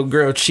 Finding out your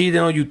girl cheated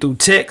on you through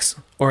text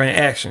or in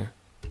action?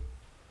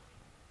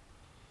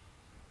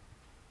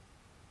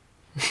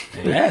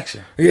 In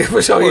action. Yeah,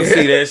 for sure. I want to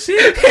see that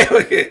shit.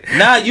 Hell yeah.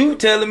 Now you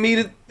telling me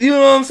that, you know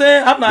what I'm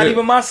saying? I'm not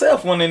even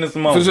myself one in this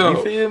moment. For sure.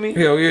 You feel me?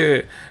 Hell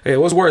yeah. Hey,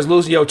 what's worse,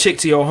 losing your chick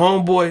to your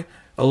homeboy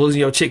or losing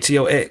your chick to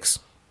your ex?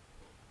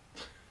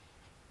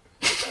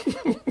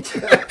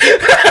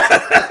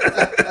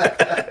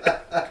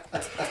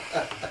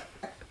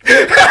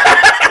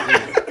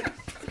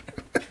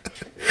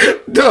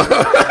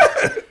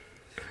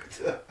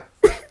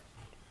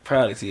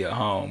 Probably to your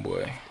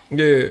homeboy.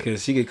 Yeah.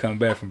 Because she could come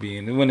back from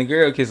being... When a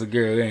girl kiss a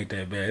girl, it ain't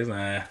that bad. It's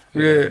like,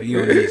 Yeah.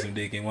 you don't need some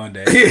dick in one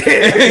day.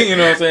 Yeah. You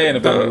know what I'm saying?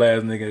 If I'm the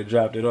last nigga that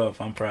dropped it off,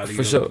 I'm probably,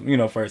 For sure.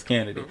 First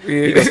candidate. Yeah.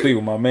 You can sleep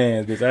with my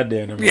man, because I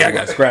damn near I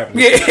got scrapping.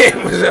 Yeah,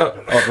 for sure.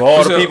 Of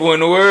all For the sure. people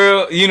in the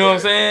world, you know what I'm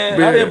saying?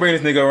 Yeah. I didn't bring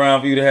this nigga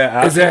around for you to have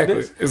options. Exactly.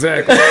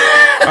 Exactly.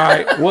 All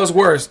right. What's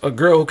worse, a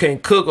girl who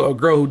can't cook or a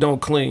girl who don't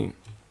clean?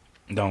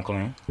 Don't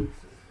clean.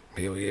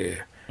 Hell yeah.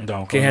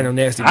 Don't clean. Can't have no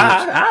nasty bitch.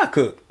 I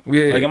cook.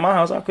 Yeah. Like in my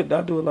house, I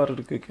do a lot of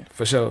the cooking.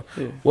 For sure.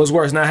 Yeah. What's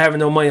worse, not having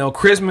no money on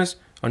Christmas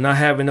or not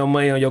having no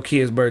money on your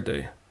kid's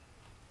birthday?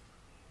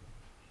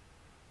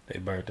 They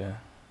birthday.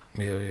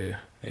 Hell yeah.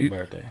 They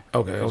birthday.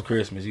 Okay. It was Okay.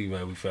 Christmas. We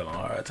fell on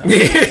hard time. Yeah.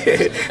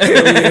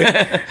 Hell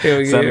yeah.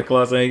 Hell Santa yeah.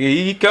 Claus ain't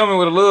he coming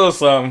with a little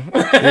something.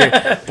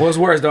 Yeah. What's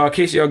worse, dog?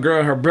 Kissing your girl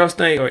in her breath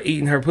stink or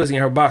eating her pussy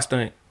in her box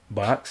stink?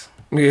 Box?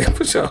 Yeah,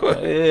 for sure.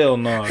 Hell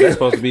no. That's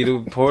supposed to be the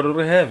portal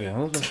to heaven.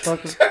 What the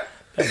fuck is that?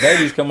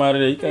 Babies come out of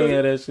there. You can't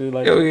have that shit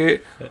like Hell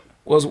that. yeah.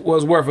 What's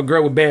worse, a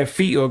girl with bad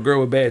feet or a girl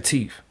with bad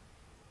teeth?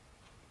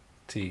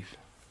 Teeth.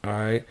 All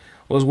right.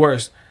 What's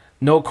worse,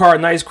 no car,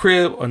 nice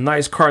crib or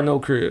nice car, no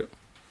crib?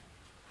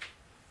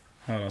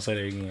 Hold on, say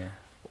that again.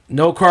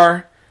 No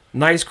car,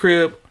 nice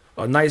crib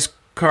or nice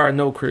car,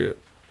 no crib?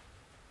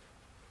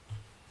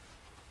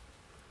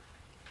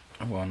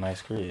 I want a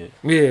nice crib.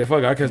 Yeah,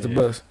 fuck it, I catch the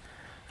bus.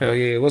 Hell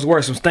yeah. What's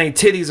worse, some stank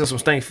titties or some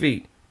stank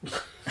feet?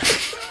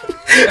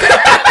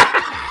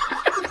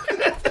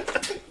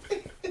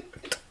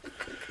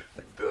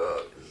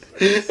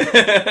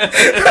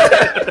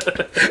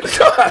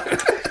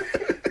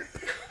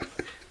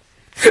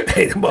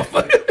 Hey, the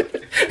motherfucker.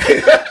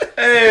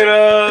 Hey,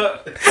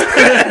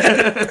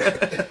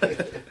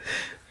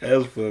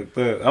 that's fucked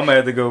up. I'm gonna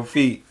have to go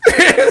feet.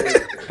 Cause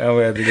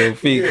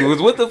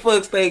what the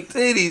fuck stank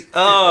titties?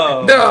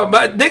 Oh. No,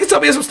 but niggas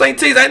told me it's some stank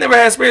titties. I ain't never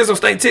had experience with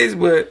stank titties,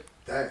 but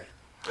Dang.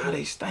 How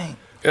they stink?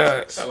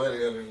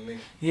 Sweaty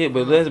underneath. Yeah,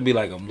 but let's be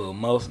like a little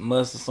must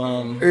or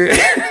something.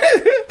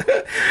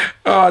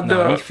 oh No,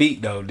 no. them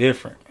feet though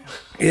different.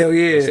 Hell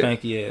yeah.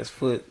 Stanky ass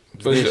foot.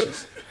 For sure.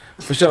 Vicious.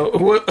 For sure.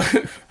 What,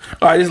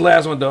 all right, this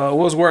last one, dog.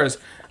 What's worse,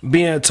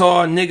 being a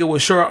tall nigga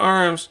with short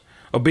arms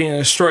or being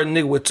a short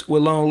nigga with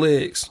long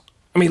legs?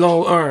 I mean,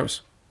 long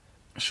arms.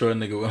 Short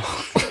nigga with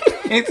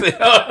he said,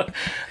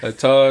 a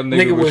tall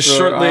nigga with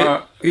short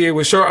arms. Yeah,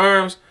 with short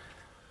arms.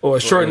 Or a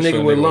short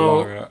nigga with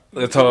long.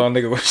 A tall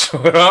nigga with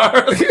short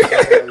arms.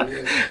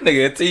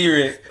 Nigga a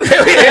T-Rex.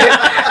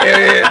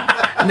 Yeah.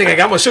 Nigga, I'm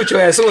gonna shoot your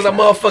ass as soon as I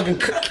motherfucking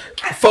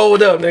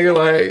fold up, nigga.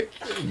 Like,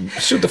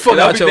 shoot the fuck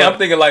out your ass. I'm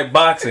thinking like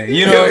boxing.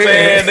 You know what I'm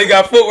saying? They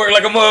got footwork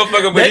like a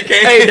motherfucker, but you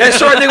can't. Hey, that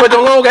short nigga with the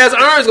long ass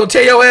arms gonna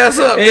tear your ass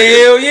up.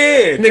 Hell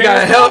yeah. Nigga got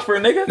a hell for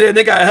nigga. Yeah,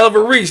 nigga got a hell of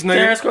a reach, nigga.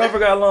 Terrence Crawford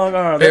got long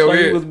arms. That's Hell why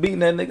yeah. he was beating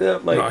that nigga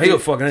up. Like, No, he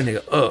was fucking that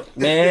nigga up.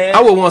 Man.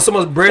 I would want so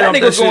much bread that off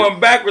nigga that was shit. going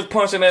backwards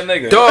punching that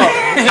nigga. Dog,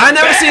 I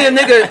never seen a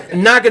nigga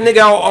knock a nigga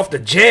out off the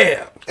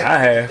jab. I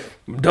have.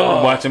 Dog.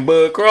 I'm watching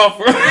Bud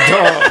Crawford. Dog.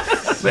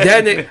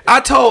 That nigga, I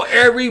told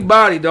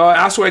everybody, dog.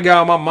 I swear to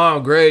God, on my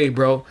mom's grave,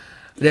 bro.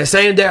 That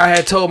same day, I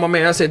had told my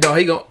man. I said, dog,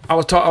 he gon'. I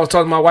was talking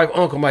to my wife,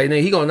 uncle, like,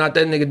 nigga, he gonna knock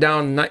that nigga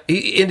down.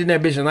 He ended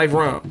that bitch in 9th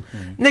round.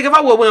 Nigga, if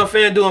I would went on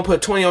FanDuel and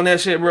put 20 on that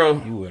shit,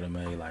 bro. You would have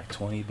made like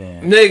 20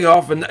 bands. Nigga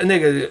off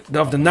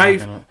the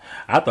knife.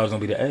 I thought it was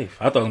gonna be the 8th.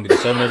 I thought it was gonna be the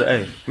 7th or the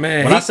 8th.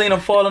 Man, when I seen him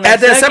falling at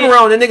that 7th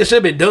round, that nigga should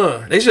have been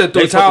done. They should have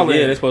threw a towel in.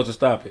 Yeah, they supposed to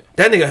stop it.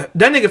 That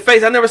nigga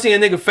face. I never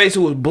seen a nigga face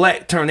who was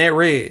black turn that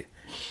red.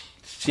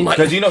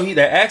 Because you know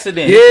that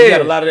accident. Yeah. He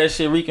got a lot of that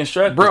shit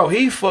reconstructed. Bro,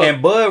 he fucked.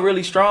 And Bud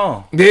really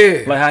strong.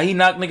 Yeah. Like how he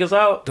knocked niggas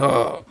out.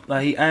 Dog.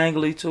 Like he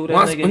angly too. That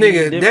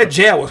nigga that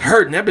jab was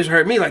hurting. That bitch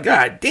hurt me. Like,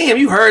 God damn,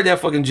 you heard that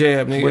fucking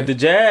jab, nigga. But the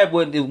jab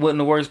wasn't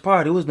the worst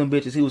part. It was them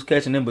bitches he was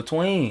catching in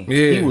between.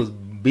 Yeah. He was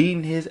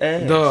beating his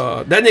ass.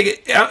 Dog. That nigga,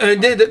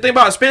 and then the thing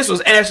about Spencer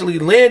was actually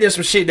landing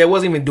some shit that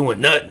wasn't even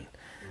doing nothing.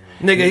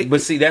 Nigga.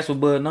 But see, that's what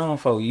Bud known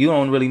for. You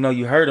don't really know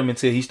you hurt him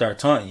until he start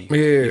taunting you.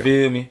 Yeah. You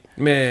feel me?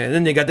 Man,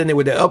 then they got that nigga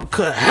with that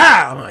uppercut.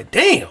 How? I'm like,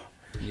 damn.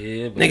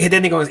 Yeah, but nigga hit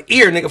that nigga on his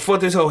ear. Nigga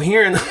fucked his whole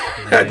hearing.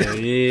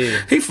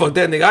 yeah. He fucked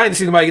that nigga. I ain't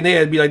seen somebody get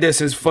their ass beat like that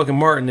since fucking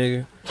Martin,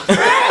 nigga.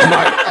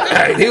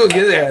 Like, he was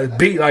getting his ass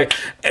beat. Like,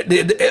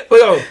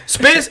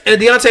 Spence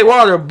and Deontay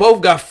Wilder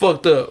both got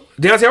fucked up.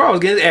 Deontay Wilder was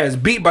getting his ass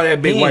beat by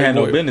that big he white ain't had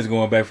boy. no business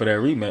going back for that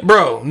rematch.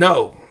 Bro,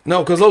 no,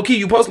 because low key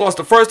you post lost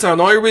the first time.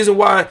 The only reason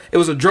why it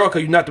was a draw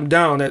because you knocked him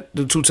down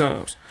the 2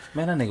 times.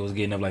 Man, that nigga was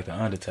getting up like the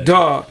Undertaker.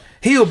 Dog,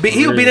 he'll beat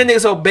that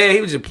nigga so bad.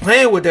 He was just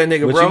playing with that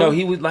nigga, but bro. You know,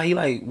 he was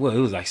like what? It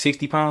was like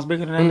 60 pounds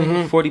bigger than that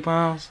nigga. 40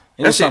 pounds.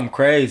 It was shit- something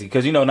crazy.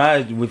 Cause you know now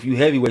if you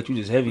heavyweight, you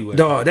just heavyweight.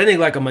 Dog, that nigga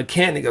like a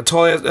mechanic, a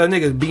tall ass. That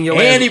nigga beating your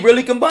ass. And he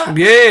really can box.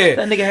 Yeah,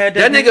 That nigga had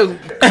that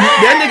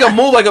nigga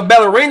move like a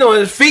ballerina on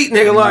his feet,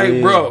 nigga. Like,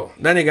 Yeah. bro,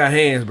 that nigga got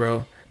hands,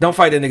 bro. Don't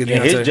fight that nigga, And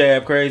Deontay. his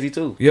jab crazy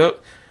too.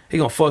 Yep, he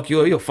gonna fuck you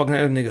up. He gonna fucking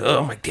that nigga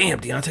up. I'm like, damn,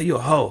 Deontay, you a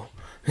hoe.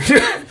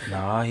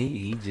 Nah,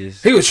 he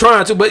just He was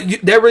trying to, but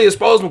that really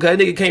exposed him because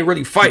that nigga can't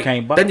really fight. He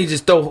can't box. That nigga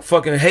just throw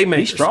fucking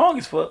haymakers. he's strong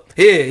as fuck.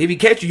 Yeah, if he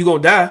catch you, you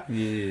gonna die.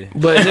 Yeah.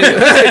 But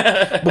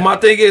nigga, but my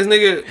thing is,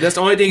 nigga, that's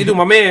the only thing he do.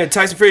 My man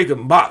Tyson Fury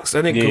can box.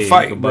 That nigga Yeah, can he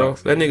fight, can bro.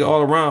 box. That nigga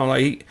all around.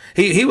 Like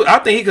he I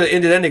think he could have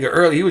ended that nigga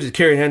early. He was just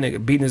carrying that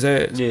nigga, beating his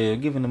ass. Yeah,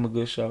 giving him a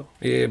good show.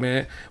 Yeah,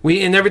 man. We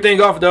end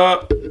everything off,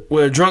 dog,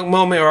 with a drunk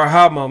moment or a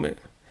high moment.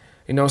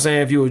 You know what I'm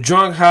saying? If you were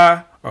drunk,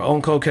 high, or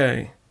on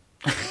cocaine.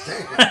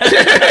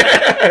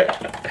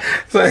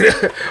 So,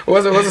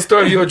 what's the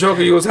story? If you were drunk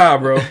or you was high,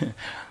 bro?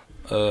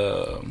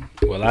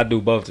 Well, I do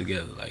both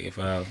together. Like if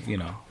I,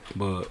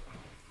 but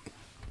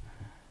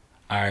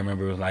I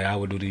remember it was like I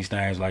would do these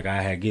things. Like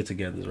I had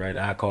get-togethers, right?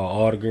 I call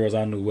all the girls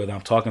I knew, whether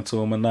I'm talking to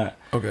them or not.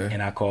 Okay.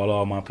 And I call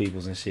all my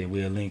peoples and shit.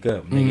 We'll link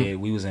up, nigga.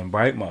 We was in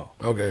Brightmo.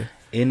 Okay.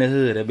 In the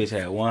hood, that bitch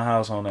had one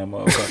house on that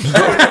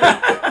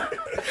motherfucker.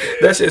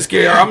 That shit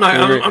scary. I'm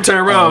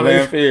turning around,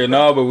 nigga. Fear.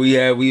 No, but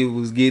we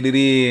was getting it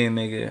in,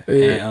 nigga.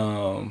 Yeah.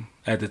 And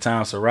at the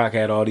time, Ciroc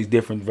had all these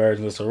different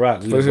versions of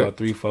Ciroc. We bought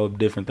 3-4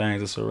 different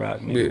things of Ciroc,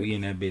 nigga. Yeah. We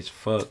in that bitch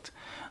fucked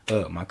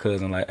up. My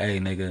cousin like, hey,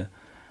 nigga,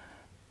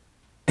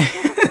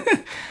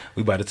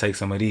 we about to take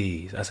some of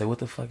these. I said, what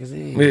the fuck is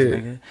these,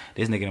 nigga?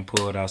 This nigga done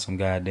pulled out some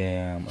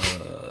goddamn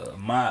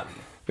Molly.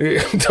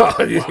 Yeah, dog.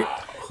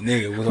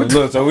 Nigga,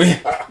 look, so we.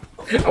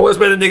 I was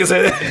expecting nigga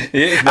say that.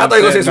 Yeah, I thought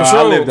you were gonna say some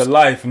I lived shrooms. the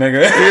life,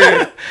 nigga.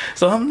 Yeah.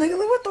 So I'm nigga,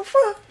 like, what the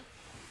fuck?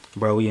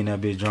 Bro, we in that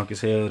bitch drunk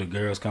as hell. The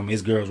girls come,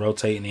 his girls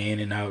rotating in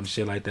and out and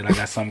shit like that. I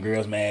got some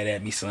girls mad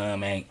at me,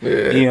 some ain't.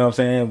 Yeah. You know what I'm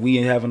saying? We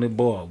ain't having the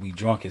ball. We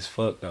drunk as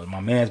fuck though.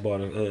 My man's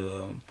bought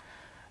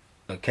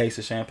a case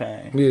of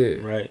champagne. Yeah.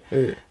 Right?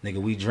 Yeah. Nigga,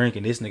 we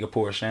drinking. This nigga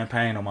poured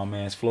champagne on my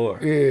man's floor.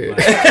 Yeah.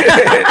 Like,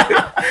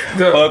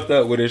 fucked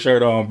up with his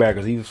shirt on back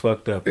because he was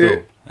fucked up too.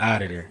 Yeah.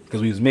 Out of there.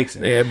 Because we was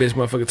mixing. Yeah, bitch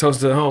motherfucker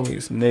toasted the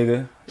homies.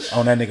 Nigga.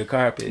 On that nigga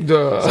carpet.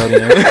 Duh. So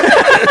then,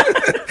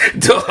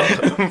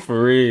 Duh.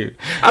 for real.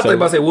 I thought you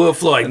about to say wood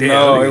floor like that.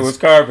 No, it was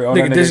carpet. On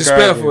Nigga that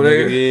disrespectful,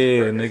 carpet,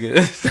 nigga. Yeah,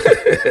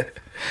 nigga.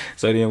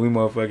 So then we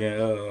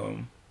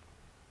motherfucking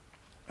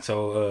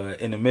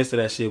in the midst of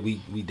that shit, we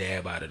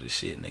dab out of the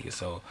shit, nigga.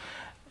 So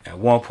at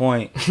one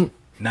point,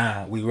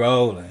 we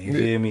rolling. You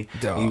feel me?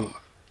 Dog.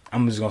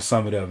 I'm just gonna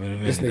sum it up in a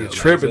minute. This nigga though.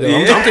 tripping, Like,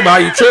 though. so, I'm thinking about how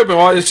you tripping,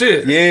 all this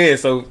shit. Yeah,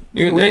 so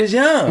we was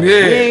young. Yeah.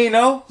 We ain't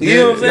know. You Yeah,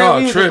 know what I'm saying? y'all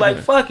We was just like,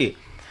 tripping. fuck it.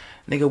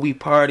 Nigga, we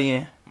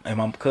partying. And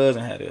my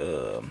cousin had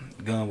a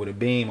gun with a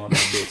beam on that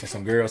bitch. And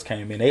some girls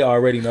came in. They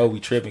already know we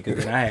tripping.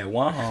 Because then I had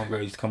one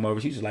homegirl used to come over.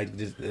 She used to like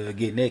just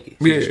get naked.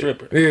 She's a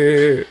stripper.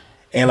 Yeah.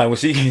 And like when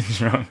she gets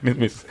drunk, this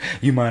bitch,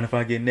 you mind if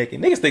I get naked?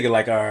 Niggas thinking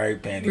like, all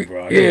right, panty,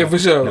 bro. Yeah, for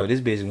sure. No,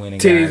 this bitch went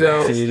and Titties got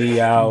out. titty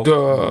out,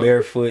 Duh.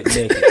 barefoot,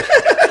 naked.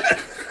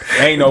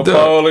 Ain't no Duh.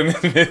 pole in this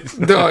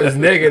bitch. Dog, it's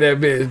naked that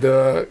bitch,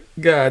 dog.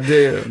 God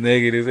damn.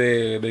 Naked as hell,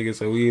 nigga.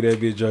 So we that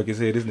bitch drunk as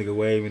hell. This nigga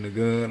waving the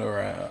gun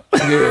around.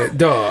 Yeah,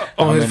 dog.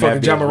 On I'm his in fucking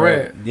that John bitch,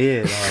 Morant. right?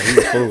 Yeah, dog, he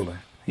was fooling.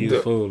 He was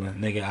Duh. fooling.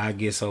 Nigga, I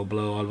get so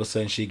blow, all of a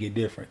sudden she get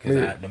different. Because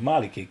Yeah. the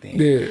Molly kicked in.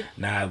 Yeah.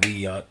 Now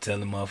we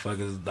telling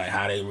motherfuckers like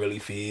how they really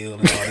feel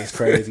and all this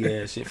crazy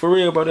ass shit. For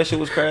real, bro, that shit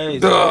was crazy.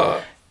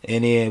 Dog.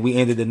 And then we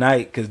ended the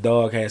night because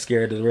dog had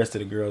scared the rest of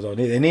the girls on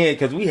it. And then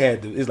because we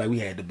had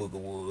the Book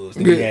of Woods.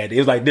 It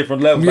was like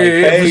different levels. Yeah, like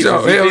phases,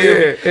 for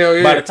sure. Hell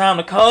yeah. By the time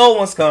the cold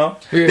ones come,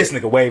 this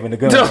nigga waving the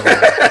gun.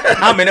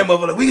 I'm in that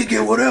motherfucker. We can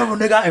get whatever,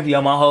 nigga. I empty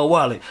out my whole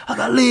wallet. I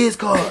got Liz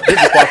card. This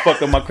is before I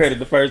fucked up my credit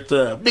the first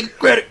time. Nigga,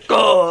 credit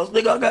cards.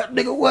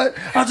 Nigga, what?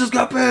 I just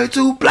got paid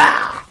too.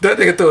 Blah. That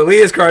nigga threw a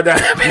Liz card down.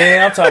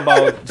 Man, I'm talking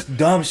about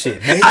dumb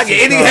shit. I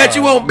get any hat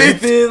you want,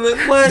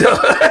 bitch.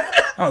 What?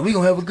 Oh, we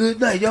gonna have a good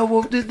night. Y'all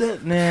won't do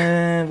that.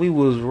 Man, we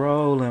was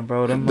rolling,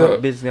 bro. Them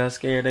bitches got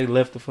scared. They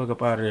left the fuck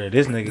up out of there.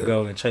 This nigga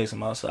go and chase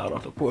him outside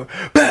off the porch.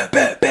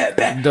 Bat.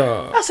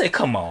 I say,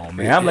 come on,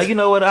 man. I'm like, you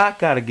know what? I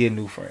gotta get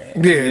new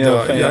friends. Yeah, you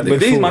know dog. But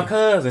these my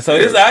cousins, so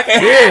this I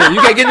can't. Yeah,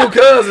 you can't get new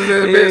cousins.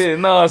 Yeah,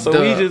 no.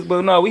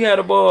 So we had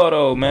a ball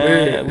though,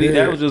 man.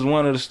 That was just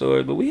one of the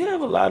stories. But we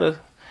have a lot of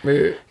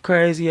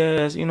crazy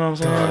ass. You know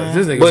what I'm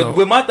saying?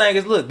 But my thing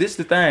is, look, this is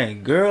the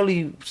thing.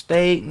 Girlie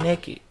stayed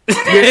naked.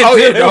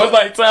 It was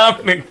like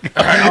time. It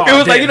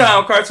was like, you know how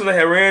on cartoons they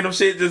had random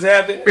shit just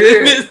happen.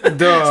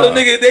 So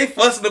nigga, they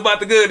fussing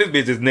about the good. This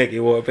bitch is naked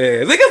walk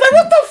past. Niggas like,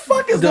 what the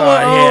fuck is going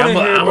on?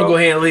 I'm gonna go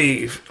ahead and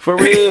leave for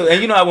real. And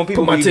you know how when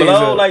people be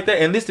blow like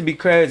that, and this to be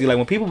crazy, like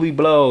when people be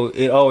blow,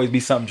 it always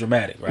be something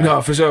dramatic, right?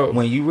 No, for sure.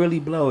 When you really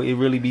blow, it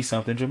really be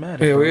something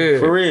dramatic. Hell yeah.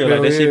 For real,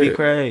 like that shit be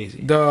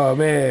crazy. Dog,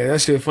 man,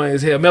 that shit funny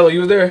as hell. Mello,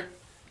 you was there?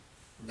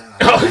 Nah,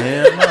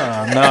 man.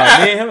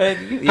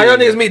 How y'all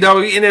niggas meet, dog?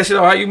 We in that shit.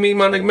 How you meet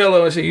my nigga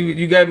Mello and shit?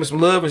 You gave him some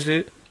love and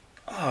shit.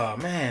 Oh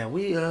man,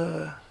 we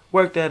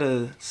worked at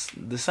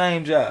the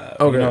same job.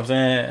 Okay. You know what I'm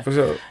saying? For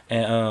sure.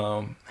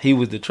 And he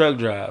was the truck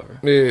driver.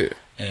 Yeah.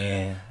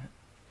 And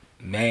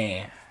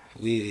man,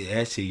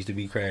 that shit used to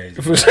be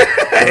crazy. For sure.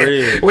 For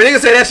real. When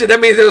niggas say that shit, that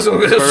means there was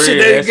some shit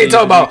that you can't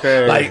talk about.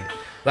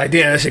 Like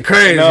damn, that shit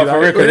crazy. No, for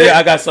real, because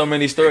I got so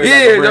many stories.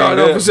 Yeah,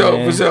 no, for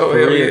sure.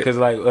 For real, because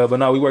but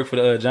no, we worked for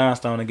the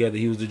Johnstone together.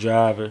 He was the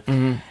driver,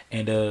 and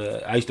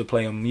I used to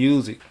play him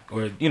music,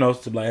 or to be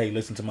like, hey,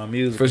 listen to my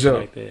music, for sure,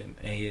 like that.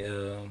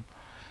 And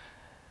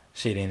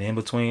shit, and in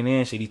between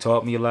then, he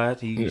taught me a lot.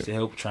 He used to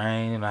help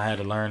train, and I had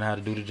to learn how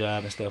to do the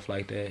job and stuff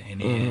like that.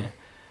 And then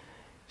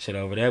shit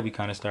over that, we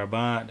kind of start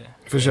bonding.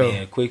 For sure.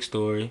 And quick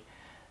story,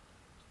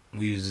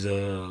 we was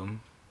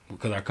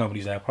because our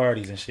companies have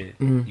parties and shit.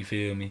 You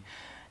feel me?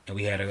 And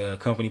we had a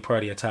company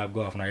party at Top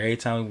Golf. And like every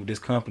time this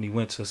company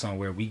went to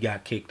somewhere, we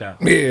got kicked out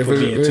for being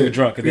too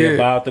drunk. Because they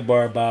bought the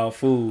bar, bought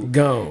food.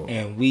 Gone.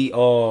 And we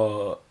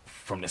all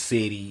from the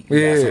city.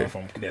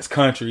 From that's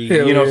country.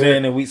 You know what I'm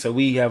saying? And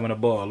we having a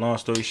ball. Long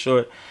story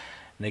short,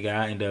 nigga,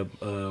 I end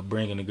up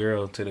bringing the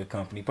girl to the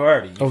company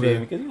party. You feel me?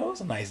 Because, it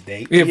was a nice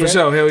date. Yeah, for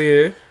sure. Hell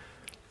yeah.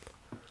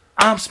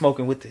 I'm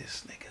smoking with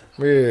this nigga.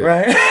 Yeah.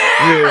 Right?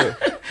 Yeah.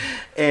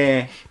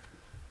 And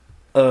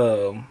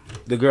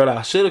the girl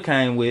I should have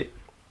came with,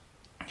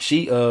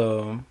 she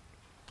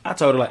I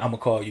told her like, I'm gonna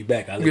call you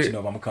back. I'll let you know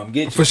if I'm gonna come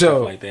get you. For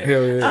sure. Like that.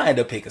 Hell yeah. I end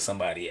up picking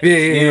somebody else. Yeah,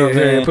 you know what I'm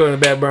saying? Put on the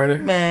back burner.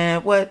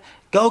 Man, what?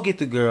 Go get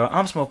the girl.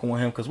 I'm smoking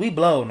with him because we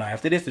blow now.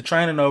 After this, the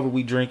training over,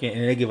 we drinking,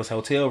 and they give us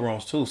hotel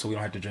rooms too, so we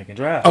don't have to drink and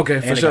drive.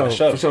 Okay, for sure.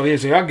 For sure. Yeah,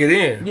 so y'all get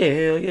in. Yeah,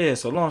 hell yeah.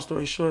 So long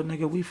story short,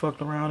 nigga, we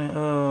fucked around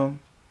and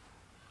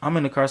I'm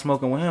in the car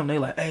smoking with him. They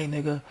like, hey,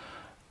 nigga.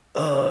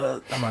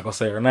 I'm not gonna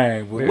say her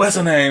name, but what's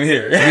her name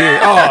here?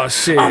 Yeah. Oh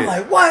shit. I'm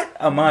like,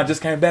 what? Mine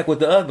just came back with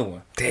the other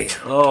one. Damn.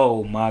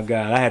 Oh my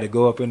god, I had to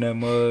go up in that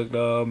mug,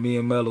 dog. Me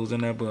and Mello was in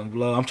that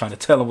blood. I'm trying to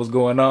tell him what's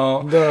going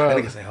on. Dog.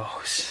 Nigga say,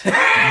 oh shit.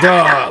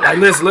 Dog. Like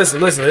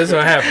listen. This is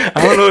what happened.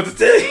 I don't know what to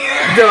tell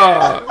you.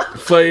 Dog.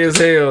 Funny as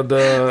hell,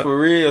 dog. For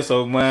real.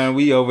 So man,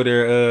 we over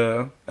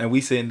there, and we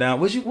sitting down.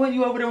 When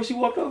you over there when she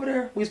walked over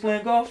there? We was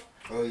playing golf.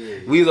 Oh yeah.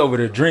 We was over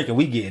there drinking.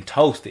 We getting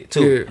toasted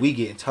too. Yeah. We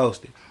getting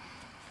toasted.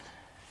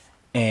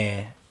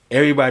 And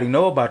everybody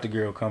know about the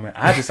girl coming.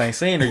 I just ain't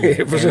seen her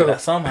yet. For sure.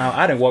 Somehow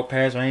I didn't walk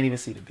past her. I ain't even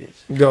see the bitch.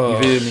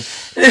 Dog. You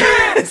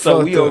feel me?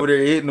 So we up. over there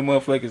hitting the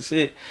motherfucking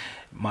shit.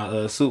 My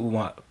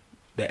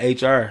the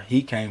HR,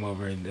 he came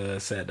over and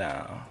sat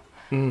down.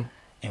 And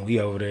we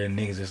over there and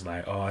niggas just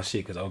like, oh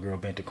shit, because old girl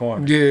bent the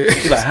corner. Yeah.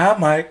 She's like, hi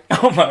Mike.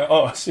 I'm like,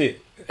 oh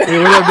shit.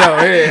 Yeah, what up, dog?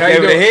 Hey, how you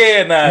Gave her the doing?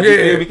 head nod.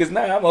 Yeah. Because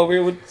now I'm over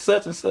here with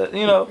such and such,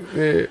 you know.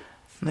 Yeah.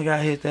 Nigga, I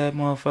hit that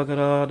motherfucker,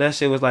 dog. That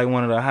shit was like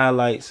one of the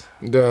highlights.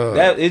 Dog.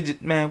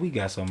 Man, we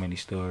got so many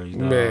stories,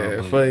 dog.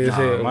 Man, funny as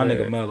hell, My man.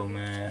 nigga Mello,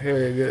 man. Hell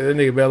yeah, that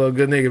nigga Mello,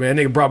 good nigga, man.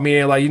 That nigga brought me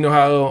in like, you know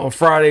how on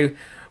Friday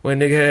when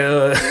nigga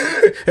had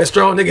that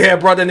strong nigga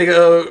had brought that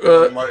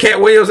nigga Cat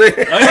Williams in.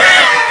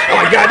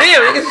 I'm like,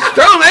 goddamn, nigga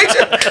strong, ain't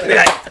you?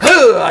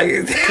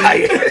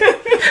 Like,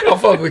 I'm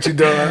fucking with you,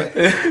 dog.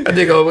 That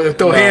nigga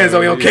throw hands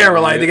on me on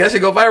camera like, nigga, that shit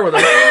go viral.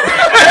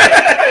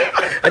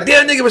 Like,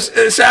 damn, nigga was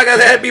Shad got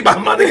had beat by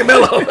my nigga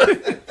Mello.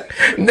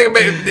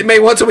 Nigga made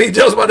one too many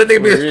jokes about that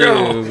nigga being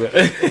strong.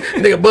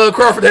 Nigga Bud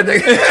Crawford, that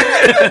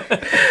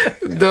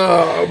nigga.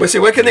 Duh. But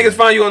shit, where can niggas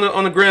find you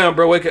on the ground,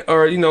 bro?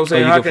 Or you know,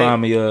 saying You can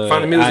find me.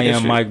 Find the music I and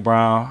am shit. Mike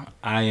Brown.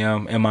 I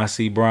am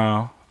MIC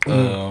Brown.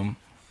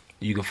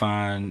 You can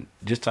find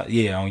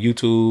on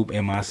YouTube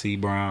MIC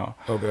Brown.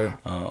 Okay.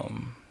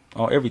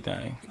 on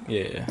everything.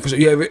 Yeah. So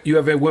you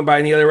ever went by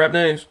any other rap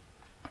names?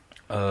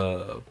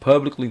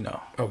 Publicly, no.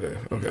 Okay.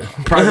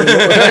 Privately,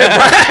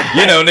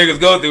 You know, niggas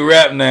go through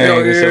rap names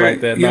and shit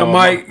like that. Young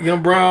Mike,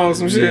 Young Brown,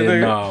 some shit. Yeah,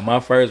 no, my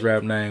first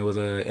rap name was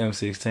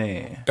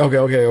M16. Okay.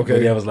 But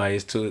that was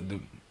like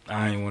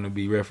I ain't want to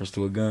be referenced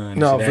to a gun.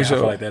 No, so for sure. I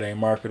feel like that ain't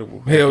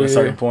marketable Hell at yeah. a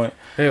certain point.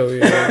 Hell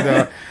yeah.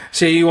 Nah.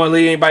 Shit, you want to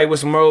leave anybody with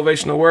some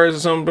motivational words or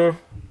something,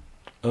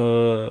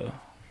 bro?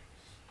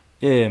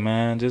 Yeah,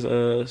 man. Just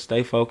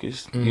stay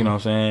focused. You know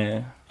what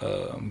I'm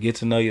saying? Get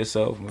to know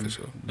yourself.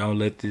 Sure. Don't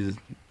let this.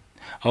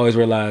 Always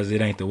realize it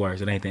ain't the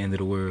worst. It ain't the end of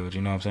the world.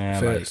 You know what I'm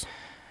saying? Facts.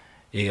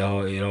 Like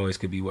it always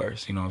could be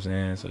worse. You know what I'm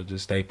saying? So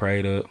just stay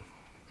prayed up.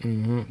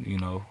 You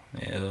know,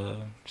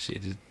 and,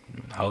 shit. Just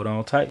hold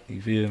on tight.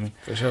 You feel me?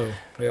 For sure.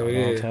 Hell Hold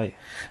yeah. on tight.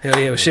 Hell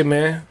yeah. Well, shit,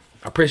 man.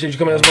 I appreciate you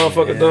coming as a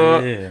motherfucker,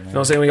 dog. Yeah, You know what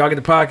I'm saying? When y'all get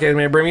the podcast,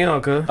 man, bring me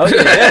on, cuz. Oh,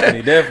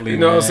 yeah, definitely. You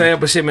know man. what I'm saying?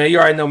 But shit, man, you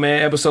already know,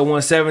 man. Episode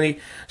 170.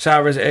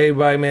 Shad versus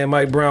everybody, man.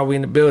 Mike Brown, we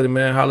in the building,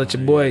 man. Holla at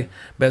your boy.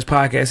 Best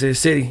podcast in the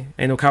city.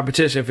 Ain't no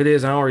competition. If it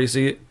is, I don't already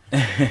see it.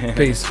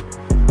 Peace.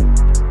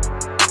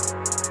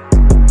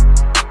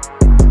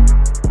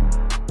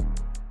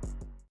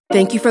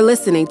 Thank you for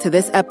listening to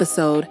this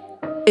episode.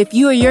 If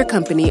you or your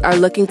company are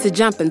looking to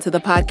jump into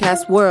the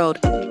podcast world,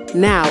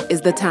 now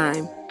is the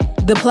time.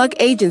 The Plug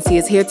Agency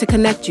is here to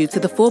connect you to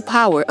the full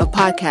power of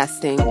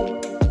podcasting.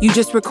 You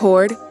just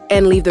record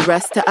and leave the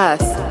rest to us.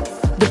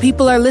 The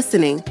people are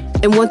listening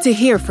and want to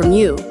hear from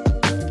you.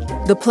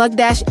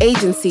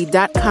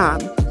 Theplug-agency.com.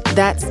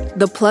 That's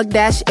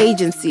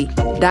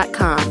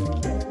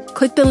theplug-agency.com.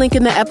 Click the link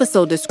in the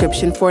episode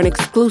description for an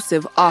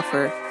exclusive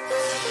offer.